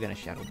 so we're gonna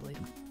Shadow Blade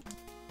him.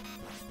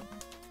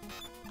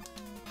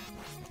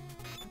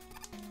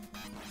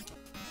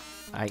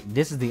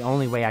 This is the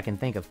only way I can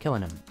think of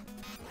killing him.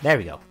 There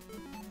we go.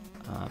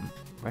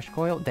 Rush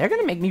Coil. They're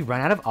gonna make me run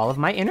out of all of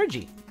my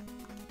energy.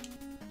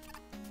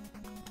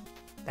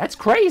 That's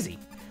crazy.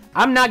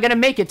 I'm not gonna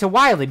make it to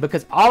Wily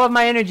because all of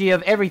my energy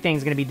of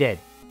everything's gonna be dead.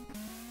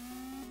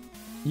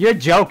 You're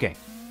joking.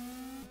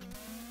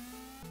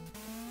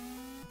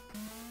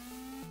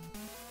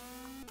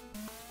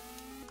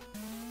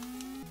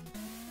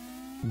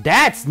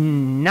 That's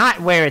not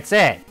where it's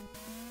at.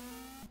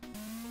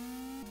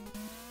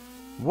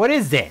 What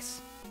is this?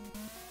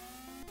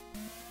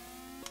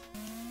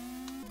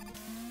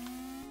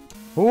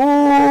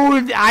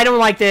 Ooh, I don't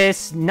like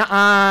this.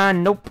 Nuh-uh,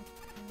 nope.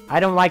 I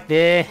don't like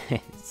this.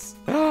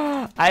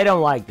 I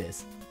don't like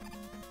this.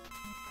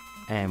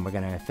 And we're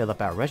gonna fill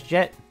up our rush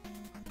jet.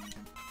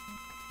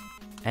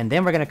 And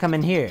then we're gonna come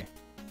in here.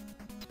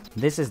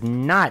 This is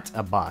not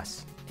a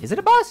boss. Is it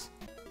a boss?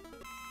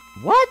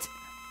 What?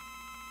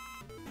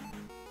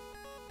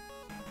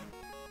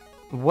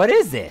 What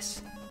is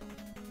this?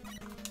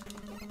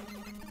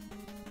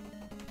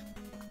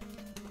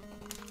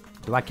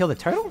 Do I kill the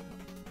turtle?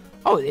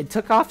 Oh, it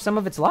took off some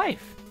of its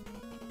life.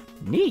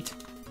 Neat.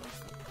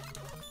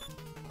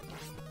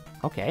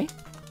 Okay.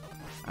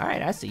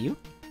 Alright, I see you.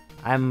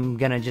 I'm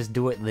gonna just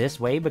do it this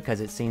way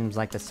because it seems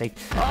like the safe...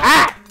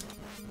 Ah!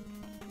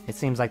 It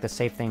seems like the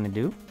safe thing to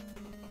do.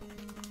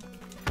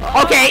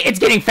 Okay, it's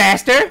getting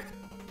faster!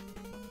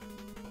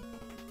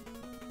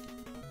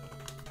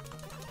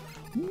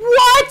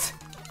 What?!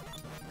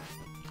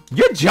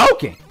 You're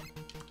joking!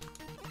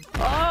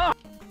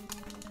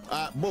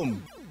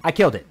 Boom. I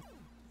killed it.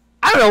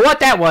 I don't know what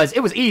that was. It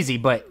was easy,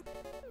 but...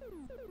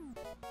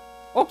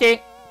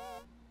 Okay.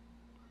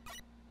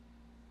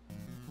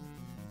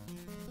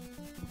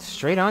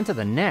 Straight on to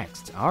the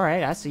next.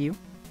 Alright, I see you.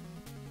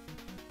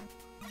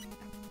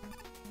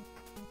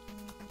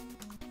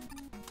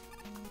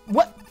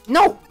 What?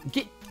 No!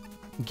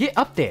 Get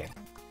up there.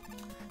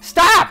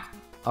 Stop!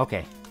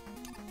 Okay.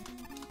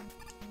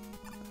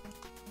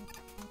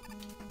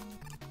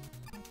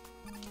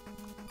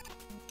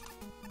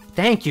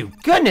 Thank you.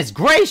 Goodness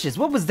gracious,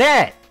 what was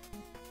that?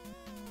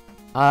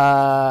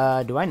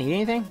 Do I need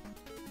anything?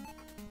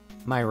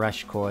 My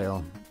rush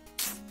coil.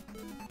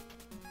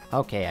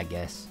 Okay, I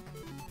guess.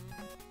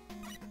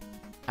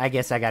 I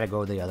guess I gotta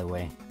go the other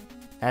way.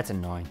 That's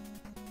annoying.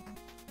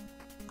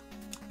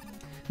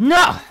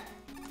 No!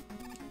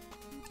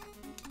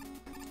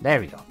 There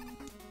we go.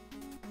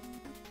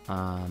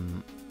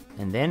 And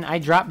then I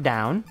drop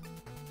down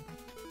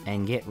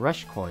and get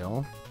rush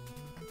coil.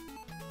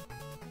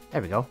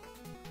 There we go.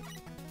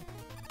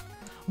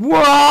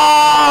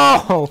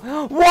 Whoa!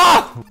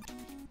 Whoa!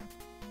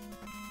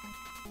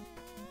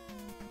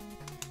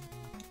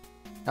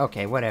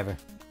 Okay, whatever.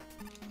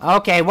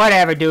 Okay,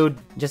 whatever, dude.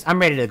 Just, I'm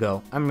ready to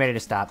go. I'm ready to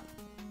stop.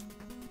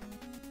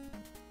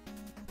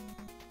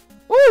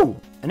 Ooh!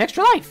 An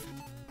extra life!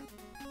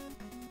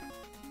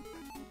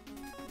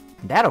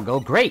 That'll go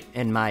great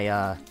in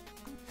my,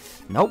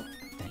 Nope.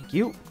 Thank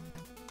you.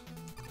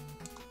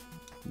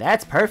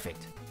 That's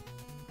perfect.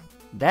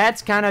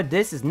 That's kinda...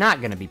 This is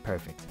not gonna be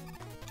perfect.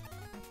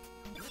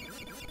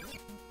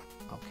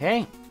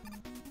 Okay.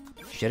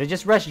 Should've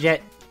just rushed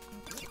jet.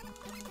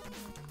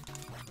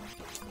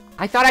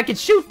 I thought I could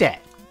shoot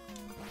that.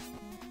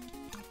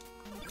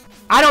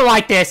 I don't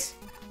like this.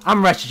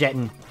 I'm rush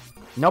jetting.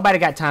 Nobody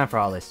got time for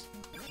all this.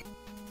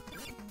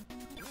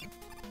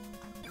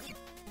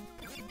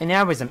 And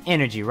there was some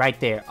energy right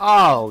there.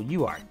 Oh,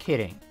 you are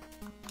kidding.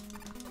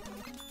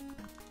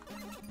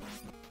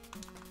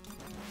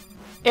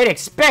 It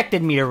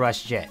expected me to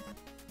rush jet.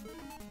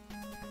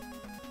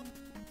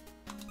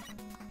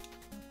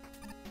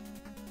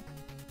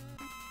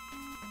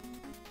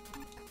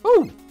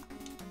 Ooh.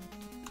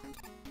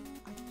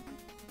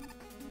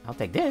 I'll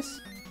take this.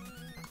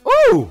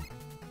 Ooh!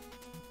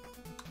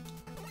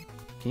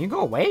 Can you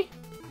go away?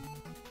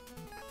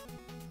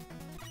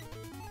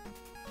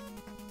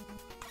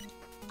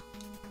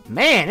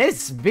 Man,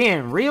 it's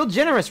being real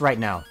generous right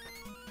now.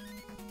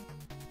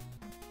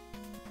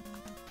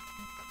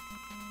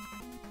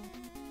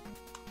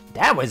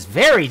 That was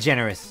very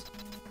generous.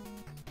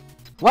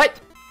 What?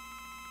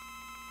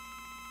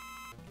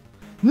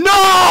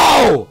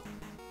 No!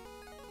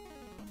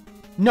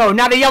 No,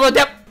 not a yellow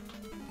devil.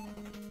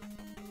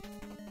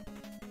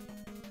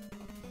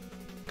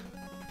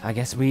 I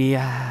guess we,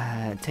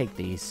 take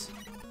these.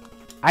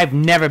 I've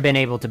never been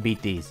able to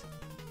beat these.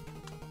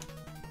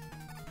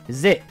 This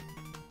is it.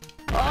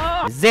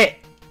 This is it.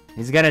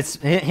 He's gonna,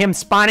 him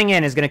spawning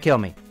in is gonna kill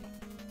me.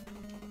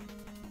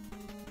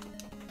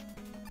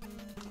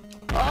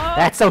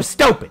 That's so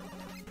stupid.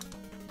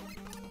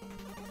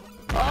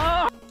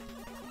 Are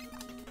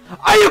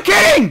you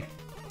kidding?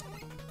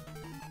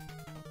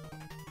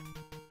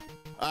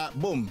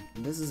 Boom.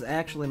 This is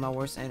actually my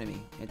worst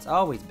enemy. It's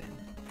always been.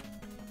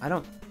 I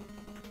don't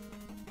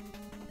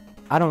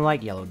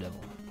like Yellow Devil.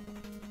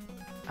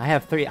 I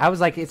have 3. I was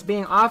like, it's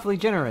being awfully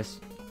generous.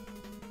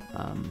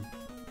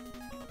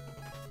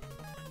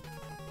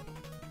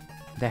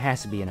 There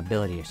has to be an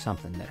ability or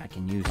something that I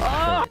can use to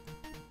kill it.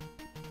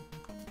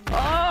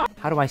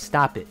 How do I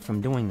stop it from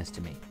doing this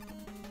to me?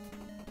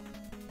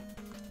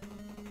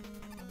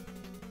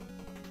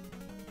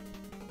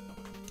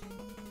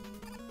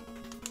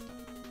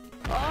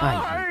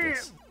 I hate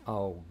this.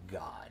 Oh,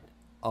 God.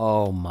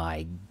 Oh,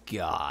 my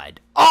God.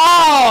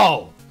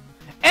 Oh!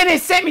 And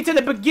it sent me to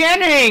the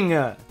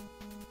beginning!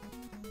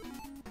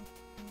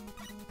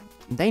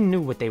 They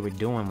knew what they were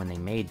doing when they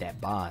made that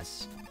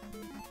boss.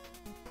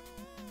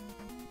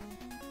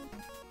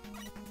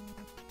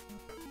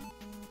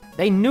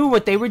 They knew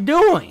what they were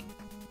doing!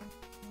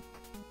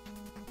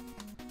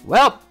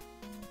 Well,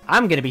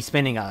 I'm gonna be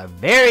spending a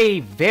very,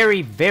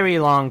 very, very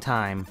long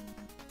time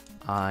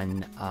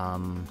on,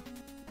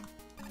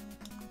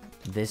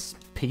 this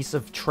piece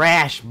of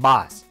trash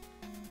boss.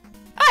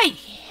 I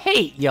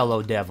hate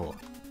Yellow Devil.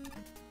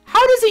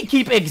 How does he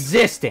keep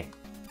existing?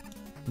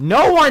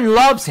 No one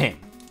loves him.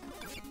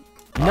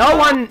 No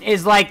one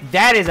is like,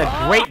 that is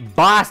a great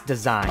boss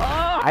design.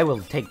 I will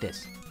take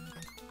this.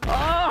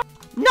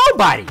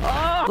 Nobody!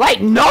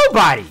 Like,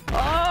 nobody!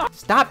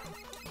 Stop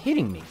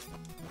hitting me.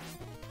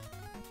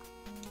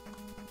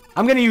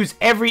 I'm gonna use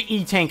every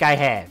E-Tank I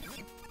have.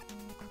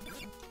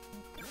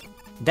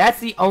 That's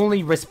the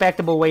only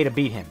respectable way to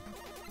beat him.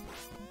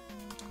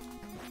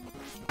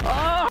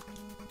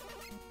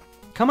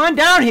 Come on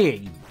down here,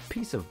 you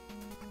piece of...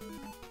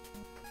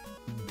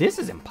 This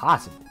is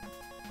impossible.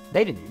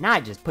 They did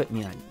not just put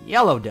me on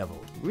Yellow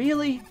Devil.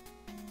 Really?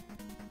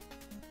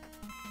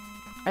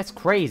 That's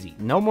crazy.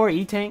 No more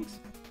E-Tanks?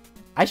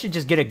 I should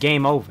just get a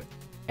game over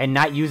and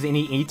not use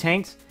any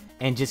E-Tanks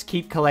and just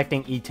keep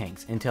collecting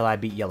E-Tanks until I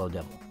beat Yellow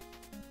Devil.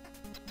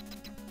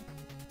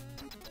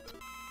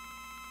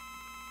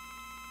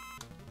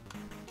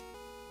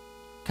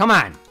 Come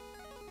on.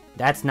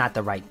 That's not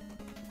the right...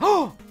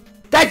 Oh!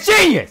 That's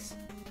genius!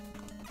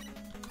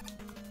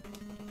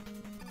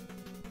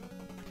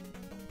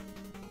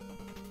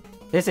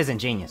 This isn't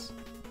genius.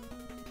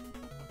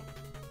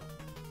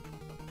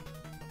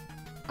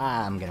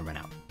 I'm gonna run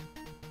out.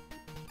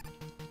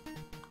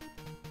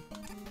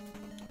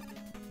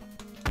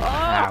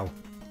 Ow.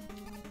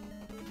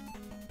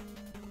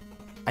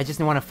 I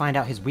just want to find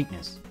out his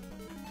weakness.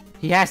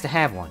 He has to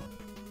have one.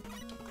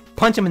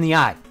 Punch him in the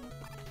eye.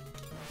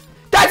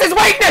 That's his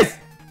weakness!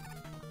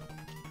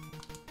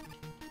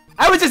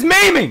 I was just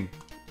maiming!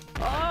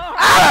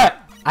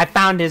 Ah! I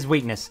found his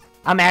weakness.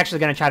 I'm actually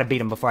gonna try to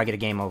beat him before I get a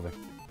game over.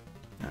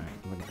 Alright,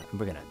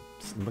 we're gonna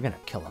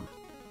kill him.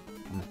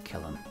 I'm gonna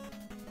kill him.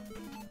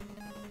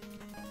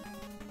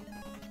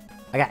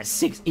 I got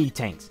 6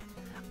 E-Tanks.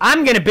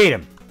 I'm gonna beat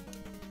him!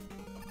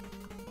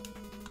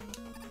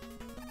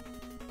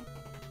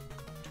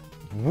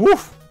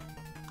 Woof!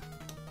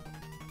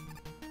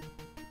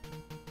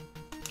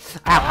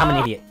 Ow, I'm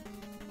an idiot.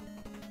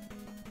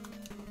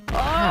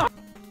 Ow.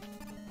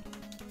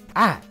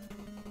 Ah!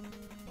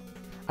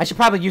 I should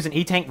probably use an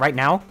E-Tank right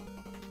now.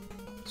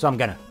 So I'm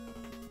gonna.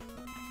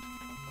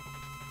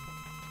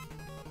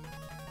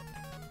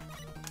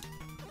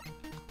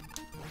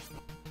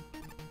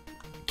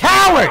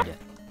 Coward!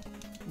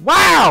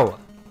 Wow!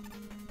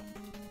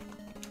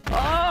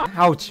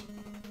 Ouch.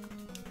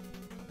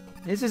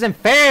 This isn't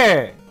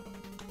fair!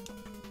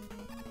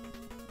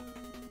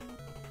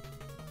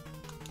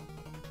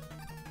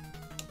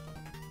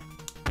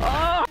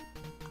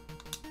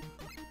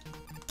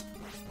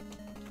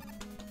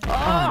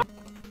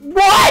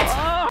 What?!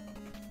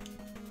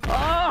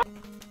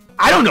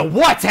 I don't know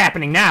what's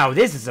happening now.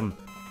 This is some...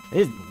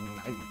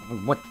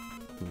 What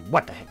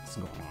the heck is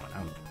going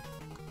on?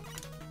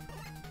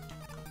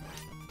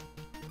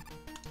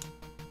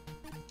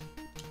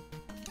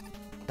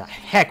 The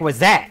heck was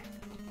that?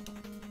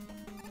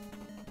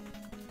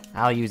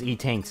 I'll use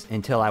E-Tanks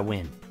until I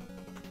win.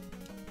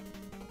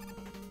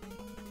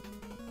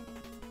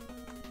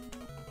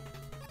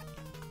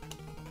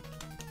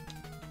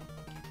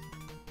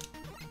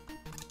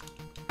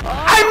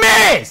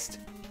 I missed!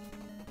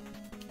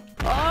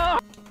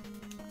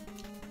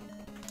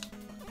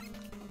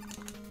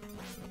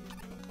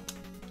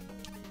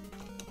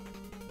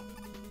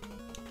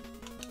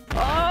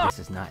 This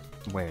is not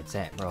where it's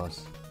at,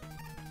 bros.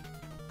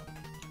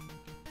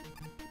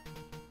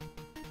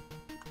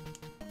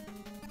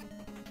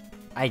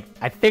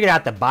 I figured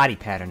out the body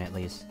pattern at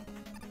least.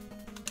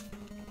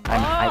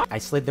 I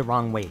slid the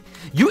wrong way.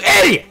 You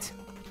idiot!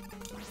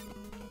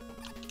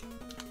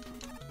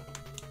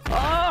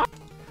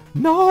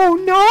 No,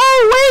 no,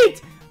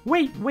 wait!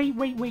 Wait.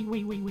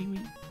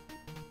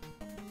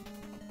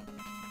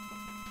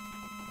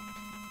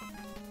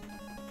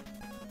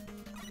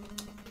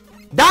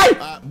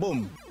 Die!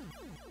 Boom.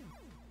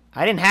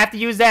 I didn't have to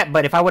use that,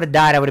 but if I would have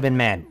died, I would have been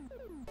mad.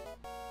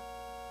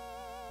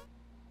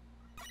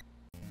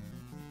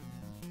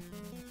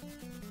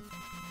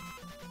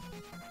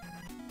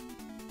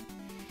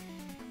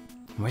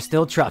 We're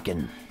still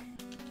trucking.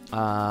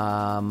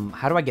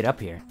 How do I get up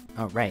here?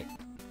 Oh, right.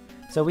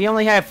 So we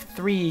only have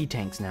 3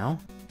 tanks now.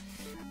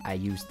 I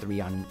used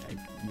 3 on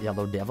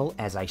Yellow Devil,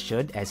 as I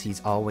should, as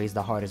he's always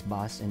the hardest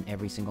boss in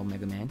every single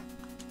Mega Man.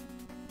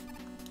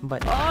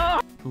 But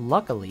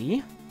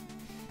luckily,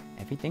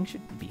 everything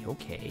should be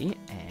okay,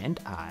 and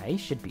I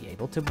should be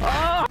able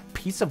to...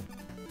 Piece of...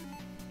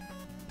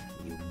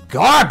 You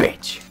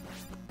garbage!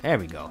 There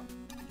we go.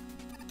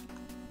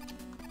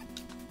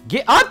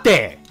 Get up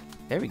there!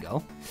 There we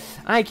go.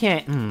 I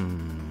can't...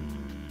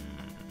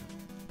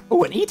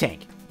 Oh, an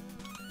E-Tank!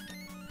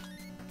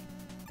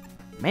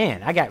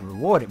 Man, I got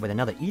rewarded with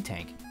another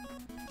E-Tank.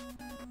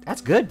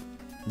 That's good.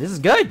 This is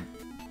good.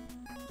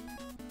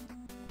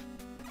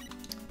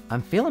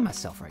 I'm feeling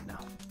myself right now.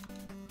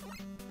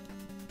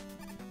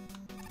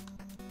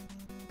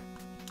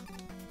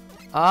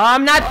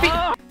 I'm not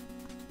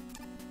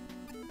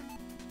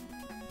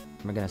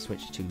We're gonna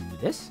switch to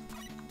this.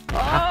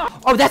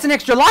 Oh, that's an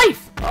extra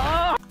life!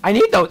 I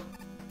need those.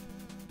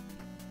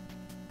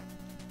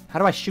 How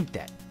do I shoot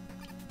that?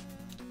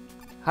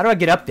 How do I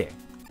get up there?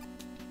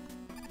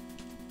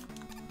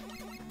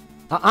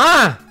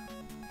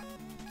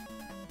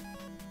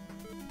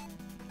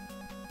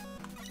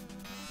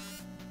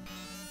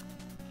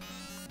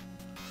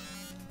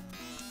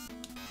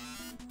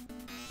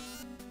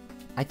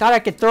 I thought I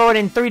could throw it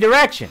in 3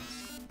 directions.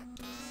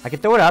 I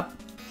could throw it up.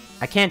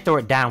 I can't throw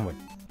it downward.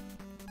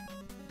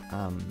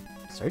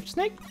 Search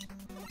snake?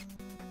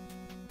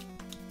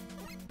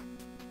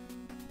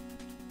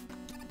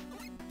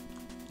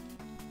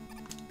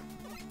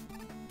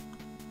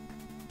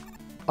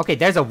 Okay,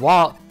 there's a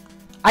wall.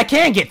 I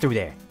can get through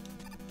there.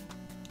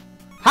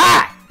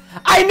 Ha!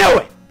 I knew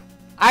it.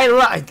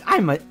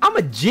 I'm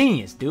a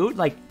genius, dude.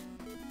 Like,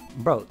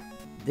 bro,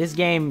 this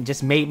game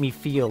just made me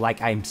feel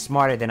like I'm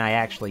smarter than I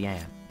actually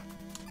am.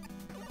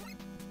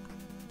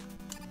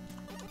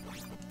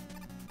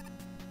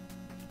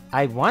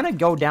 I want to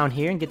go down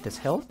here and get this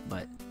health,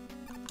 but...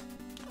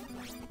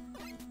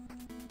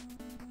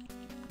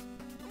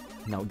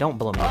 No, don't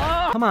blow me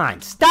up. Come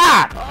on,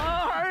 stop!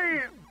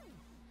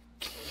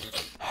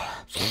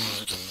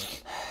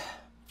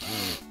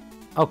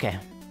 Okay.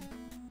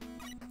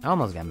 I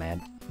almost got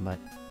mad, but...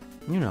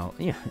 You know,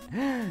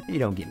 you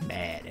don't get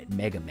mad at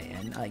Mega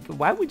Man. Like,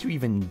 why would you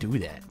even do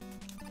that?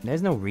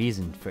 There's no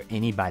reason for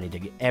anybody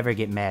to ever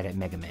get mad at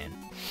Mega Man.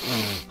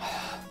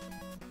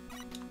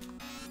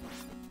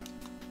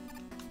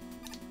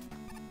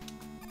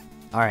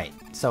 Alright,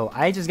 so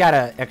I just got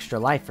an extra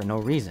life for no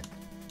reason.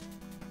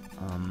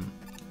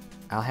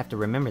 I'll have to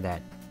remember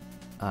that.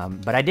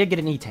 But I did get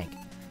an E-Tank,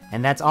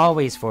 and that's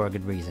always for a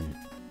good reason.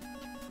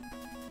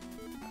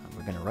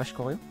 We're gonna rush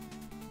coil.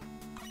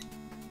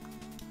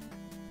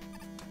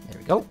 There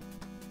we go.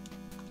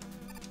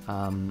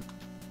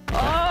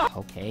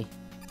 Okay.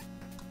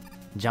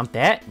 Jump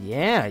that.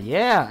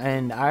 Yeah.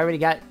 And I already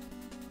got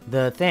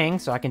the thing,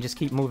 so I can just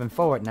keep moving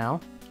forward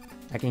now.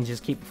 I can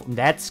just keep...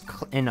 That's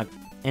in a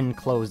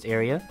enclosed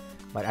area,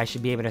 but I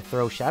should be able to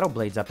throw shadow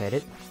blades up at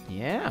it.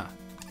 Yeah.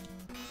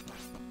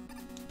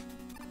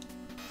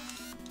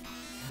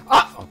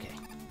 Ah! Okay.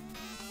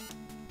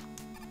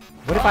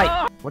 What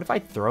if I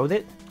throw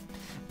it?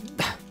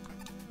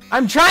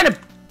 I'm trying to...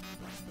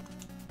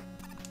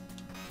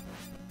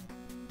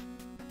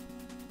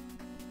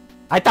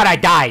 I thought I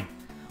died.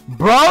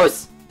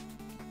 Bros!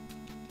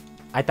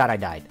 I thought I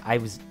died. I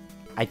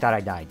thought I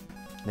died.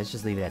 Let's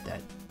just leave it at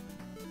that.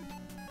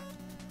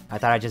 I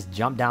thought I just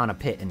jumped down a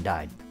pit and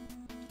died.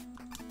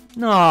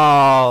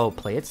 No!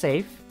 Play it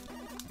safe.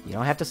 You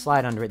don't have to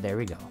slide under it. There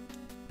we go.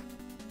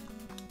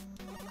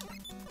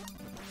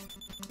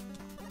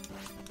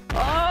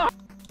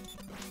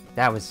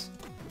 That was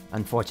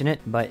unfortunate,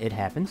 but it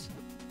happens.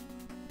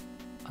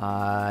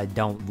 I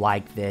don't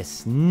like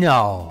this.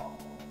 No.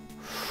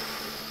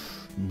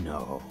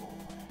 No.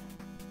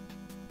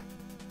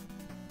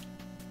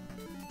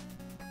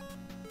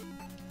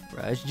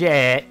 Rush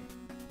jet.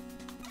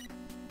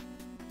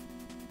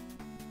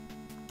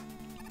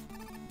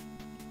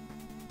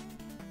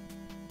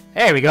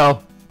 There we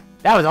go.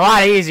 That was a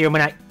lot easier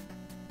when I...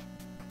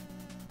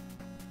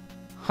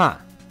 Huh.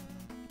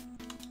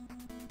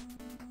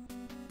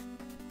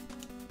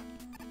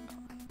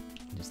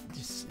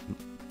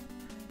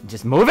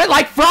 Just move it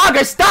like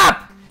Frogger!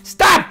 Stop!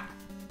 Stop!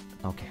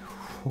 Okay.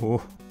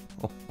 Ooh.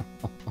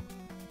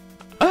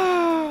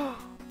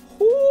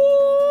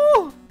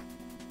 Ooh.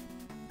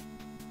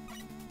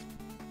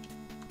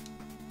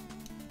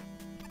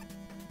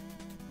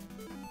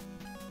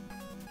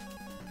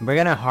 We're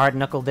gonna hard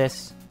knuckle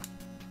this.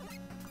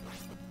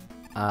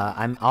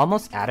 I'm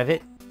almost out of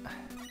it.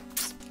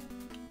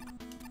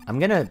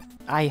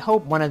 I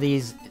hope one of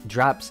these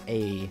drops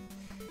a...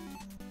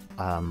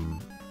 Oh,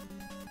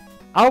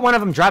 one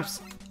of them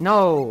drops...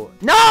 No!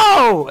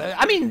 No!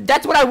 I mean,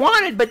 that's what I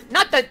wanted, but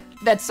not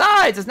that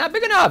size. It's not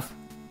big enough.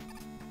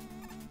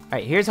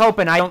 Alright, here's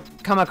hoping I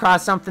don't come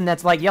across something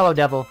that's like Yellow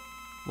Devil.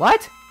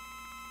 What?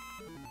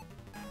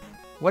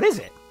 What is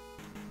it?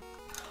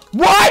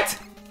 What?!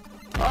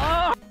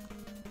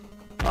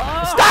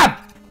 Stop!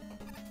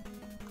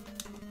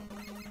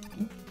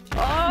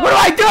 What do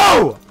I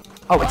do?!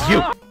 Oh, it's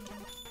you!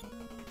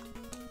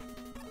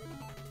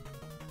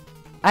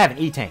 I have an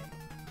E-tank.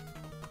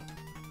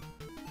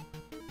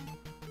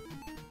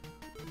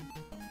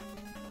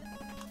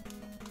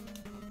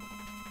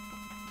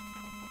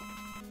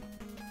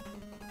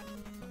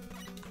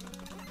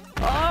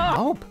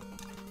 Nope.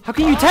 How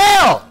can you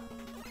tell?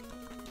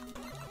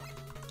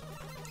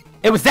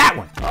 It was that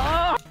one.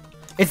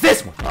 It's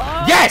this one.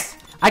 Yes!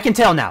 I can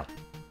tell now.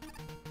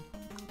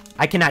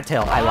 I cannot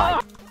tell. I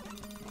lied.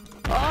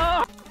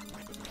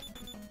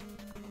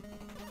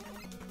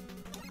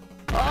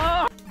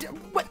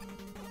 What?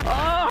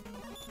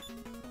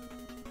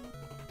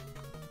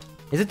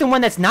 Is it the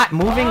one that's not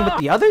moving with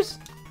the others?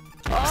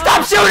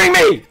 Stop shooting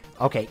me!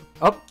 Okay.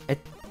 Oh,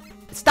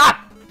 stop!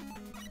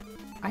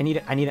 I need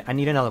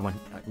another one.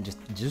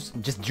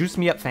 Just juice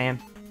me up, fam.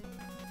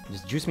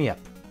 Just juice me up.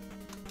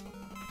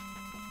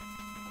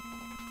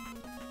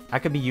 I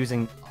could be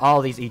using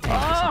all these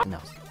E-tanks for something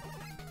else.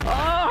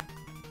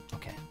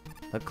 Okay.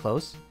 Look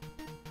close.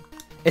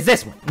 It's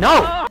this one.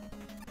 No!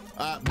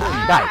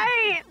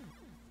 Die.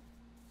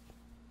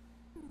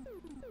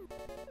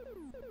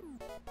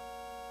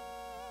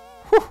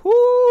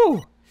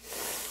 Woohoo!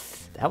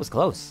 That was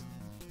close.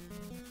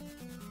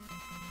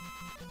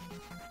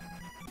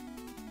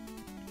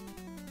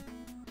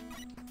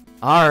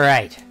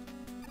 Alright.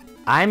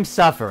 I'm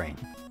suffering.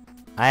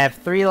 I have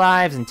 3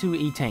 lives and 2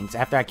 E-tanks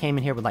after I came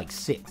in here with like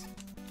 6.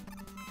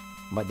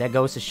 But that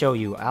goes to show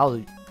you,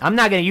 I'm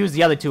not gonna use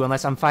the other 2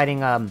 unless I'm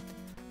fighting,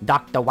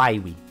 Dr.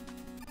 Waiwi.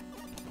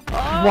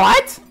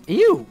 What?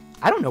 Ew.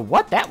 I don't know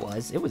what that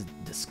was. It was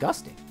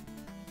disgusting.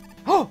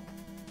 Oh!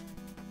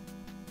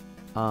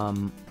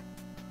 Can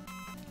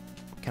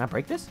I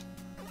break this?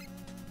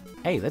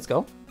 Hey, let's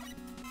go.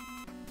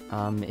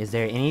 Is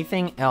there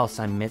anything else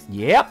I missed?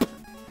 Yep!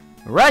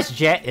 Rush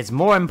Jet is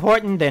more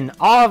important than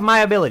all of my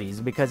abilities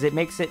because it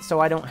makes it so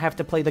I don't have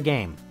to play the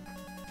game.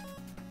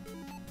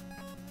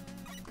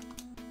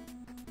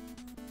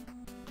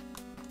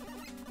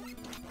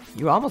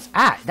 You almost...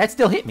 Ah! That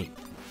still hit me!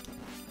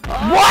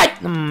 What?!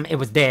 It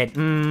was dead.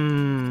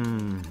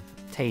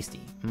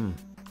 Tasty.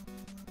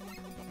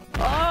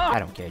 I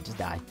don't care, just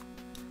die.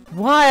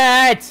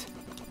 What?!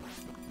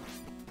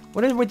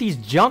 What is with these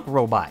jump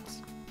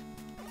robots?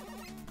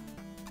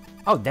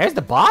 Oh, there's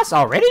the boss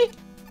already?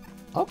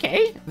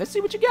 Okay, let's see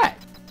what you got.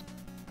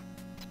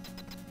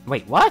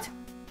 Wait, what?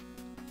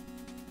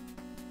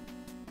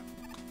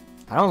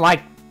 I don't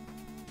like...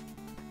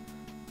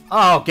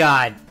 Oh,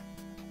 God.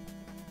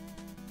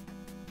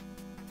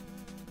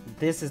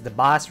 This is the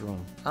boss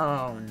room.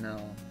 Oh, no.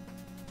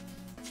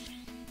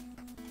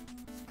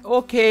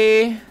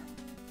 Okay.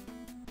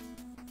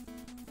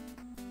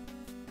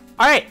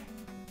 Alright.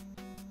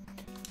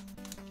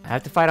 I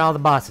have to fight all the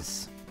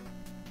bosses.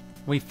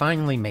 We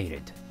finally made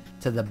it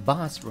to the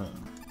boss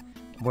room,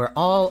 where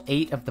all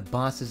 8 of the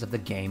bosses of the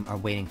game are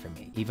waiting for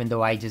me, even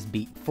though I just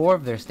beat 4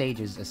 of their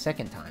stages a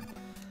second time.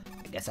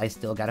 I guess I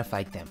still gotta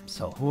fight them,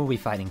 so who are we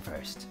fighting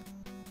first?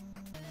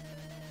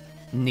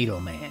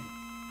 Needleman.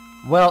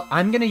 Well,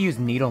 I'm gonna use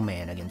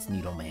Needleman against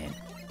Needleman.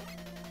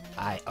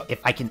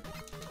 If I can...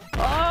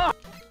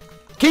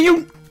 Can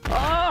you...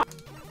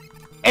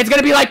 It's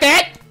gonna be like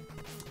that?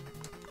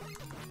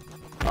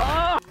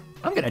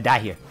 I'm gonna die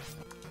here.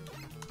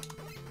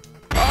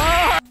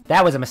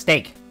 That was a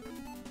mistake.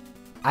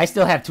 I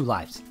still have 2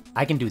 lives.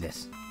 I can do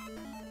this.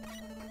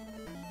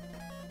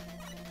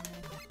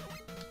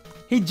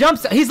 He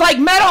jumps. He's like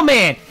Metal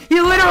Man. He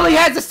literally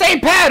has the same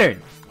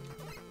pattern.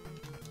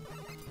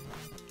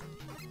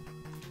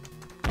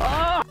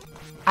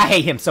 I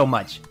hate him so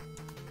much.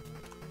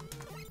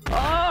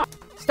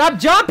 Stop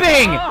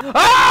jumping!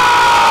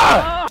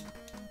 Ah!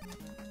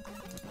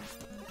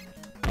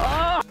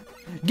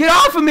 Get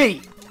off of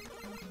me!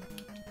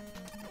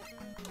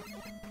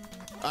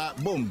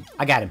 Boom.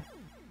 I got him.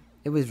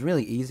 It was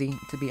really easy,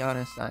 to be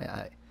honest.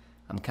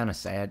 I'm kind of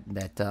sad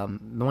that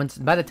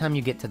by the time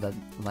you get to the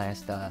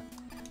last the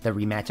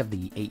rematch of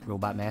the 8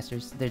 Robot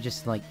Masters, they're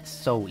just like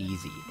so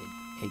easy.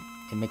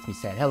 It makes me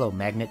sad. Hello,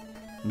 Magnet.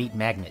 Meet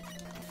Magnet.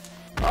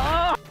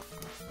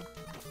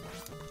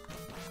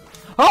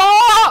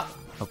 Oh!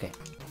 Okay.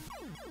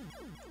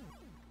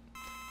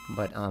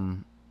 But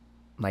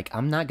like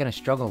I'm not gonna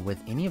struggle with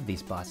any of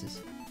these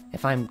bosses.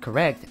 If I'm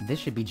correct, this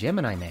should be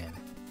Gemini Man.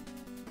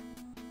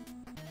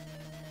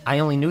 I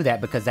only knew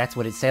that because that's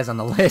what it says on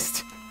the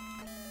list.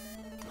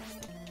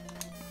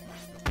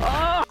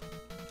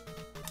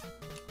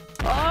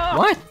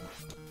 What?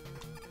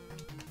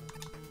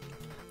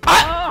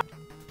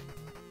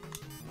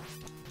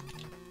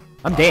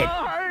 I'm dead.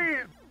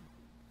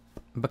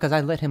 Because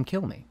I let him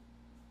kill me.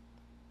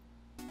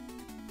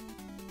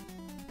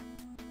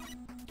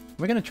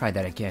 We're gonna try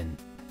that again.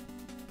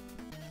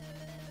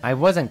 I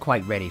wasn't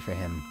quite ready for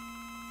him.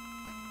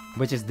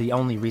 Which is the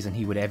only reason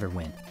he would ever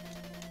win.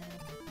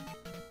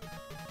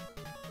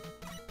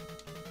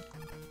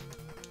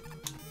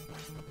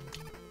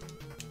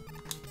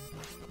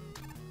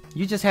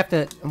 You just have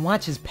to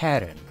watch his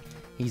pattern.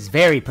 He's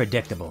very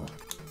predictable.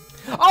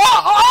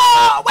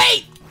 Oh!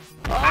 Wait!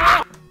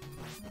 Ah!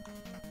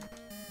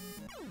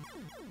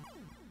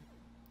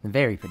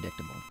 Very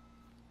predictable.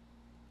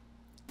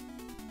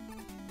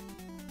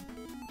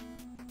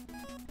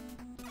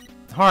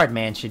 Hard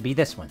man should be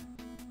this one.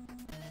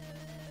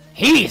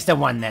 He's the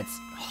one that's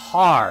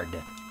hard.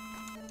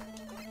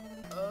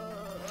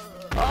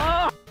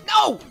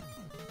 No!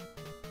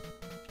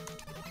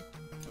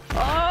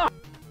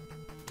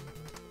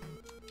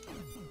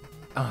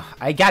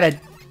 I gotta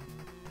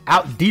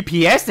out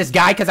DPS this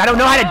guy because I don't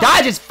know how to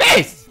dodge his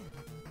fist!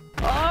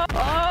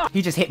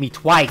 He just hit me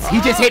twice. He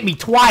just hit me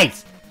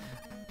twice!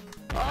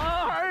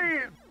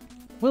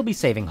 We'll be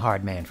saving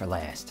Hard Man for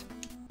last.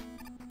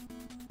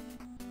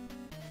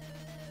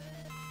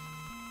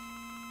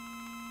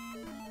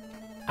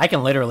 I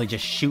can literally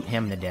just shoot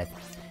him to death.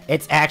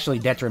 It's actually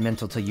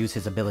detrimental to use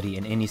his ability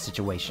in any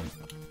situation.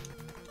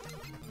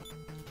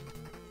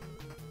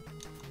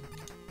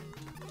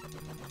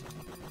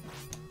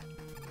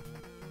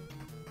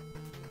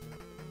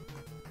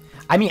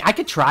 I mean, I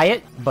could try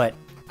it, but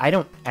I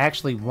don't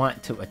actually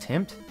want to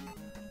attempt.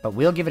 But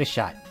we'll give it a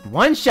shot.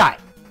 One shot!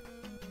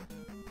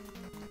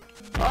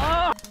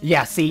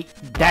 Yeah, see?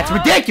 That's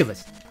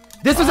ridiculous!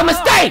 This was a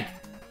mistake!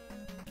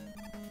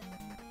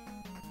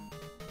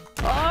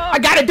 I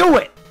gotta do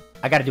it!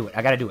 I gotta do it.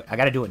 I gotta do it. I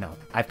gotta do it now.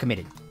 I've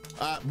committed.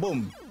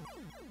 Boom.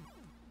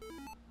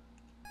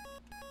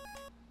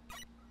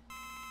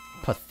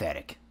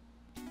 Pathetic.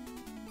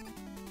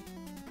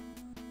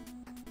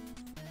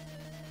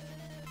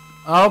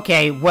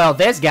 Okay, well,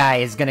 this guy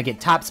is gonna get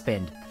top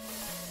spinned.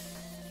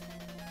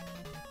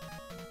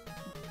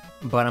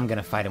 But I'm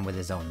gonna fight him with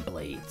his own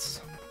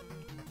blades.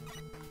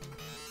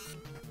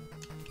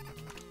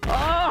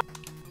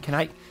 Can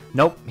I?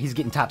 Nope, he's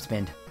getting top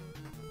spinned.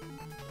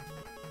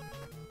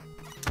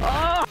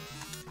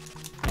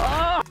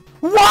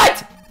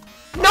 What?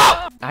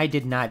 No! I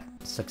did not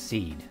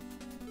succeed.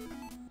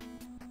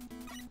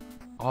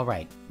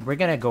 Alright, we're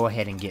gonna go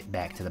ahead and get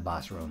back to the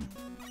boss room.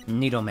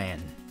 Needle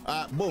Man.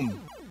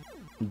 Boom.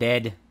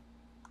 Dead.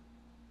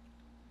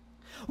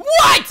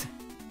 What?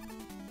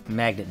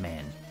 Magnet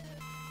Man.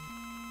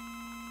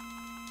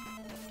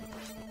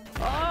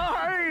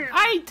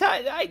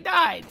 I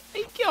died.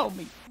 He killed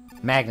me.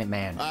 Magnet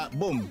Man.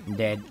 Boom.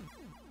 Dead.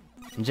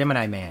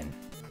 Gemini Man.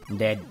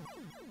 Dead.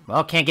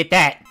 Well, can't get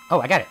that. Oh,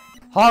 I got it.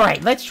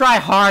 Alright, let's try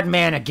Hard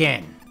Man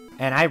again.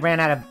 And I ran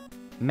out of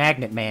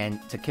Magnet Man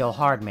to kill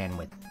Hard Man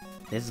with.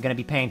 This is gonna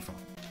be painful.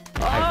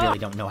 I really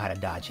don't know how to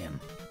dodge him.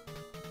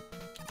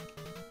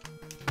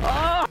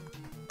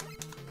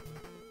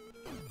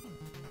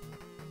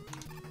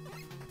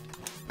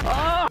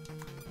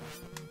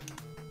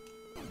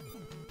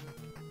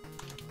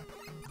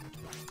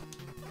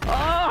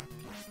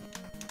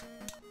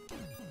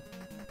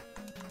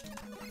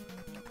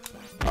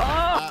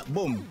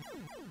 Boom.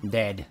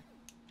 Dead.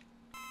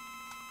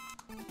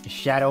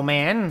 Shadow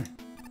Man.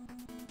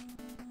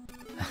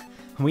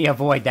 We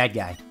avoid that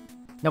guy.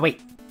 No,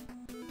 wait.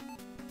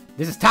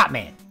 This is Top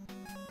Man.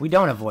 We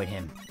don't avoid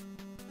him.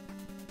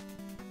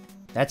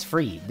 That's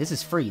free. This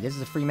is free. This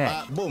is a free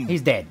match. Boom.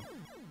 He's dead.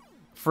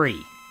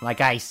 Free.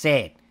 Like I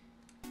said.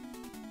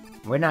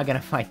 We're not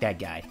gonna fight that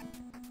guy.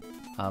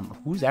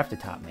 Who's after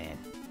Top Man?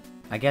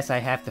 I guess I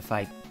have to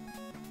fight...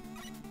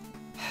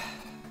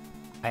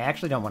 I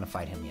actually don't want to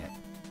fight him yet.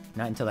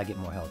 Not until I get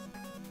more health.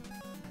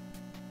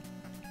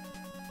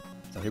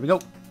 So here we go.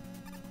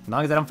 As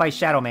long as I don't fight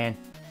Shadow Man.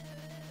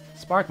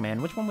 Spark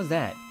Man, which one was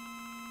that?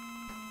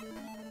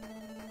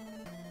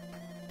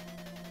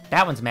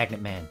 That one's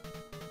Magnet Man.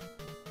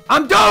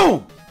 I'm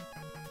doomed!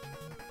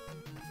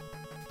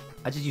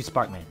 I just used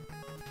Spark Man.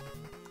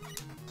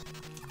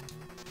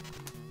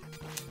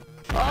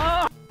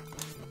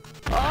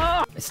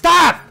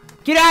 Stop!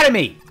 Get out of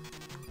me!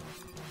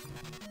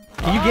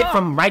 Can you get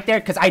from right there?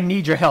 Because I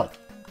need your help.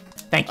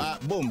 Thank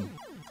you. Boom.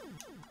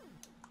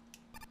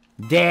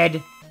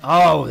 Dead.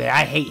 Oh,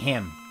 I hate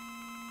him.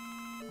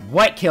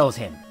 What kills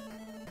him?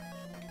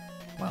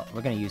 Well,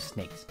 we're gonna use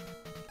snakes.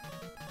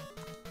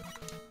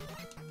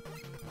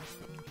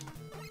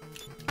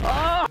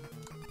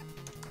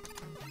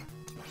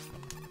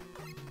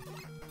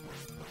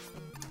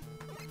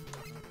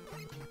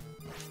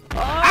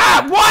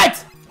 Ah,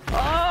 what?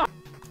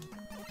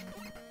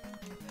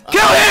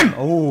 Kill him!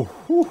 Oh,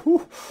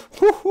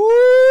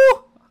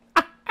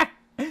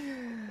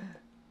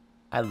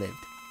 I lived.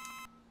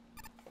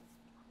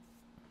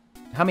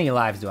 How many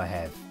lives do I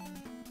have?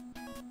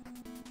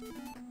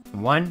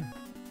 1?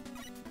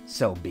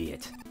 So be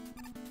it.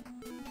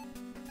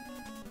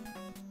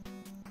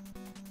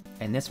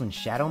 And this one's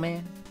Shadow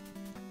Man?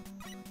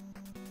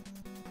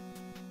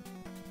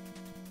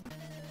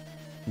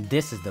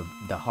 This is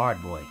the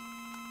hard boy.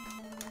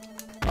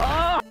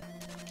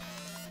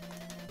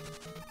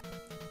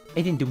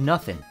 It didn't do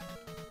nothing.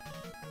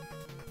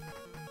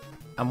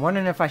 I'm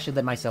wondering if I should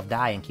let myself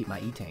die and keep my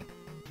E-Tank.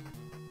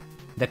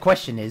 The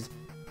question is...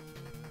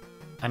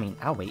 I mean,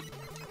 I'll wait.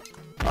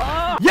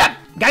 Yep!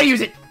 Gotta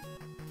use it!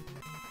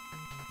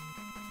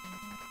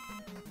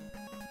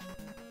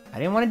 I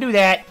didn't want to do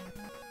that.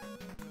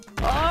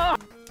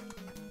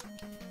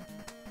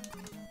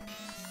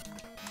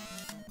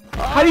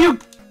 How do you...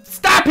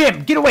 Stop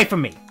him! Get away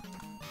from me!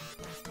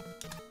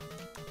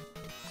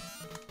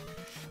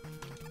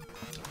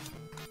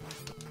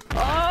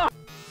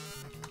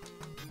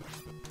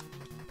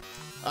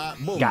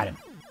 Boom. Got him.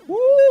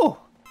 Woo!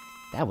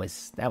 That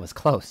was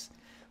close.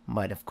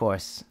 But of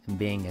course,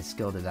 being as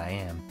skilled as I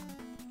am.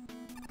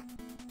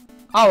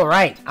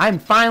 Alright, I'm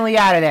finally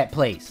out of that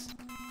place.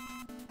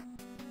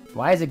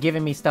 Why is it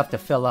giving me stuff to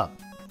fill up?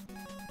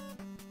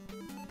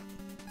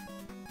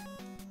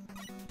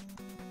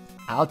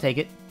 I'll take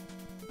it.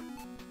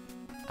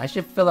 I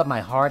should fill up my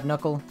hard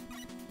knuckle.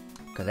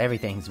 Because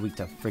everything's weak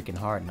to freaking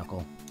hard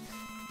knuckle.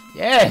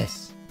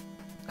 Yes!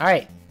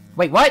 Alright.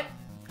 Wait, what?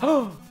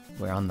 Oh!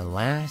 We're on the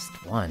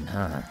last one,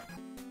 huh?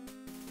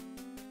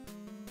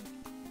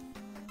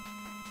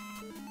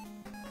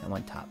 I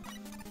want top.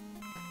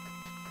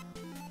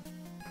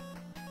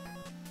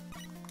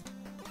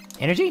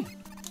 Energy?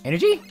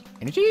 Energy?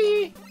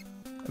 Energy?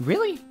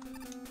 Really?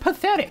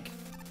 Pathetic.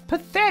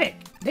 Pathetic.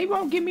 They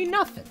won't give me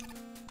nothing.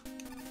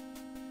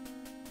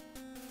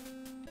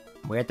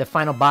 We're at the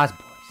final boss,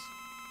 boys.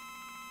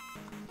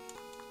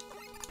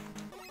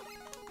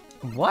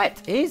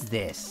 What is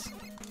this?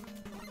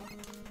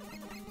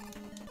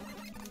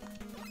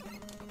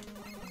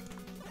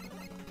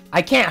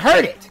 I can't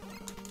hurt it!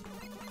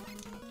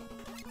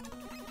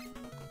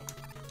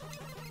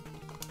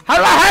 How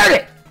do I hurt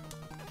it?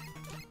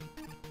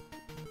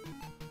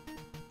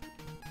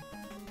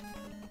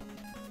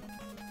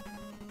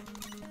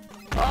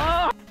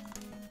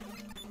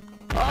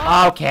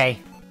 Okay.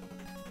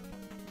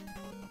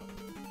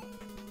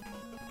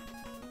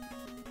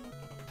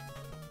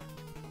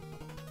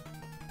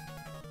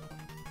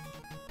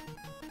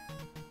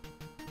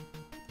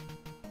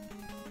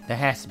 There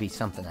has to be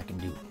something I can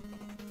do.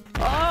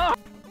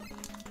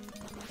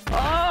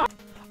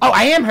 Oh,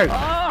 I am hurt!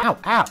 Ow,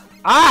 ow!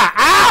 Ah!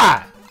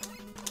 Ah!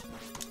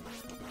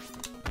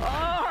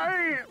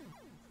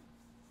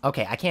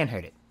 Okay, I can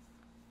hurt it.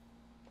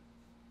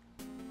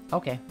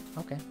 Okay,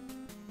 okay.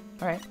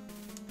 Alright.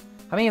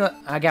 I mean,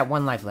 I got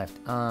one life left.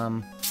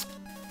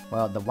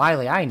 Well, the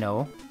Wily I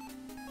know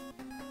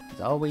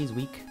is always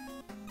weak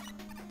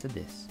to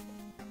this.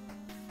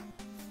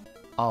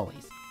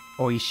 Always.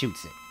 Or he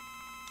shoots it.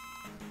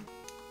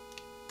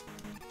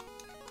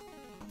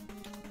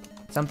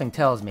 Something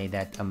tells me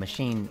that a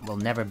machine will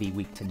never be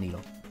weak to needle.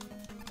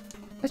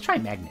 Let's try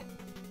magnet.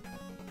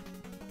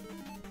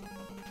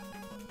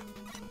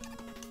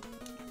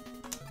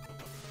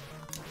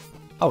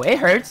 Oh, it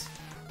hurts.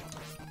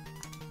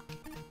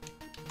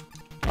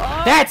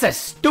 That's a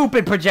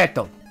stupid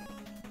projectile.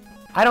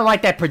 I don't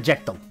like that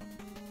projectile.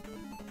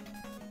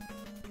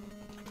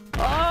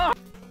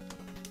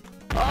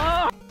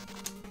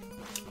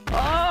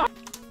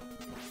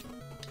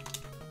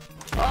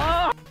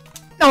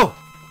 No!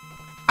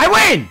 I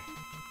win!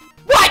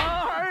 What?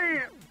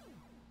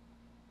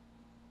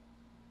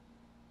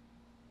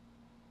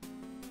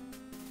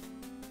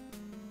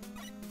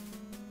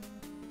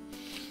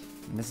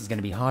 This is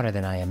gonna be harder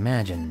than I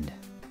imagined.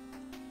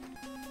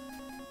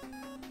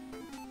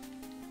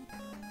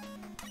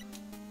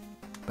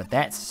 But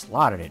that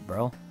slaughtered it,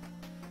 bro.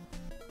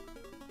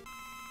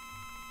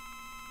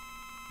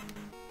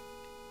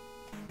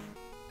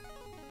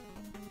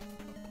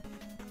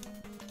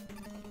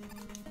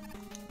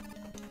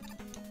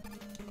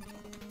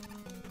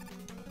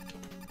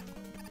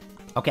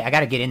 Okay, I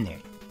gotta get in there.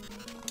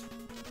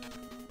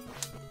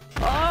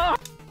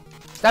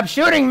 Stop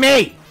shooting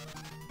me!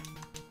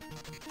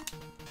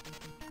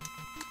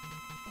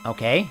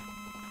 Okay.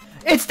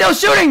 It's still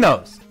shooting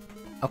those!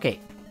 Okay.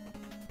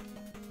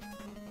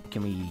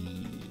 Can we...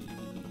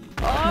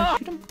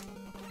 shoot him?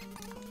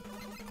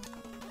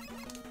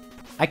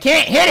 I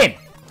can't hit him!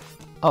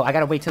 Oh, I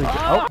gotta wait till he...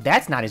 Oh,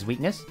 that's not his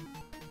weakness.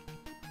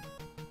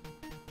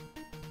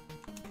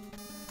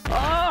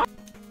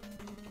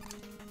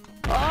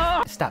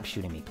 Stop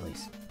shooting me,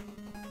 please.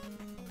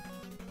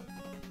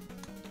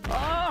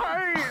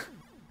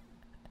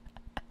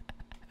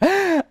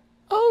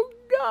 Oh,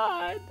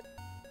 God.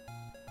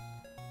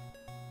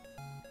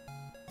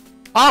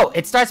 Oh,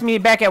 it starts me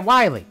back at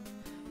Wily.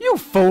 You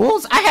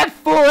fools! I have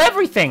full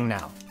everything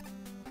now!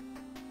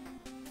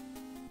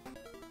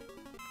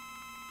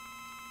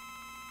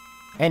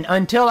 And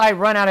until I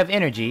run out of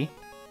energy...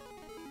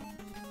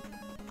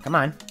 Come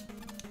on.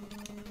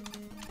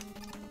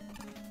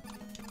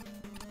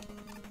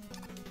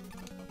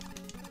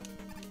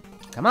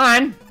 Come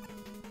on!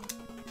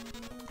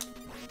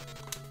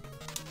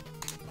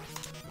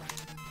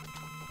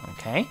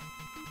 Okay.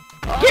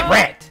 Get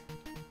wrecked!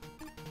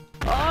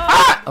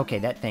 Ah! Okay,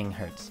 that thing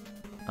hurts.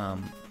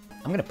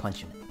 I'm gonna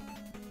punch him.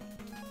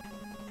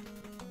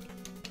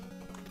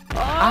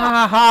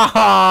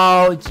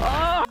 Ouch!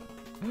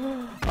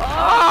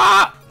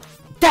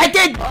 That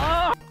did!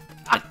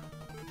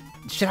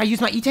 Should I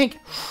use my E-Tank?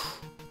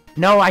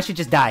 No, I should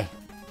just die.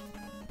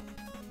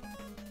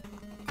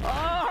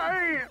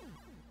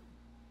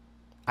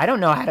 I don't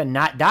know how to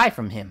not die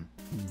from him.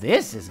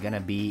 This is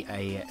gonna be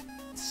a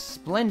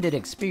splendid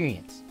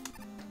experience.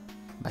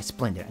 By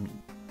splendid, I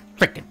mean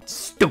frickin'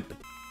 stupid.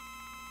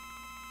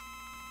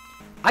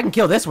 I can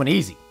kill this one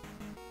easy.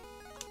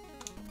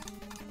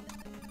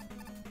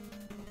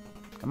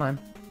 Come on.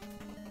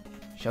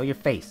 Show your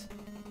face.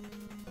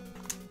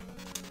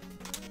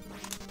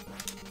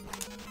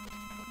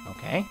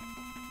 Okay.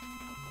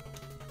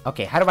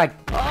 Okay, how do I...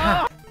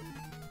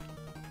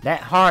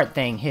 That hard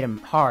thing hit him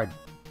hard.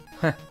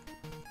 Huh.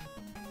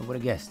 Who would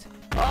have guessed?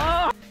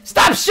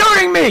 Stop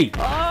shooting me!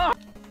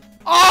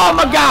 Oh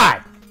my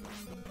god!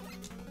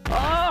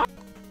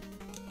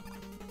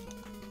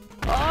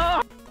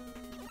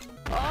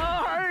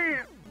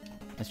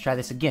 Let's try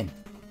this again.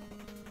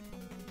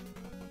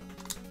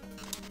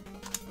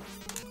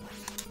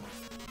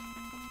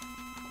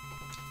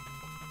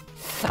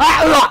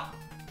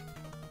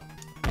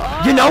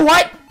 You know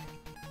what?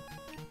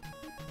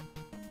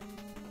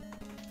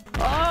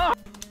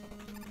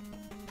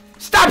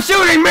 Stop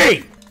shooting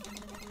me!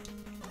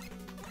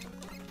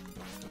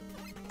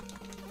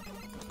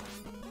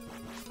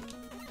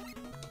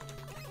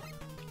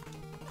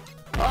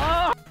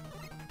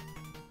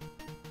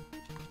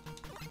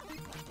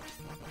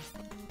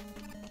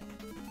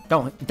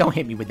 Don't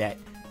hit me with that.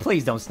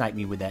 Please don't snipe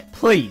me with that.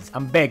 Please,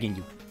 I'm begging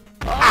you.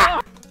 Ah!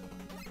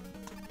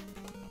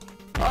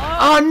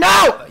 Oh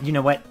no! You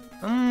know what?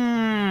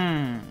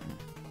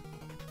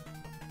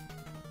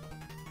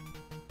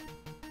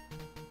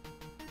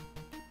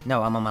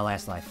 No, I'm on my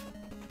last life.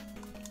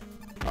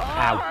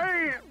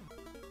 Ow.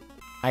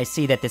 I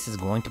see that this is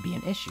going to be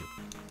an issue.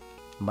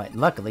 But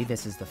luckily,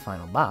 this is the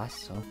final boss,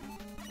 so...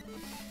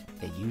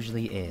 It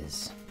usually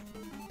is.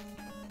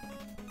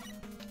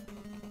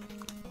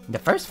 The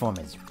first form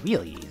is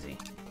really easy.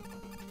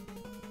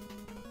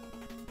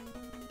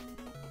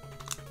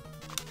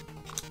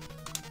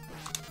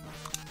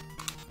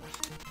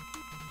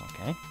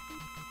 Okay.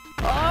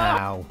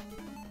 Ow.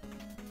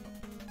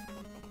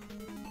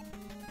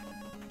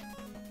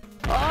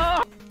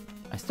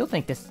 I still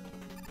think this...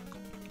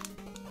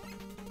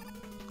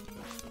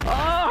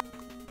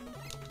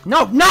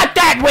 No, not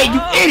that way,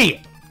 you idiot!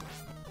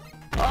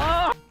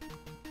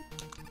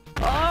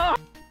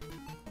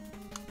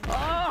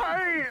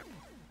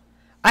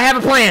 I have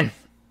a plan.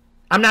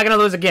 I'm not gonna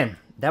lose again.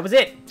 That was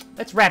it.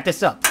 Let's wrap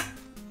this up.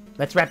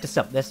 Let's wrap this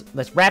up.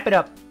 Let's wrap it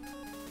up.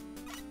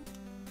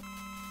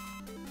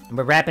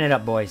 We're wrapping it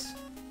up, boys.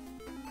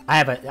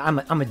 I'm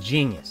a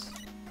genius.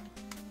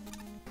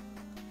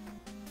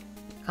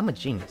 I'm a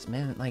genius,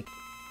 man. Like,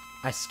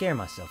 I scare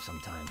myself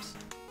sometimes.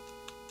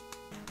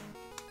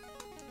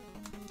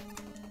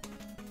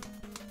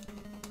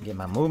 Get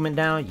my movement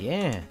down,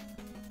 yeah.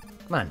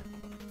 Come on.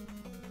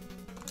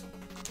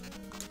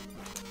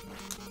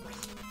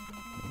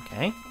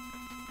 Okay.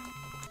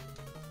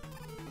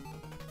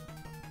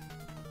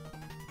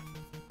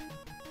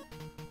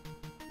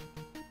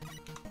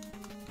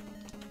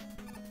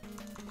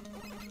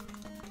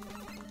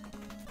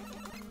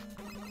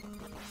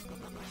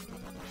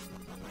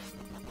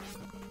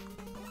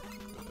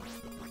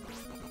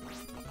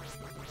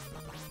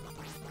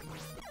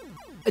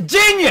 A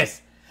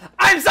genius!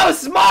 I'm so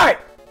smart!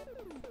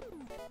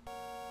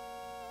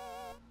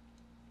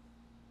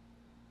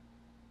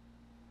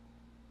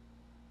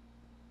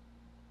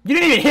 You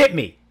didn't even hit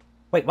me!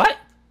 Wait, what?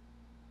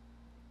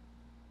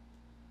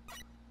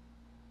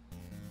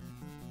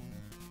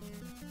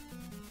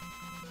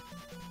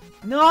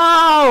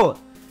 No!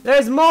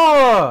 There's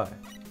more!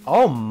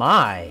 Oh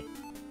my!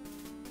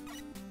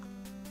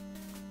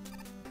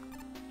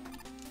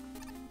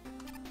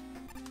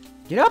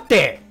 Get up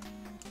there!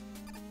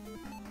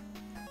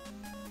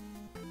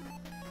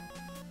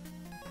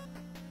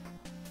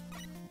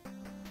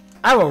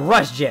 I will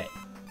rush jet!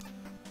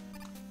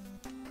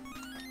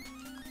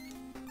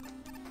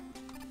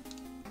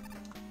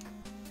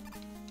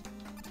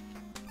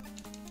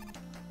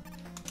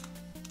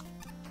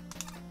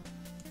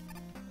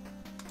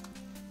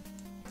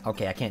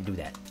 Okay, I can't do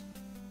that.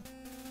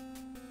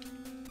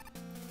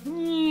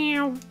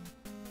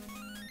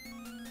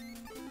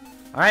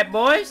 Alright,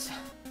 boys.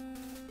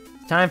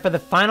 It's time for the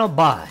final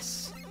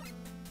boss.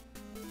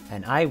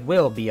 And I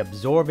will be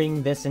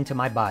absorbing this into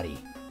my body.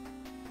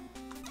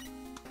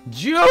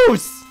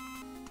 Juice!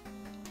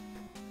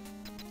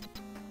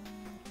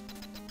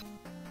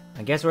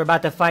 I guess we're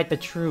about to fight the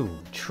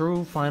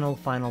true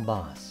final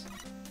boss.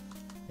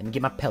 Let me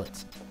get my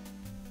pellets.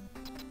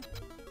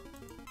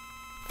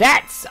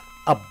 That's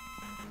a...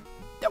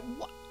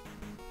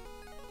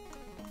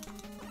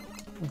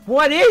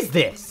 What is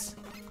this?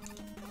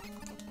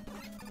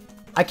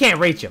 I can't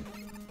reach him.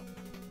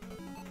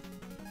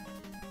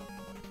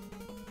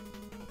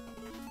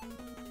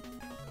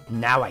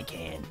 Now I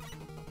can.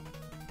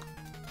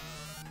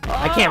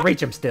 I can't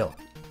reach him still.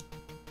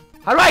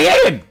 How do I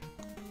hit him?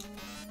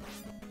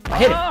 I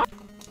hit him.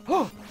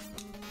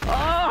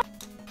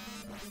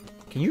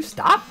 Can you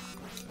stop?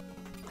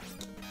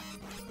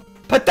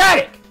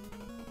 Pathetic!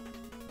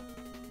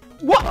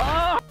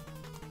 What?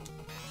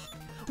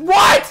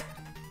 What?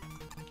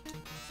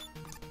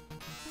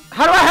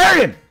 How do I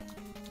hurt him?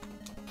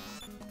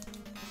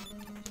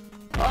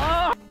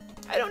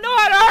 I don't know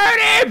how to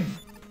hurt him!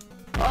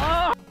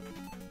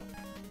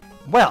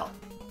 Well,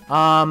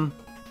 oh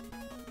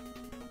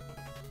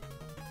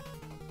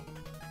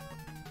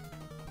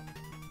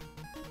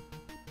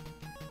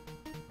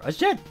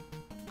shit!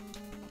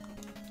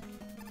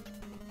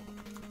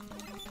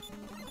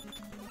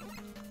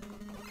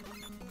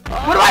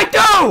 What do I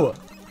do?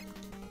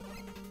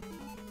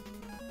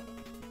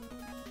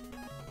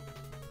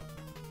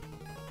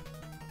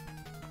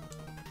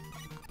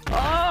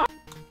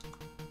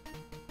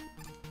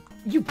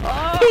 You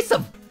piece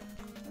of...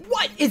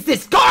 What is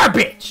this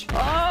garbage?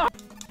 No!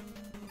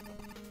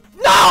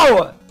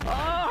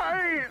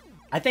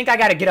 I think I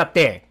gotta get up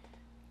there.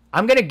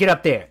 I'm gonna get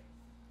up there.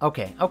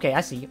 Okay, okay,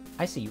 I see you.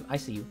 I see you. I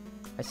see you.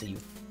 I see you.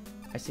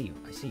 I see you.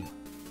 I see you.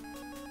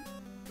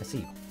 I see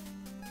you.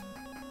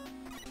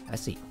 I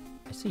see you.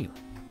 I see you.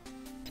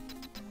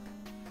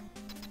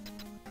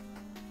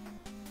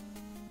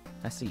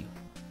 I see you.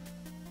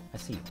 I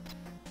see you.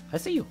 I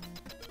see you.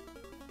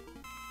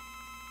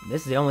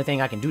 This is the only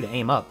thing I can do to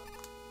aim up.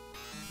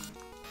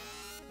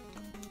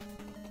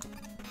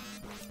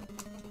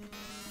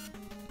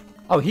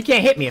 Oh, he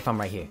can't hit me if I'm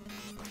right here.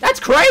 That's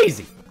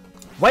crazy!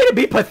 Way to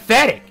be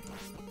pathetic!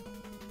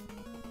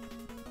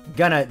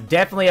 Gonna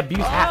definitely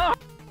abuse...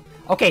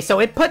 Okay, so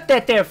it put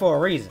that there for a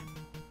reason.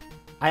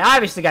 I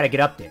obviously gotta get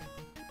up there.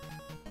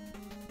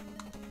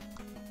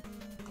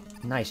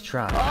 Nice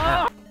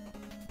try.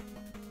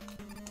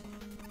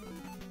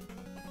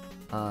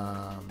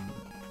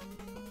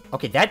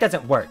 Okay, that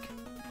doesn't work.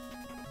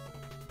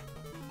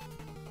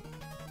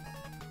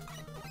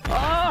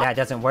 That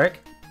doesn't work.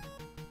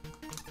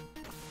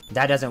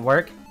 That doesn't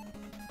work.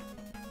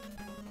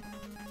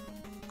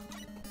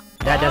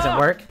 That doesn't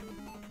work.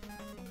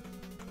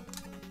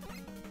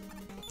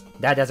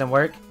 That doesn't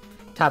work.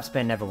 Top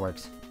spin never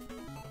works.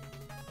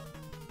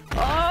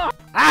 Ow!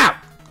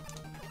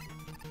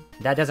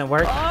 That doesn't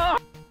work.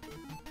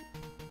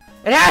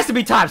 It has to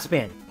be top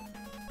spin.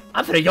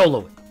 I'm finna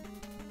YOLO it.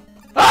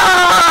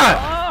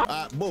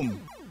 Ah!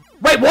 Boom.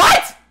 Wait,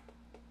 what?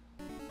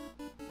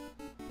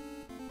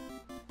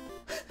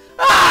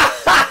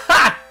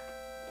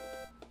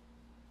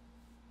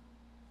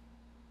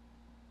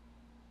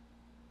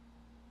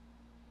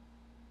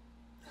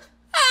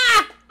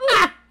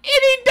 And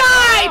he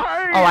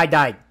died! Oh, I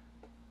died.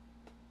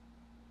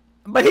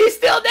 But he's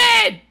still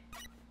dead!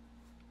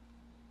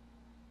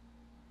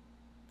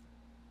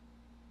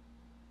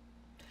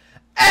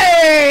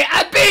 Hey!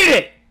 I beat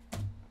it!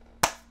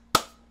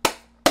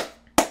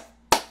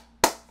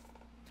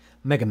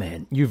 Mega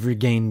Man, you've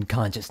regained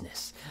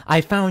consciousness. I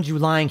found you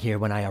lying here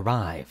when I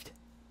arrived.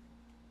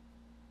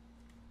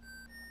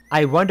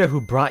 I wonder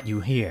who brought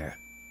you here.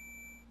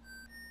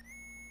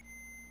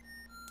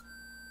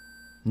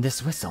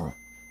 This whistle,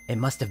 it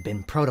must have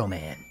been Proto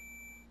Man.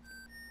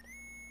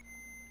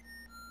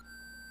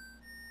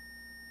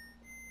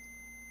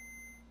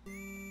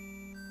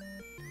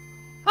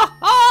 Ha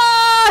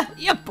ha!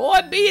 Your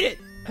boy beat it!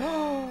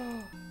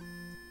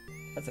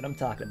 That's what I'm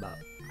talking about.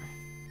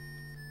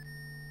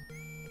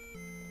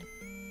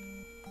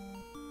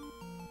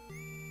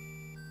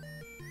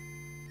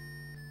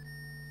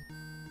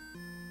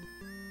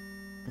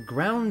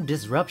 Ground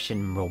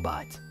disruption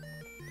robot.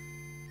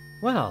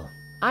 Well,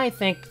 I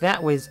think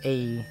that was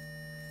a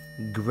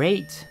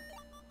great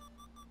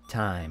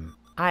time.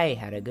 I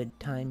had a good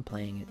time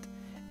playing it.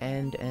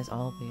 And as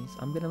always,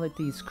 I'm gonna let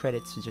these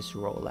credits just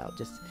roll out.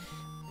 This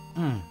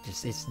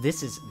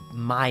is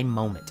my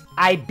moment.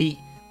 I beat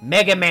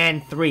Mega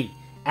Man 3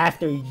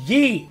 after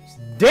years,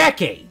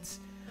 decades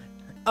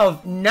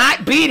of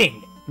not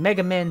beating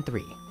Mega Man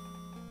 3.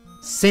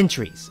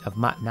 Centuries of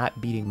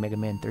not beating Mega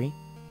Man 3.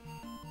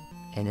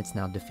 And it's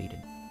now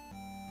defeated.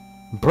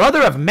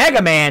 Brother of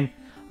Mega Man!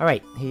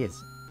 Alright, he is.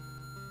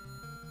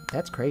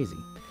 That's crazy.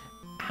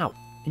 Ow.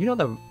 You know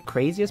the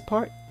craziest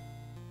part?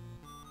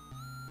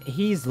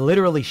 He's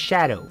literally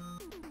Shadow.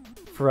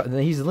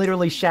 He's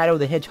literally Shadow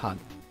the Hedgehog.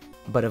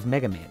 But of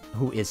Mega Man,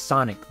 who is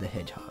Sonic the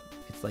Hedgehog.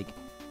 It's like,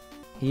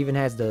 he even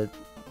has the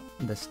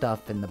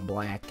stuff and the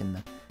black and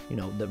the, you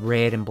know, the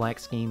red and black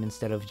scheme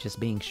instead of just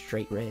being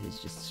straight red.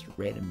 It's just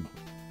red and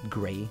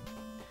gray.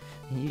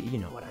 You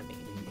know what I mean.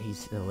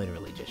 He's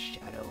literally just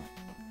Shadow.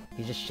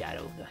 He's just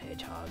Shadow the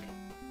Hedgehog.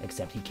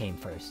 Except he came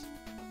first.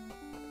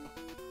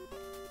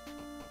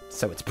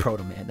 So it's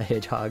Proto Man the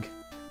Hedgehog.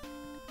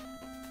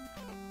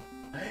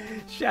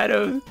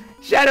 Shadow's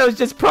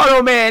just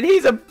Proto Man.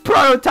 He's a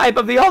prototype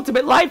of the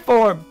ultimate life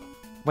form.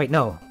 Wait,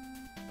 no.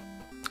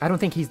 I don't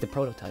think he's the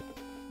prototype.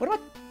 What?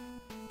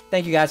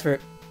 Thank you guys for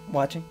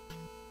watching.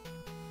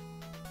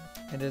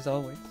 And as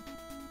always,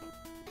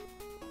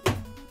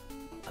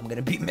 I'm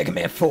gonna beat Mega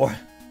Man 4.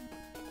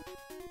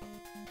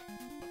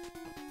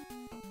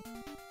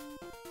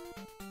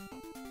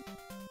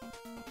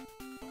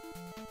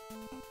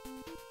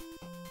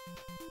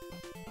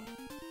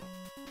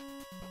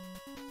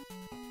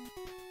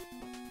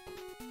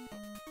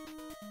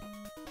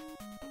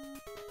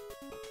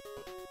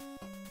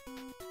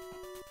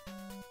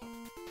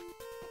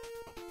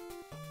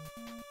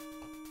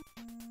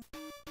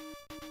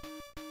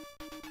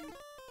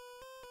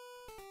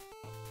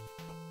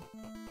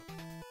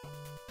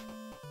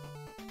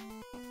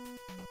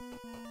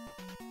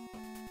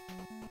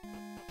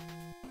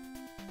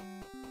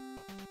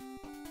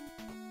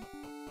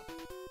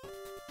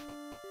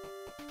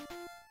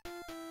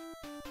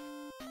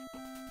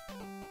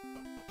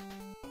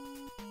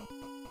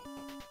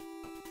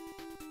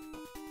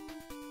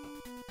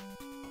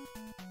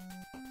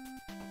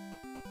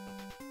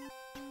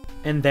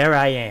 And there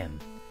I am,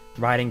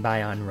 riding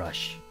by on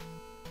Rush.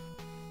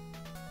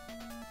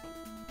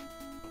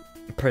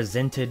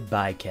 Presented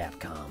by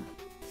Capcom.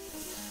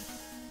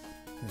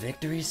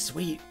 Victory's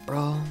sweet,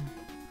 bro.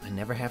 I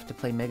never have to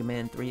play Mega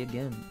Man 3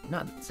 again.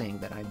 Not saying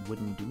that I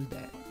wouldn't do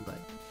that, but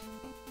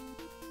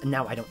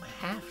now I don't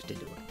have to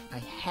do it. I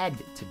had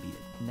to beat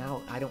it.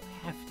 Now I don't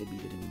have to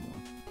beat it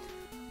anymore.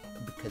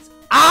 Because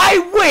I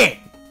win!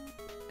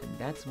 And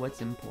that's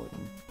what's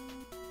important.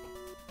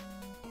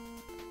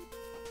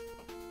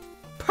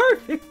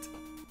 Perfect!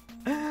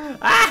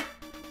 Ah!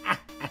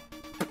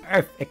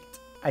 Perfect.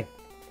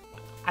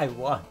 I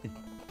won.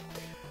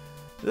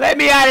 Let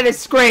me out of the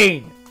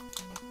screen!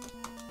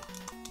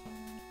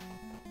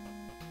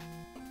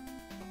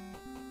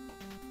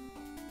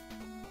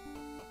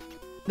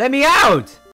 Let me out!